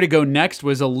figuring out where to go next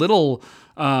was a little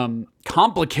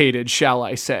complicated, shall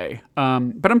I say.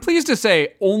 But I'm pleased to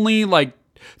say only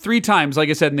 3 times, like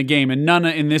I said, in the game, and none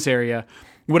in this area,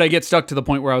 would I get stuck to the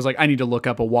point where I was I need to look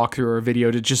up a walkthrough or a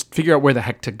video to just figure out where the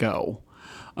heck to go.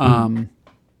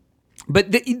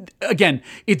 But again,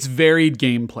 it's varied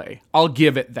gameplay. I'll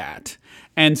give it that.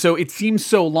 And so it seems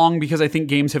so long because I think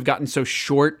games have gotten so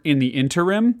short in the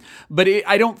interim, but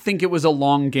I don't think it was a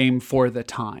long game for the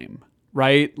time.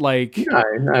 Right? No,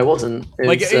 it wasn't.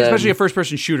 Especially a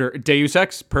first-person shooter. Deus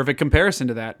Ex, perfect comparison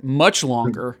to that. Much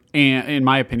longer, and in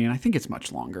my opinion, I think it's much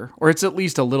longer, or it's at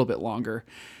least a little bit longer.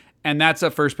 And that's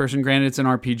a first-person. Granted, it's an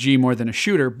RPG more than a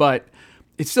shooter, but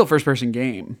it's still a first-person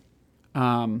game.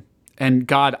 And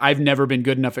God, I've never been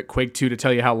good enough at Quake 2 to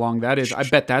tell you how long that is. I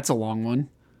bet that's a long one.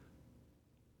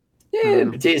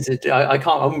 Yeah, it is. I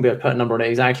wouldn't be able to put a number on it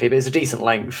exactly, but it's a decent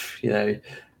length,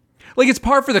 It's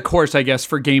par for the course, I guess,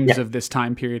 for games of this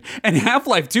time period. And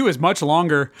Half-Life 2 is much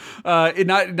longer,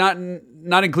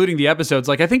 not including the episodes.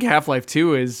 I think Half-Life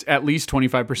 2 is at least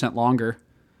 25% longer.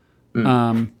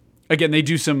 Again, they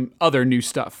do some other new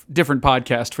stuff, different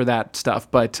podcast for that stuff.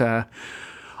 But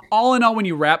all in all, when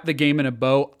you wrap the game in a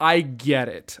bow, I get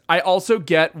it. I also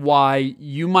get why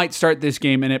you might start this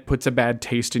game and it puts a bad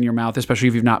taste in your mouth, especially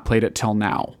if you've not played it till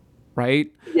now.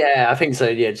 Right? Yeah, I think so.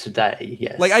 Yeah, today,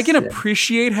 yes. I can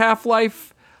appreciate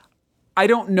Half-Life. I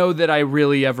don't know that I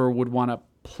really ever would want to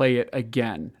play it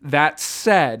again. That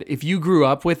said, if you grew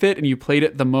up with it and you played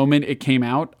it the moment it came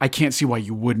out, I can't see why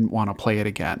you wouldn't want to play it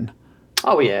again.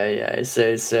 Oh yeah. It's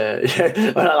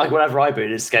whenever I boot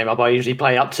this game up, I usually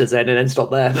play up to Zen and then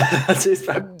stop there.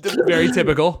 Very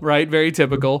typical, right? Very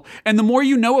typical. And the more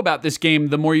you know about this game,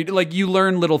 the more you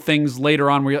learn little things later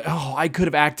on where you're I could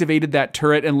have activated that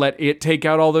turret and let it take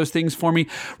out all those things for me,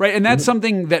 right? And that's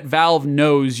something that Valve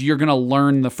knows you're going to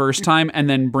learn the first time and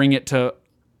then bring it to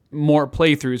more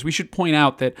playthroughs. We should point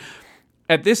out that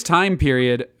at this time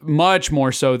period, much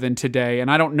more so than today,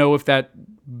 and I don't know if that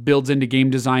builds into game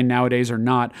design nowadays or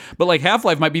not, but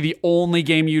Half-Life might be the only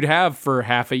game you'd have for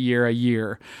half a year.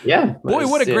 Yeah. Boy,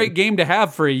 what a great game to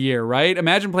have for a year, right?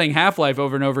 Imagine playing Half-Life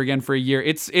over and over again for a year.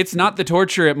 It's not the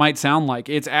torture it might sound like.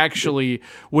 It's actually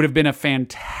would have been a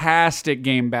fantastic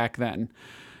game back then.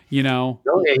 Oh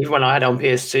yeah, even when I had it on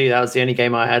PS2, that was the only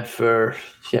game I had for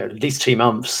at least 2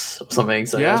 months or something.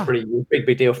 So that's pretty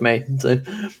big deal for me. So.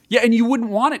 Yeah, and you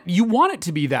wouldn't want it. You want it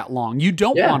to be that long. You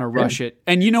don't want to rush it.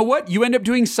 And you know what? You end up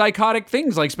doing psychotic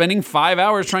things like spending 5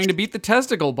 hours trying to beat the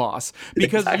testicle boss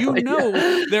because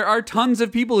there are tons of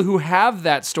people who have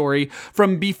that story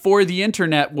from before the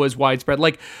internet was widespread.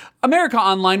 America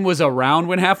Online was around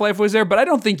when Half-Life was there, but I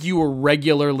don't think you were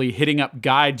regularly hitting up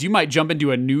guides. You might jump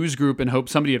into a news group and hope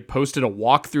somebody had posted a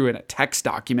walkthrough in a text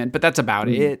document, but that's about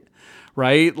it,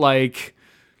 right? Like,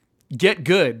 get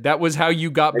good. That was how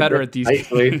you got better at these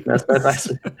games. That's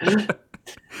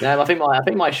No, I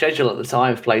think my schedule at the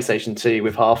time of PlayStation 2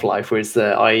 with Half-Life was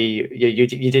that you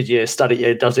did your study.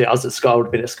 I was at school. I would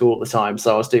have been at school at the time,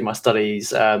 so I was doing my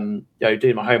studies, doing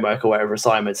my homework or whatever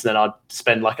assignments, and then I'd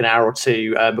spend like an hour or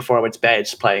two before I went to bed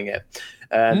playing it.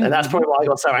 And that's probably why I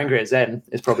got so angry at Zen.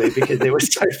 Is probably because it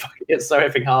was so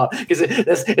effing hard. Because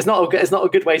it's not a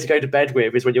good way to go to bed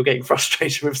with is when you're getting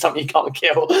frustrated with something you can't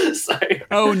kill. So.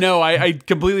 Oh no, I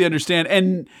completely understand.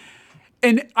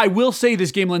 And I will say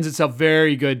this game lends itself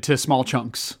very good to small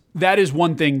chunks. That is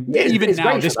one thing. Even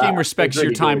now, this game respects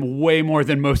your time way more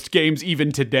than most games,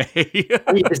 even today.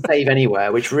 And you can save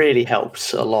anywhere, which really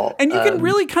helps a lot. And you can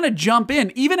really kind of jump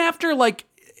in, even after like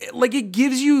it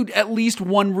gives you at least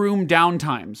one room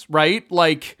downtimes, right?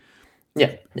 Like,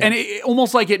 yeah. And it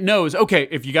almost like it knows, okay,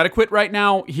 if you got to quit right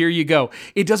now, here you go.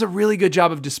 It does a really good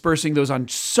job of dispersing those on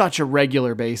such a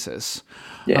regular basis.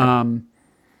 Yeah.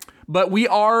 But we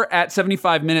are at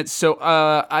 75 minutes, so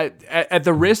at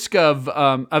the risk of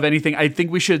anything, I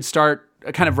think we should start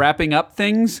kind of wrapping up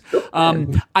things.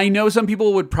 I know some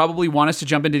people would probably want us to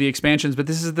jump into the expansions, but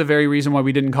this is the very reason why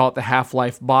we didn't call it the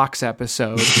Half-Life box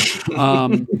episode.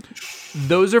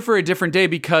 Those are for a different day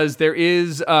because there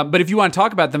is, but if you want to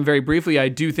talk about them very briefly, I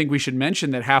do think we should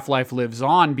mention that Half-Life lives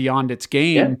on beyond its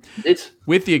game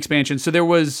with the expansion. So there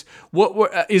was,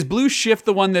 what is Blue Shift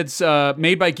the one that's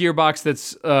made by Gearbox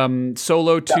that's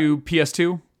solo to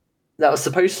PS2? That was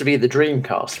supposed to be the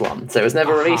Dreamcast one, so it was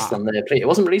never released on the. It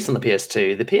wasn't released on the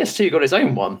PS2. The PS2 got its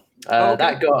own one.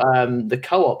 That got the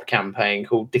co-op campaign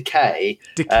called Decay.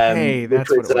 Decay,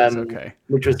 that's what it was. Okay.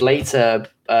 Which was later.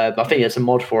 I think there's a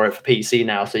mod for it for PC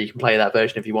now, so you can play that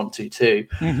version if you want to too.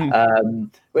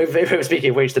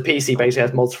 Speaking of which, the PC basically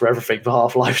has mods for everything for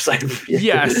Half-Life. So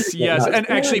yes, and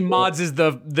actually, mods is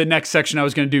the next section I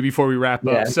was going to do before we wrap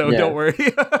up. So don't worry.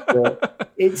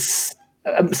 It's.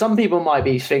 Some people might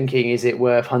be thinking, is it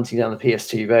worth hunting down the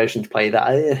PS2 version to play that?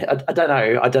 I don't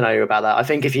know. I don't know about that. I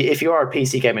think if you are a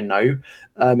PC gamer, no,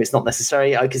 it's not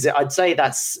necessary. Because I'd say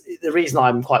that's the reason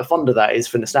I'm quite fond of that is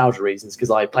for nostalgia reasons,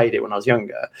 because I played it when I was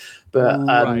younger.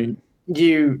 But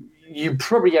you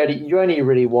probably only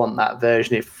really want that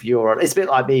version if you're. It's a bit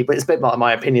like me, but it's a bit like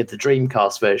my opinion of the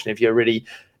Dreamcast version. If you're really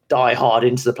die hard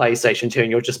into the PlayStation 2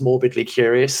 and you're just morbidly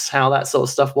curious how that sort of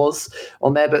stuff was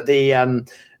on there, but the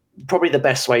probably the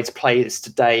best way to play this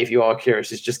today, if you are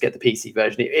curious, is just get the PC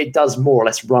version. It does more or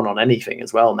less run on anything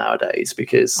as well nowadays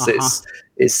because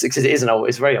it's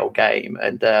a very old game,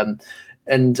 and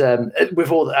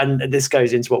with all and this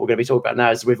goes into what we're going to be talking about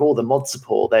now. Is with all the mod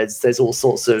support, there's all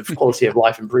sorts of quality of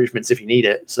life improvements if you need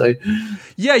it. So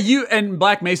yeah, and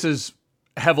Black Mesa's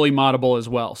heavily moddable as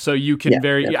well, so you can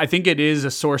I think it is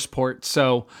a source port,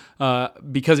 so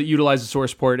because it utilizes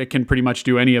source port, it can pretty much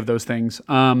do any of those things.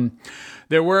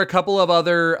 There were a couple of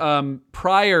other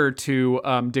prior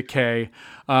to Decay.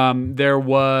 There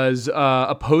was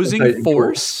Opposing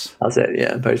Force. That's it,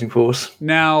 yeah, Opposing Force.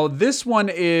 Now this one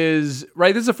is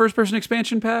right. This is a first-person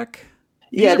expansion pack.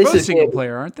 Yeah, this is single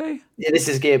player, aren't they? Yeah, this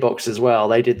is Gearbox as well.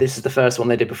 This is the first one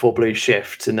they did before Blue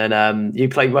Shift, and then you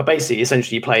play. Well, basically,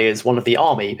 essentially, you play as one of the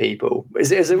army people. It's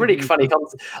a really funny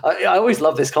concept. I always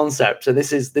love this concept. So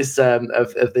this is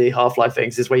of the Half-Life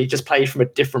things is where you just play from a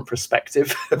different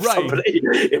perspective of somebody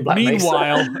in Black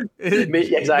Mesa.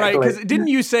 Exactly. Right? Because didn't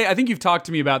you say? I think you've talked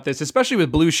to me about this, especially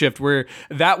with Blue Shift, where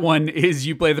that one is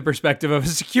you play the perspective of a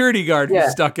security guard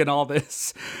who's stuck in all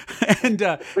this, and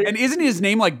isn't his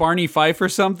name like Barney Fife or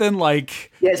something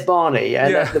like? Yeah, it's Barney.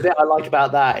 And the bit I like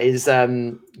about that is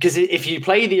because if you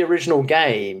play the original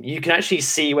game, you can actually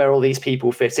see where all these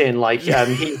people fit in. Like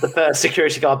he's the first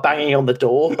security guard banging on the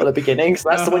door at the beginning. So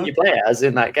that's the one you play as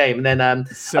in that game. And then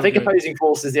I think Opposing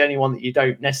Force is the only one that you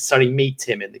don't necessarily meet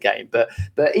him in the game. But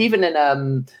even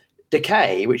in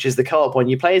Decay, which is the co-op one,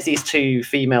 you play as these two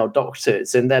female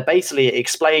doctors, and they're basically it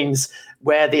explains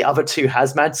where the other two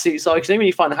hazmat suits are. Because when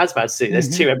you find a hazmat suit,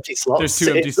 there's two empty slots. There's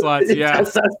two empty slots. Yeah,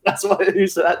 that's what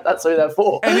that's what they're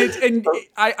for. And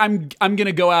I'm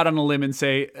gonna go out on a limb and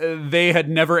say they had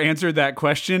never answered that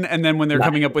question, and then when they're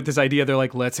coming up with this idea, they're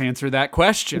like, let's answer that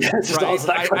question. Just answer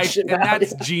that question and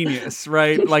that's genius,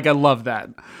 right? Like I love that.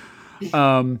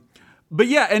 But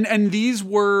yeah, and these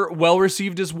were well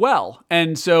received as well.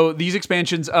 And so these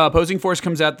expansions, Opposing Force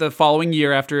comes out the following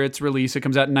year after its release. It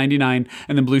comes out in 99,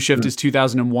 and then Blue Shift is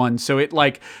 2001. So it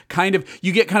like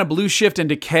you get kind of Blue Shift and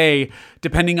Decay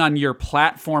depending on your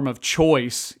platform of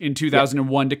choice in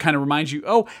 2001 to kind of remind you,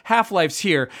 oh, Half-Life's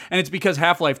here. And it's because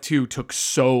Half-Life 2 took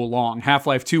so long.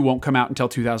 Half-Life 2 won't come out until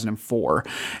 2004,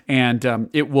 and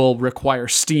it will require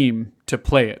Steam to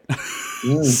play it.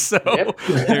 So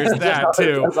there's that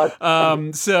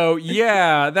too. So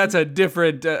yeah, that's a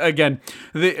different, again,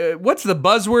 what's the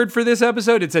buzzword for this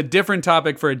episode? It's a different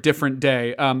topic for a different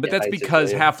day. But that's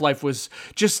because Half-Life was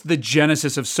just the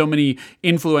genesis of so many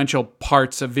influential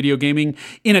parts of video gaming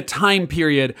in a time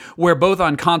period where both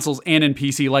on consoles and in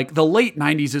PC, like the late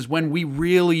 90s is when we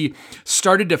really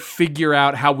started to figure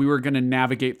out how we were going to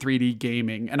navigate 3D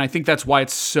gaming. And I think that's why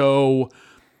it's so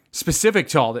specific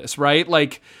to all this, right?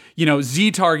 Like, you know,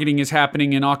 Z targeting is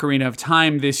happening in Ocarina of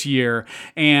Time this year,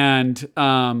 and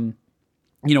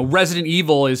you know, Resident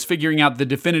Evil is figuring out the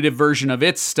definitive version of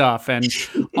its stuff, and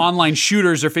online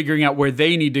shooters are figuring out where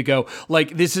they need to go.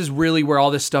 Like, this is really where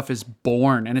all this stuff is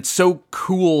born, and it's so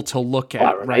cool to look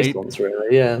at, right?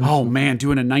 Really, yeah. Oh man,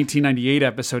 doing a 1998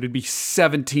 episode, it'd be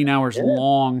 17 hours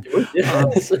long.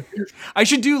 I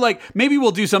should do maybe we'll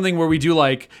do something where we do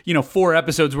 4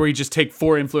 episodes where we just take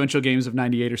 4 influential games of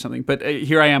 98 or something. But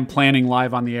here I am planning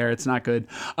live on the air. It's not good.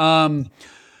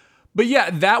 But yeah,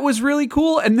 that was really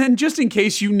cool. And then just in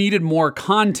case you needed more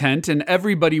content, and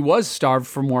everybody was starved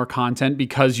for more content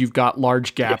because you've got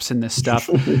large gaps in this stuff,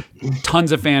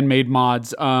 tons of fan-made mods.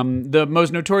 The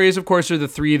most notorious, of course, are the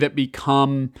 3 that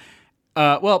become,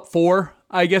 4,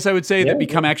 I guess I would say, that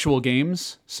become actual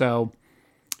games. So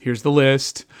here's the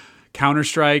list.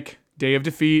 Counter-Strike, Day of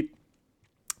Defeat.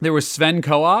 There was Sven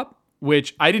Co-op,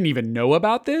 which I didn't even know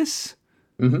about this.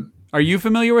 Mm-hmm. Are you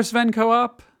familiar with Sven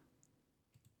Co-op?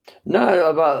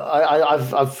 No, but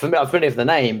I'm familiar with the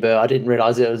name, but I didn't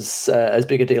realize it was as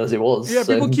big a deal as it was. Yeah,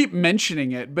 people keep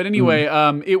mentioning it. But anyway,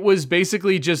 it was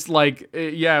basically just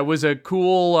it was a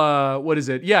cool, what is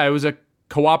it? Yeah, it was a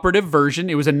cooperative version.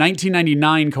 It was a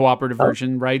 1999 cooperative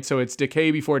version, right? So it's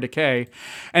Decay before Decay.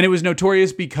 And it was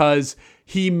notorious because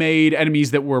he made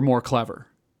enemies that were more clever.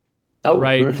 Oh.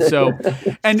 Right. So,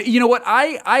 and you know what?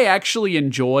 I actually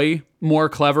enjoy more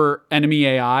clever enemy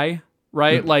AI.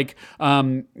 Right? Like,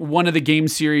 one of the game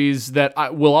series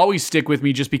that will always stick with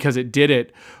me just because it did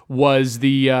it was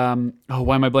the,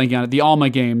 why am I blanking on it? The Alma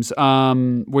games,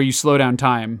 where you slow down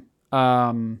time. Do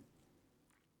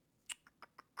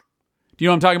you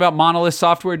know what I'm talking about? Monolith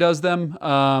Software does them.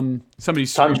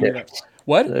 Somebody's Time Shift.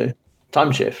 What?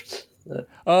 Time Shift.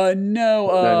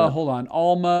 No. Hold on.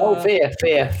 Alma. Oh, Fear.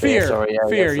 Sorry,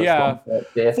 Fear. Yeah.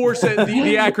 Force.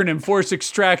 The acronym: Force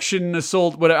Extraction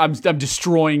Assault. What? I'm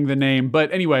destroying the name,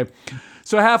 but anyway.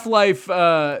 So Half-Life.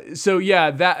 So yeah,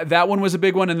 that one was a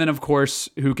big one, and then of course,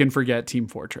 who can forget Team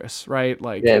Fortress, right?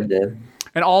 Like. Yeah.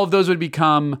 And all of those would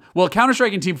become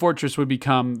Counter-Strike and Team Fortress would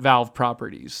become Valve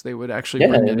properties. They would actually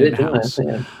bring it in-house.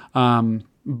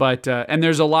 But and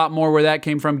there's a lot more where that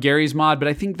came from, Gary's mod, but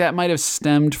I think that might have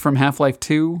stemmed from Half-Life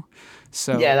 2.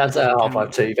 So yeah, that's a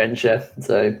Half-Life 2 venture.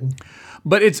 So,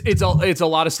 but it's a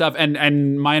lot of stuff,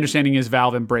 and my understanding is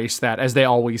Valve embraced that, as they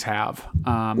always have.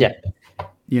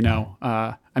 You know,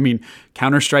 I mean,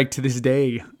 Counter-Strike to this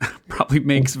day probably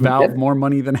makes Valve more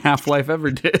money than Half-Life ever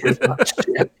did.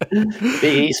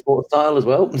 Big esports style as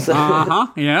well.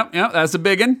 Yeah, that's a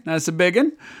big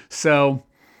one. So.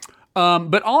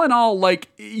 But all in all,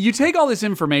 you take all this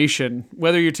information,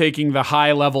 whether you're taking the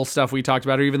high level stuff we talked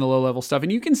about or even the low level stuff,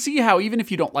 and you can see how even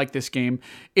if you don't like this game,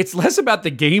 it's less about the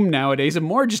game nowadays and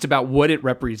more just about what it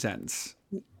represents.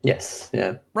 Yes.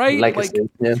 Yeah. Right. Legacy,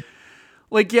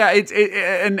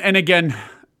 and again,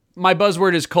 my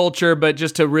buzzword is culture, but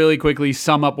just to really quickly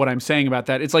sum up what I'm saying about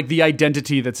that, it's like the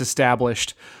identity that's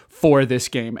established for this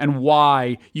game and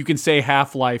why you can say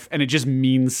Half-Life and it just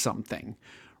means something.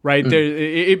 Right?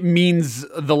 It means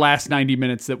the last 90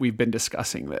 minutes that we've been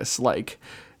discussing this. Like,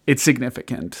 it's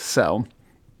significant. So,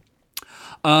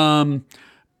 and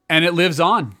it lives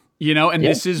on, you know, and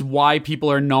this is why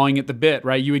people are gnawing at the bit,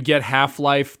 right? You would get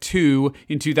Half-Life 2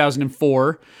 in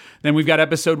 2004. Then we've got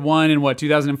episode 1 in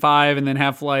 2005, and then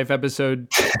Half-Life episode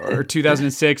or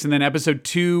 2006, and then episode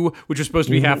 2, which was supposed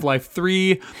to be Half-Life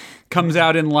 3, comes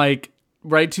out in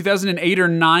 2008 or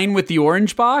 9 with the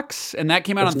orange box, and that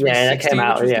came out on 360. Yeah, that came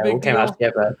out. It came out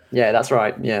together. Yeah, that's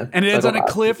right. Yeah, and it ends on a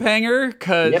cliffhanger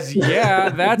because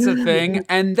that's a thing.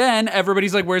 And then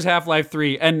everybody's like, "Where's Half-Life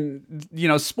 3?" And you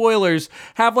know, spoilers: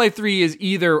 Half-Life 3 is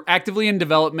either actively in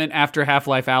development after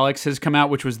Half-Life Alyx has come out,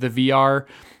 which was the VR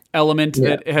element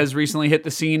that has recently hit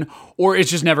the scene, or it's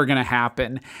just never going to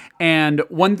happen. And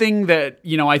one thing that,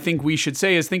 I think we should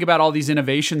say is think about all these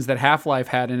innovations that Half-Life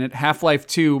had in it. Half-Life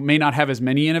 2 may not have as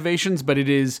many innovations, but it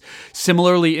is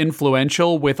similarly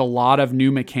influential with a lot of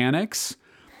new mechanics.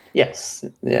 Yes.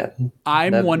 Yeah.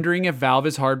 I'm wondering if Valve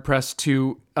is hard pressed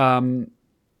to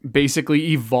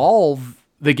basically evolve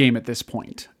the game at this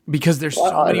point, because there's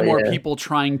so many more people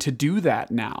trying to do that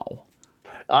now.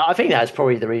 I think that's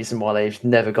probably the reason why they've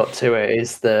never got to it.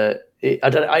 Is that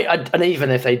and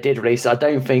even if they did release it, I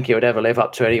don't think it would ever live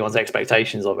up to anyone's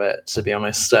expectations of it. To be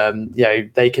honest,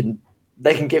 they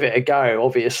can give it a go,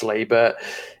 obviously, but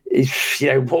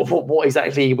what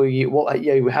exactly will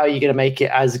you? How are you going to make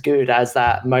it as good as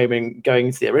that moment going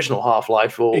into the original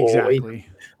Half-Life or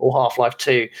Half-Life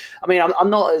 2? I mean, I'm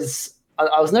not as.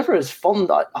 I was never as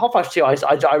fond. Half-Life 2,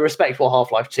 I respect what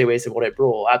Half-Life 2 is and what it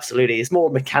brought. Absolutely. It's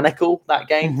more mechanical, that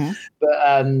game. Mm-hmm.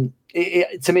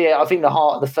 But to me, I think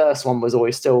the first one was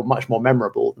always still much more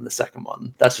memorable than the second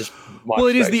one. That's just my Well,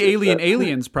 it is the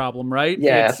aliens problem, right?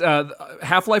 Yeah. It's,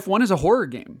 Half-Life 1 is a horror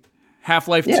game.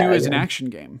 Half-Life 2 is an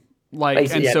action game.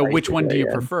 Which one do you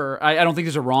prefer? I don't think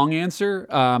there's a wrong answer.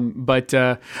 But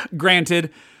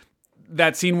granted,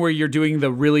 that scene where you're doing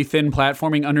the really thin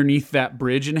platforming underneath that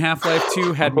bridge in Half-Life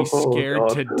 2 had me scared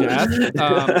to death.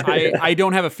 I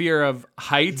don't have a fear of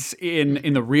heights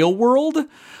in the real world,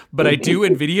 but I do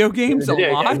in video games a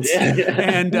lot.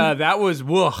 And that was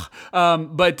whoa.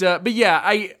 But yeah,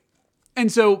 I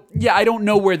don't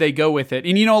know where they go with it.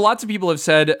 And lots of people have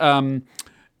said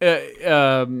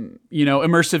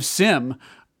immersive sim.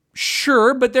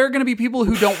 Sure, but there are going to be people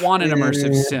who don't want an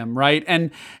immersive sim, right?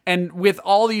 And with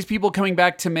all these people coming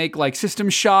back to make like System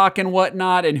Shock and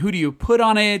whatnot, and who do you put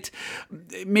on it?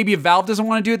 Maybe if Valve doesn't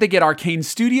want to do it, they get Arcane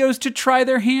Studios to try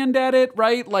their hand at it,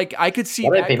 right? Like I could see.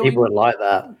 I don't think people would like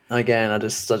that. Again, I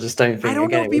just don't think. I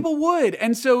don't know if people would.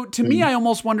 And so to me, I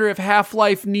almost wonder if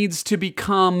Half-Life needs to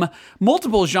become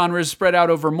multiple genres spread out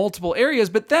over multiple areas,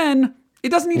 but then it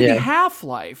doesn't need to be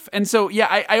Half-Life. And so,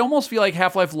 I almost feel like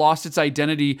Half-Life lost its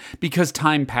identity because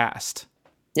time passed.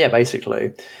 Yeah,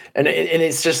 basically. And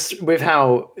it's just with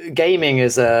how gaming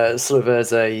as a sort of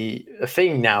as a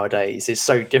thing nowadays is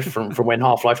so different from when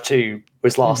Half-Life 2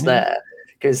 was last there.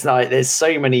 Because there's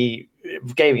so many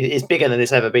gaming is bigger than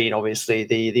it's ever been, obviously.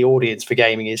 The audience for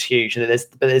gaming is huge. And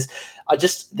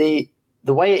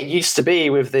the way it used to be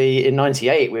in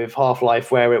 '98 with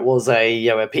Half-Life, where it was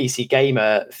a PC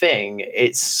gamer thing,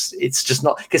 it's just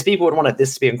not, because people would want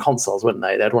this to be on consoles, wouldn't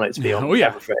they? They'd want it to be on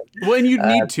everything. Well, and you'd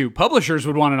need to. Publishers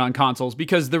would want it on consoles,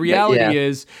 because the reality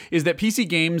is that PC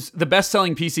games, the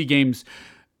best-selling PC games,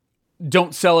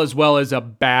 don't sell as well as a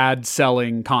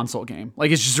bad-selling console game.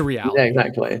 Like, it's just a reality. Yeah,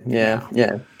 exactly.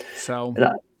 Yeah. So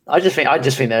I just think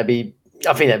there'd be.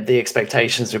 I think that the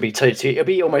expectations would be it'll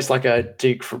be almost like a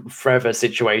Duke Forever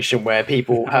situation where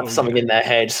people have something in their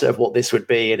heads of what this would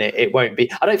be, and it won't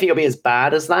be. I don't think it'll be as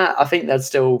bad as that. I think they'd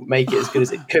still make it as good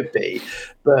as it could be.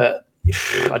 But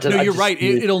I don't know. No, you're right.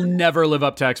 It'll never live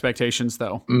up to expectations,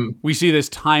 though. We see this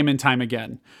time and time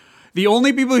again. The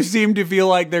only people who seem to feel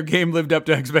like their game lived up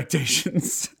to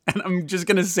expectations, and I'm just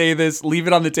going to say this, leave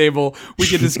it on the table, we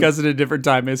can discuss it at a different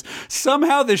time, is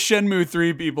somehow the Shenmue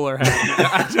 3 people are happy.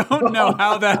 I don't know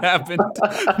how that happened,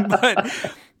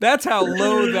 but that's how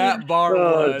low that bar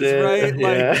was, right?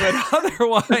 But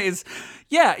otherwise,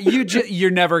 you're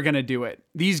never going to do it.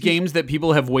 These games that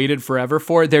people have waited forever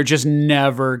for, they're just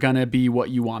never going to be what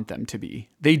you want them to be.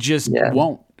 They just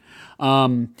won't.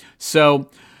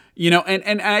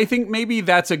 And I think maybe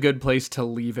that's a good place to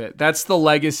leave it. That's the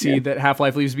legacy that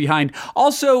Half-Life leaves behind.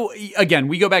 Also, again,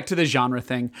 we go back to the genre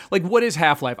thing. Like, what is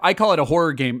Half-Life? I call it a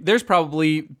horror game. There's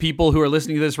probably people who are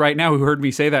listening to this right now who heard me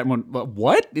say that and went,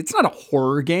 what? It's not a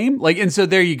horror game? Like, and so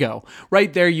there you go.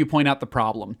 Right there, you point out the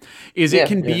problem. It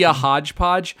can be a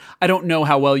hodgepodge. I don't know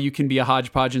how well you can be a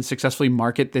hodgepodge and successfully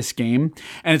market this game.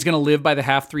 And it's going to live by the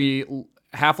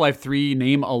Half-Life 3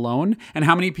 name alone, and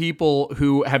how many people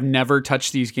who have never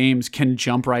touched these games can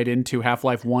jump right into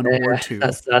Half-Life 1 or 2.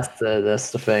 That's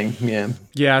the thing.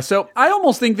 Yeah, so I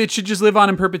almost think that it should just live on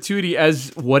in perpetuity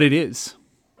as what it is.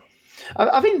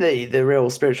 I think the real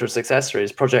spiritual successor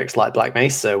is projects like Black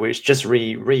Mesa, which just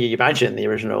reimagine the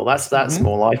original. That's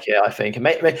more like it, I think.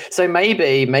 So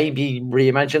maybe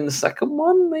reimagine the second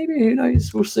one. Maybe, who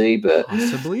knows? We'll see. But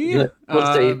possibly, we'll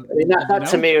see. I mean, that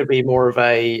to me would be more of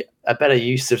a better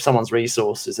use of someone's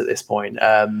resources at this point.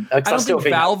 I don't think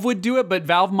Valve would do it, but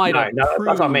Valve might approve. No,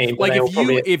 that's what I mean. Like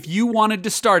if you wanted to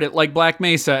start it like Black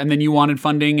Mesa, and then you wanted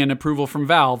funding and approval from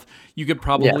Valve, you could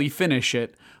probably finish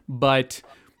it, but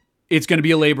it's going to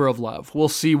be a labor of love. We'll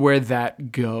see where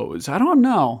that goes. I don't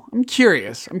know. I'm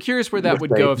curious. Where that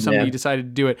would go if somebody decided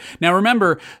to do it. Now,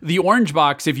 remember, the orange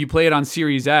box, if you play it on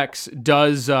Series X,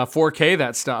 does 4K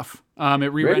that stuff.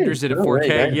 It re-renders it at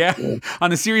 4K. Yeah.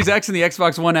 On the Series X and the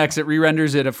Xbox One X, it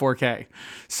re-renders it at 4K.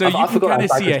 So you can kind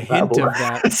of see a hint of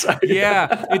that.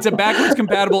 Yeah. It's a backwards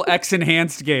compatible X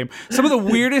enhanced game. Some of the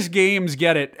weirdest games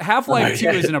get it. Half-Life 2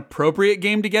 is an appropriate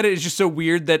game to get it. It's just so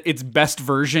weird that its best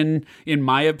version, in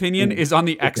my opinion, is on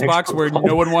the Xbox where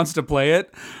no one wants to play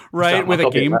it, right? With a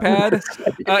gamepad.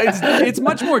 It's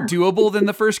much more doable than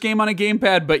the first game on a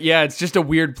gamepad, but yeah, it's just a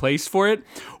weird place for it.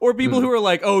 Or people who are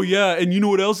like, oh yeah, and you know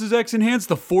what else is X enhanced?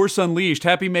 The Force Unleashed.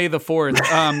 Happy May the 4th.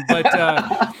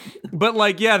 But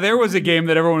like, yeah, there was a game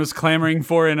that everyone was clamoring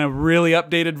for in a really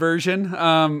updated version.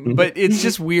 But it's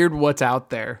just weird what's out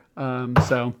there.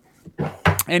 So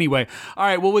anyway, all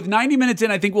right. Well, with 90 minutes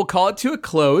in, I think we'll call it to a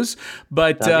close.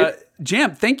 But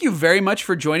Jam, thank you very much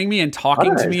for joining me and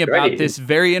talking to me about this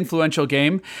very influential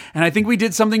game. And I think we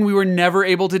did something we were never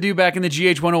able to do back in the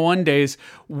GH101 days.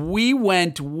 We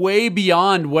went way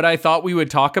beyond what I thought we would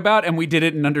talk about, and we did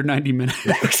it in under 90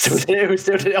 minutes. we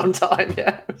still did it on time.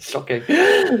 Yeah, shocking.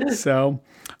 So,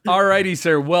 alrighty,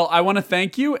 sir. Well, I want to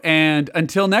thank you. And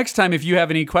until next time, if you have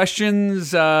any questions,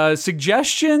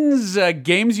 suggestions,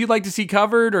 games you'd like to see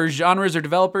covered, or genres or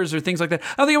developers or things like that.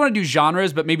 I don't think I want to do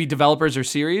genres, but maybe developers or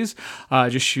series.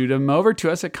 Just shoot them over to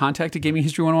us at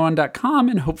contact@gaminghistory101.com.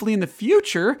 And hopefully in the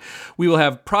future, we will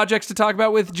have projects to talk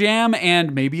about with Jam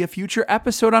and maybe a future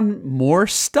episode on more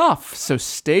stuff. So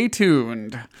stay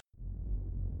tuned.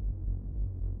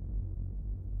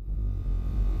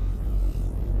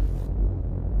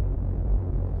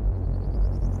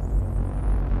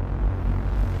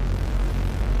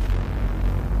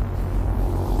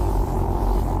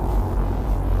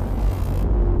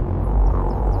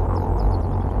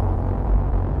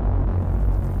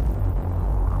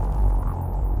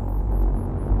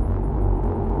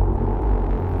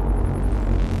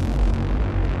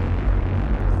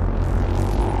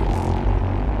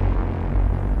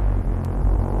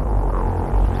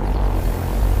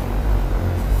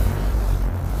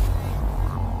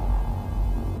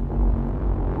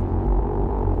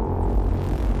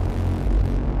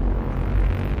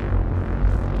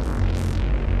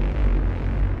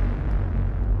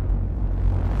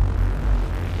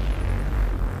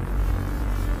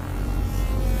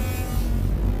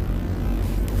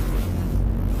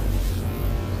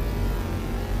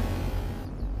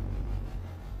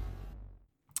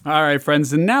 All right,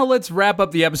 friends, and now let's wrap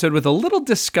up the episode with a little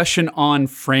discussion on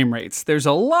frame rates. There's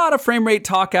a lot of frame rate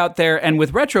talk out there, and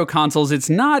with retro consoles, it's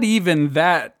not even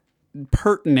that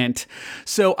pertinent.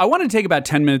 So I want to take about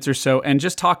 10 minutes or so and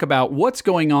just talk about what's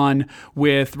going on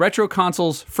with retro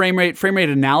consoles, frame rate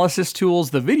analysis tools,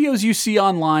 the videos you see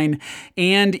online,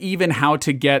 and even how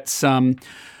to get some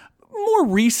more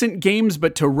recent games,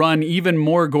 but to run even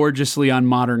more gorgeously on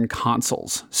modern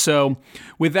consoles. So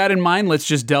with that in mind, let's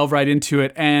just delve right into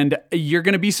it. And you're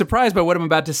going to be surprised by what I'm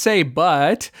about to say,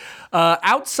 but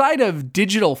outside of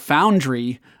Digital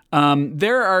Foundry,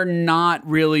 there are not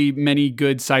really many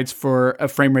good sites for a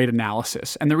frame rate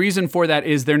analysis. And the reason for that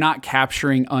is they're not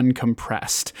capturing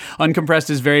uncompressed. Uncompressed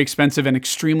is very expensive and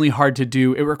extremely hard to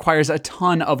do. It requires a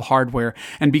ton of hardware.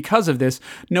 And because of this,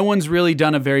 no one's really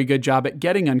done a very good job at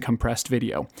getting uncompressed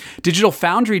video. Digital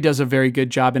Foundry does a very good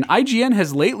job, and IGN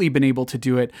has lately been able to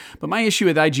do it. But my issue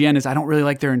with IGN is I don't really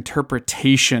like their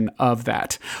interpretation of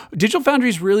that. Digital Foundry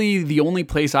is really the only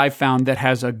place I've found that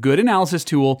has a good analysis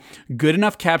tool, good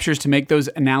enough capture to make those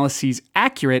analyses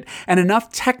accurate, and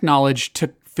enough tech knowledge to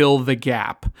fill the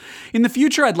gap. In the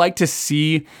future, I'd like to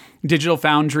see Digital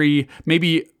Foundry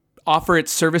maybe offer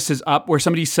its services up where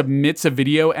somebody submits a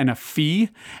video and a fee,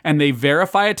 and they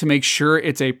verify it to make sure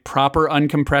it's a proper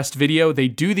uncompressed video. They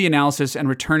do the analysis and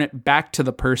return it back to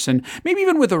the person, maybe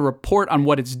even with a report on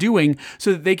what it's doing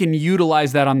so that they can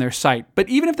utilize that on their site. But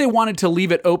even if they wanted to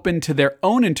leave it open to their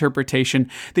own interpretation,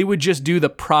 they would just do the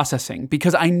processing,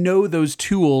 because I know those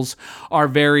tools are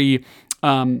very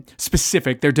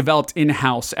specific. They're developed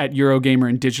in-house at Eurogamer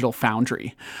and Digital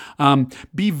Foundry.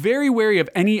 Be very wary of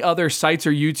any other sites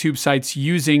or YouTube sites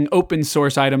using open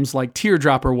source items like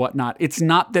Teardrop or whatnot. It's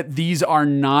not that these are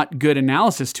not good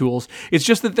analysis tools. It's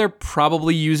just that they're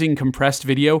probably using compressed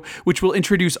video, which will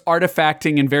introduce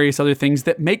artifacting and various other things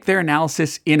that make their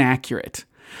analysis inaccurate.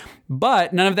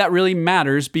 But none of that really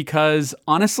matters because,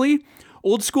 honestly,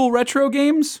 old school retro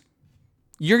games,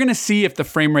 you're going to see if the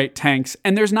frame rate tanks,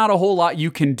 and there's not a whole lot you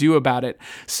can do about it.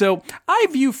 So I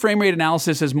view frame rate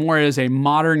analysis as more as a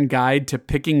modern guide to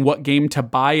picking what game to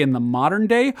buy in the modern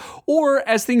day, or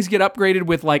as things get upgraded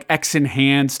with like X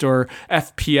Enhanced or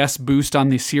FPS Boost on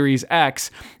the Series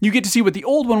X, you get to see what the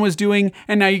old one was doing,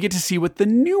 and now you get to see what the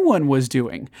new one was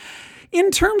doing. In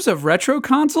terms of retro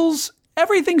consoles,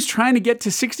 everything's trying to get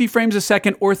to 60 frames a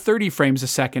second or 30 frames a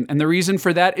second, and the reason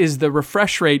for that is the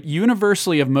refresh rate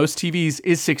universally of most TVs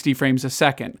is 60 frames a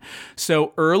second.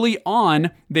 So early on,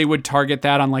 they would target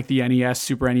that on like the NES,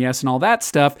 Super NES, and all that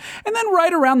stuff, and then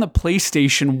right around the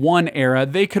PlayStation 1 era,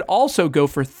 they could also go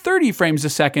for 30 frames a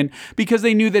second because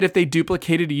they knew that if they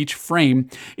duplicated each frame,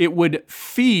 it would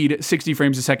feed 60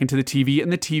 frames a second to the TV,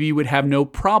 and the TV would have no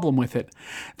problem with it.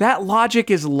 That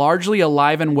logic is largely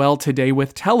alive and well today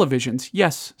with televisions.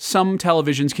 Yes, some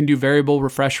televisions can do variable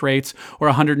refresh rates or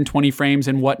 120 frames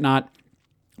and whatnot,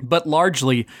 but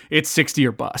largely it's 60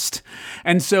 or bust.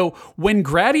 And so when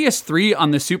Gradius 3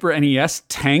 on the Super NES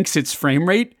tanks its frame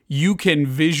rate, you can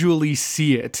visually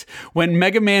see it. When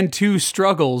Mega Man 2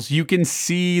 struggles, you can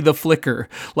see the flicker.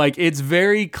 Like, it's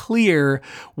very clear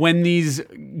when these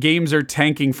games are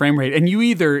tanking frame rate, and you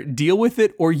either deal with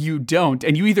it or you don't,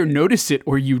 and you either notice it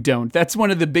or you don't. That's one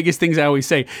of the biggest things I always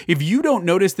say. If you don't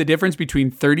notice the difference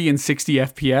between 30 and 60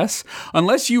 FPS,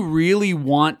 unless you really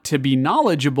want to be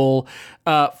knowledgeable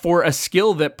for a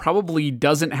skill that probably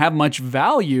doesn't have much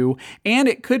value, and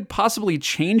it could possibly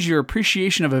change your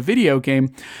appreciation of a video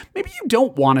game, maybe you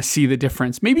don't want to see the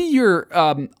difference. Maybe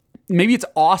maybe it's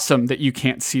awesome that you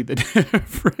can't see the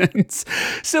difference.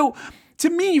 So to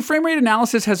me, frame rate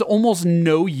analysis has almost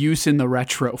no use in the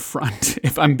retro front,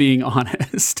 if I'm being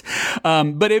honest.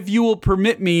 But if you will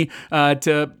permit me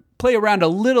to play around a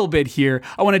little bit here,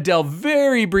 I want to delve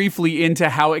very briefly into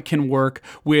how it can work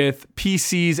with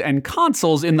PCs and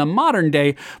consoles in the modern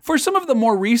day for some of the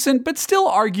more recent, but still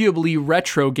arguably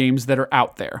retro games that are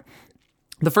out there.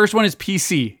 The first one is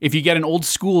PC. If you get an old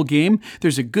school game,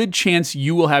 there's a good chance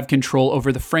you will have control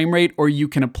over the frame rate, or you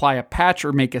can apply a patch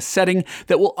or make a setting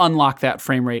that will unlock that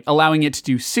frame rate, allowing it to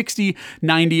do 60,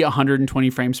 90, 120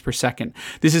 frames per second.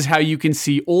 This is how you can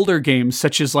see older games,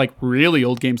 such as like really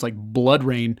old games like Blood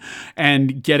Rain,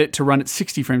 and get it to run at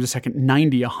 60 frames a second,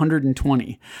 90,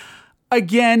 120.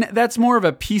 Again, that's more of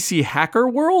a PC hacker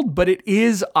world, but it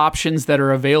is options that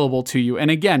are available to you.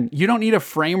 And again, you don't need a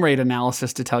frame rate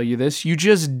analysis to tell you this. You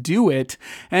just do it.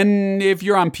 And if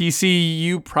you're on PC,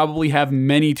 you probably have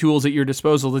many tools at your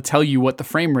disposal to tell you what the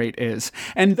frame rate is.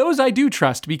 And those I do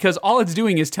trust, because all it's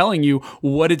doing is telling you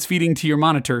what it's feeding to your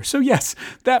monitor. So yes,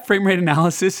 that frame rate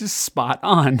analysis is spot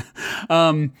on.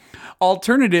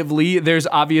 Alternatively, there's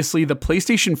obviously the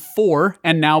PlayStation 4,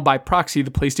 and now by proxy,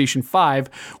 the PlayStation 5,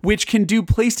 which can do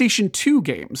PlayStation 2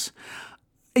 games.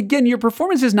 Again, your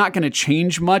performance is not going to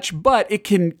change much, but it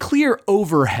can clear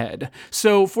overhead.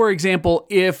 So, for example,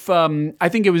 if I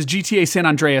think it was GTA San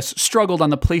Andreas struggled on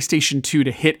the PlayStation 2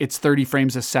 to hit its 30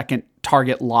 frames a second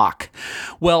target lock.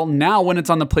 Well, now when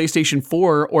it's on the PlayStation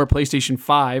 4 or PlayStation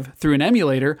 5 through an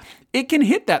emulator, it can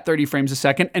hit that 30 frames a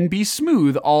second and be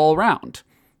smooth all around.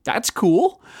 That's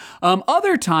cool.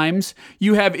 Other times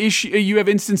you have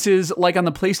instances like on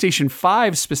the PlayStation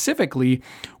 5 specifically,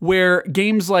 where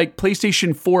games like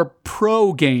PlayStation 4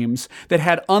 Pro games that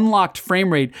had unlocked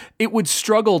frame rate, it would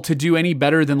struggle to do any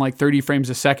better than like 30 frames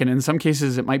a second. In some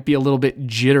cases, it might be a little bit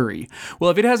jittery.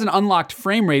 Well, if it has an unlocked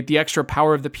frame rate, the extra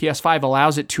power of the PS5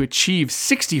 allows it to achieve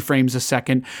 60 frames a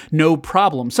second, no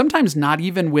problem. Sometimes not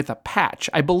even with a patch.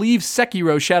 I believe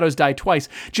Sekiro Shadows Die Twice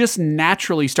just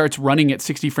naturally starts running at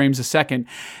 60 frames a second,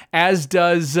 as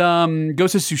does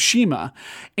Ghost of Tsushima.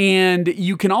 And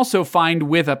you can also find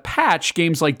with a patch,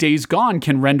 games like Days Gone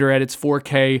can render at its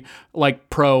 4K, like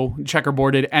Pro,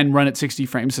 checkerboarded, and run at 60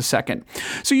 frames a second.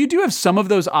 So you do have some of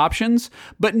those options,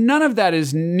 but none of that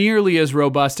is nearly as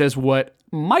robust as what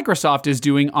Microsoft is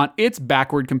doing on its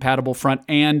backward compatible front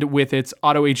and with its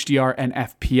Auto HDR and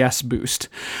FPS boost.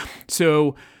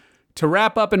 So to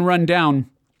wrap up and run down,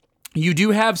 you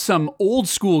do have some old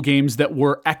school games that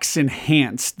were X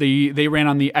enhanced. They ran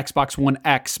on the Xbox One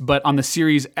X, but on the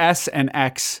Series S and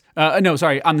X, on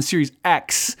the Series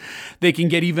X, they can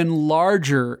get even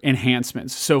larger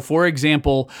enhancements. So for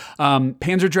example,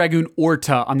 Panzer Dragoon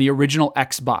Orta on the original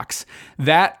Xbox,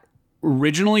 that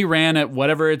originally ran at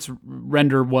whatever its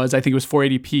render was, I think it was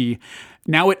 480p.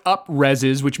 Now it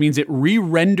up-reses, which means it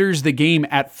re-renders the game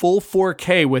at full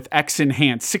 4K with X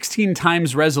Enhanced, 16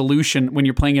 times resolution when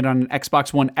you're playing it on an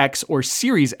Xbox One X or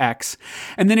Series X.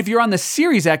 And then if you're on the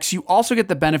Series X, you also get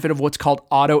the benefit of what's called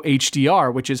Auto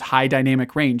HDR, which is high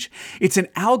dynamic range. It's an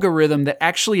algorithm that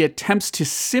actually attempts to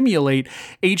simulate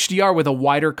HDR with a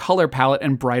wider color palette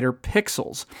and brighter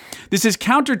pixels. This is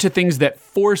counter to things that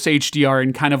force HDR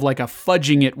in kind of like a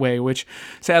fudging it way, which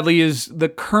sadly is the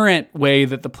current way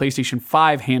that the PlayStation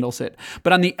 5 handles it.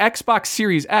 But on the Xbox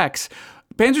Series X,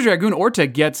 Panzer Dragoon Orta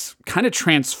gets kind of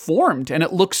transformed and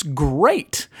it looks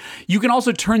great. You can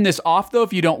also turn this off though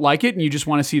if you don't like it and you just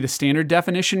want to see the standard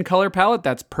definition color palette.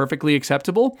 That's perfectly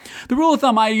acceptable. The rule of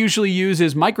thumb I usually use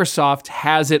is Microsoft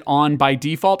has it on by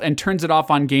default and turns it off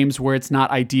on games where it's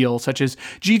not ideal, such as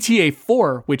GTA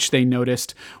 4, which they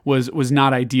noticed was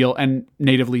not ideal, and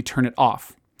natively turn it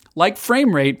off. Like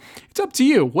frame rate, it's up to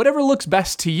you, whatever looks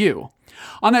best to you.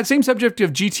 On that same subject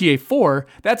of GTA 4,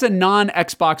 that's a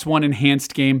non-Xbox One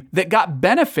enhanced game that got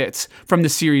benefits from the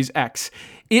Series X.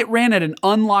 It ran at an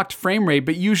unlocked frame rate,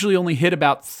 but usually only hit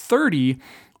about 30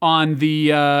 on the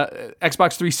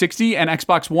Xbox 360 and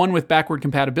Xbox One with backward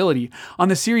compatibility. On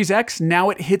the Series X,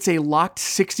 now it hits a locked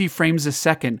 60 frames a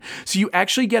second. So you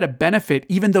actually get a benefit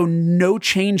even though no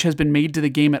change has been made to the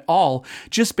game at all,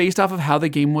 just based off of how the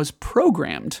game was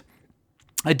programmed.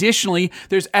 Additionally,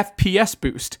 there's FPS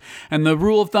boost, and the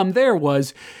rule of thumb there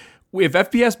was if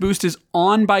FPS boost is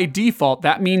on by default,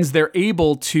 that means they're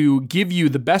able to give you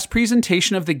the best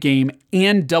presentation of the game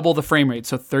and double the frame rate.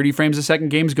 So 30 frames a second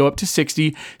games go up to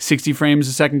 60, 60 frames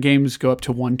a second games go up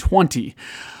to 120.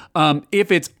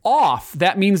 If it's off,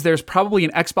 that means there's probably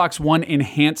an Xbox One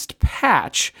enhanced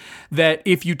patch that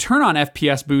if you turn on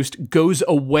FPS boost goes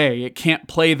away. It can't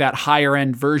play that higher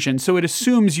end version. So it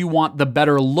assumes you want the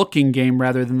better looking game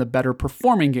rather than the better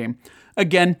performing game.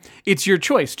 Again, it's your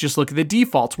choice. Just look at the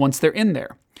defaults once they're in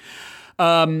there.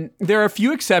 There are a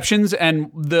few exceptions, and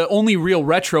the only real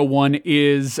retro one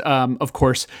is, of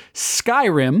course,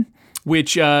 Skyrim,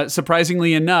 which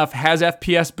surprisingly enough has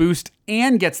FPS boost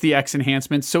and gets the X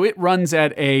enhancement, so it runs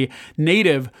at a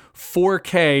native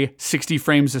 4K 60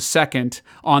 frames a second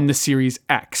on the Series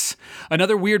X.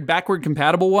 Another weird backward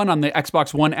compatible one on the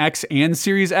Xbox One X and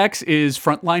Series X is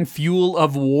Frontline Fuel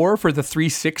of War for the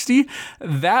 360.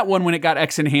 That one, when it got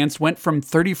X enhanced, went from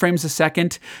 30 frames a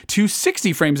second to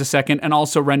 60 frames a second and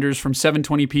also renders from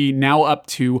 720p now up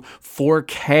to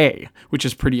 4K, which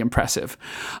is pretty impressive.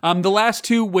 The last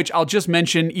two, which I'll just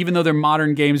mention, even though they're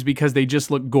modern games because they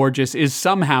just look gorgeous, is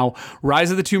somehow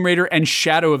Rise of the Tomb Raider and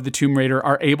Shadow of the Tomb Raider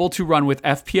are able to run with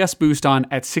FPS boost on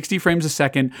at 60 frames a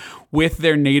second with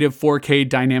their native 4K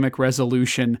dynamic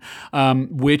resolution,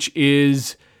 which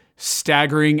is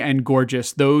staggering and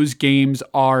gorgeous. Those games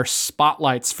are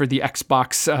spotlights for the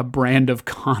Xbox brand of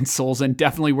consoles and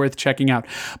definitely worth checking out.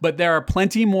 But there are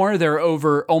plenty more. There are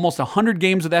over almost 100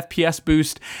 games with FPS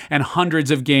boost and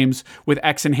hundreds of games with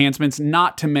X enhancements,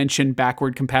 not to mention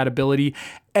backward compatibility.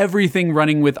 Everything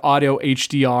running with Auto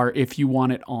HDR if you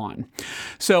want it on.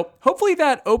 So hopefully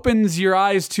that opens your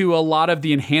eyes to a lot of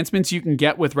the enhancements you can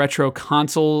get with retro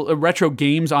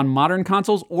games on modern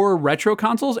consoles or retro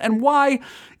consoles, and why,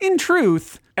 in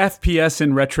truth, FPS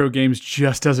in retro games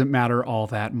just doesn't matter all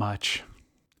that much.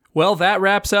 Well, that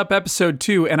wraps up episode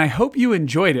 2, and I hope you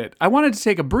enjoyed it. I wanted to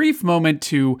take a brief moment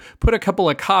to put a couple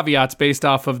of caveats based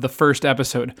off of the first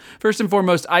episode. First and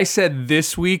foremost, I said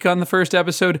this week on the first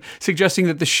episode, suggesting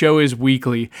that the show is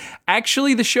weekly.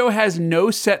 Actually, the show has no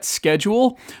set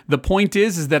schedule. The point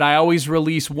is that I always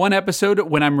release one episode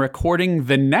when I'm recording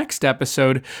the next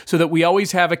episode so that we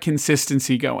always have a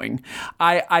consistency going.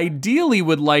 I ideally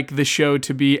would like the show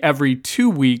to be every 2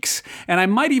 weeks, and I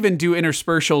might even do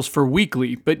interspersions for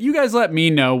weekly, but you guys let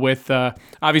me know with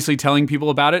obviously telling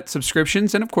people about it,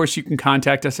 subscriptions, and of course you can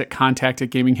contact us at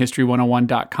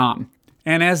contact@gaminghistory101.com.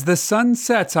 And as the sun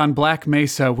sets on Black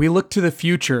Mesa, we look to the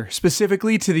future,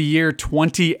 specifically to the year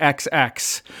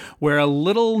 20XX, where a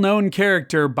little-known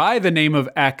character by the name of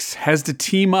X has to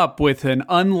team up with an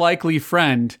unlikely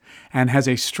friend and has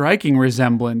a striking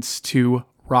resemblance to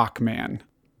Rockman.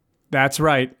 That's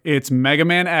right, it's Mega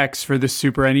Man X for the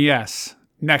Super NES.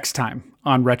 Next time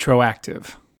on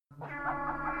RetroActive.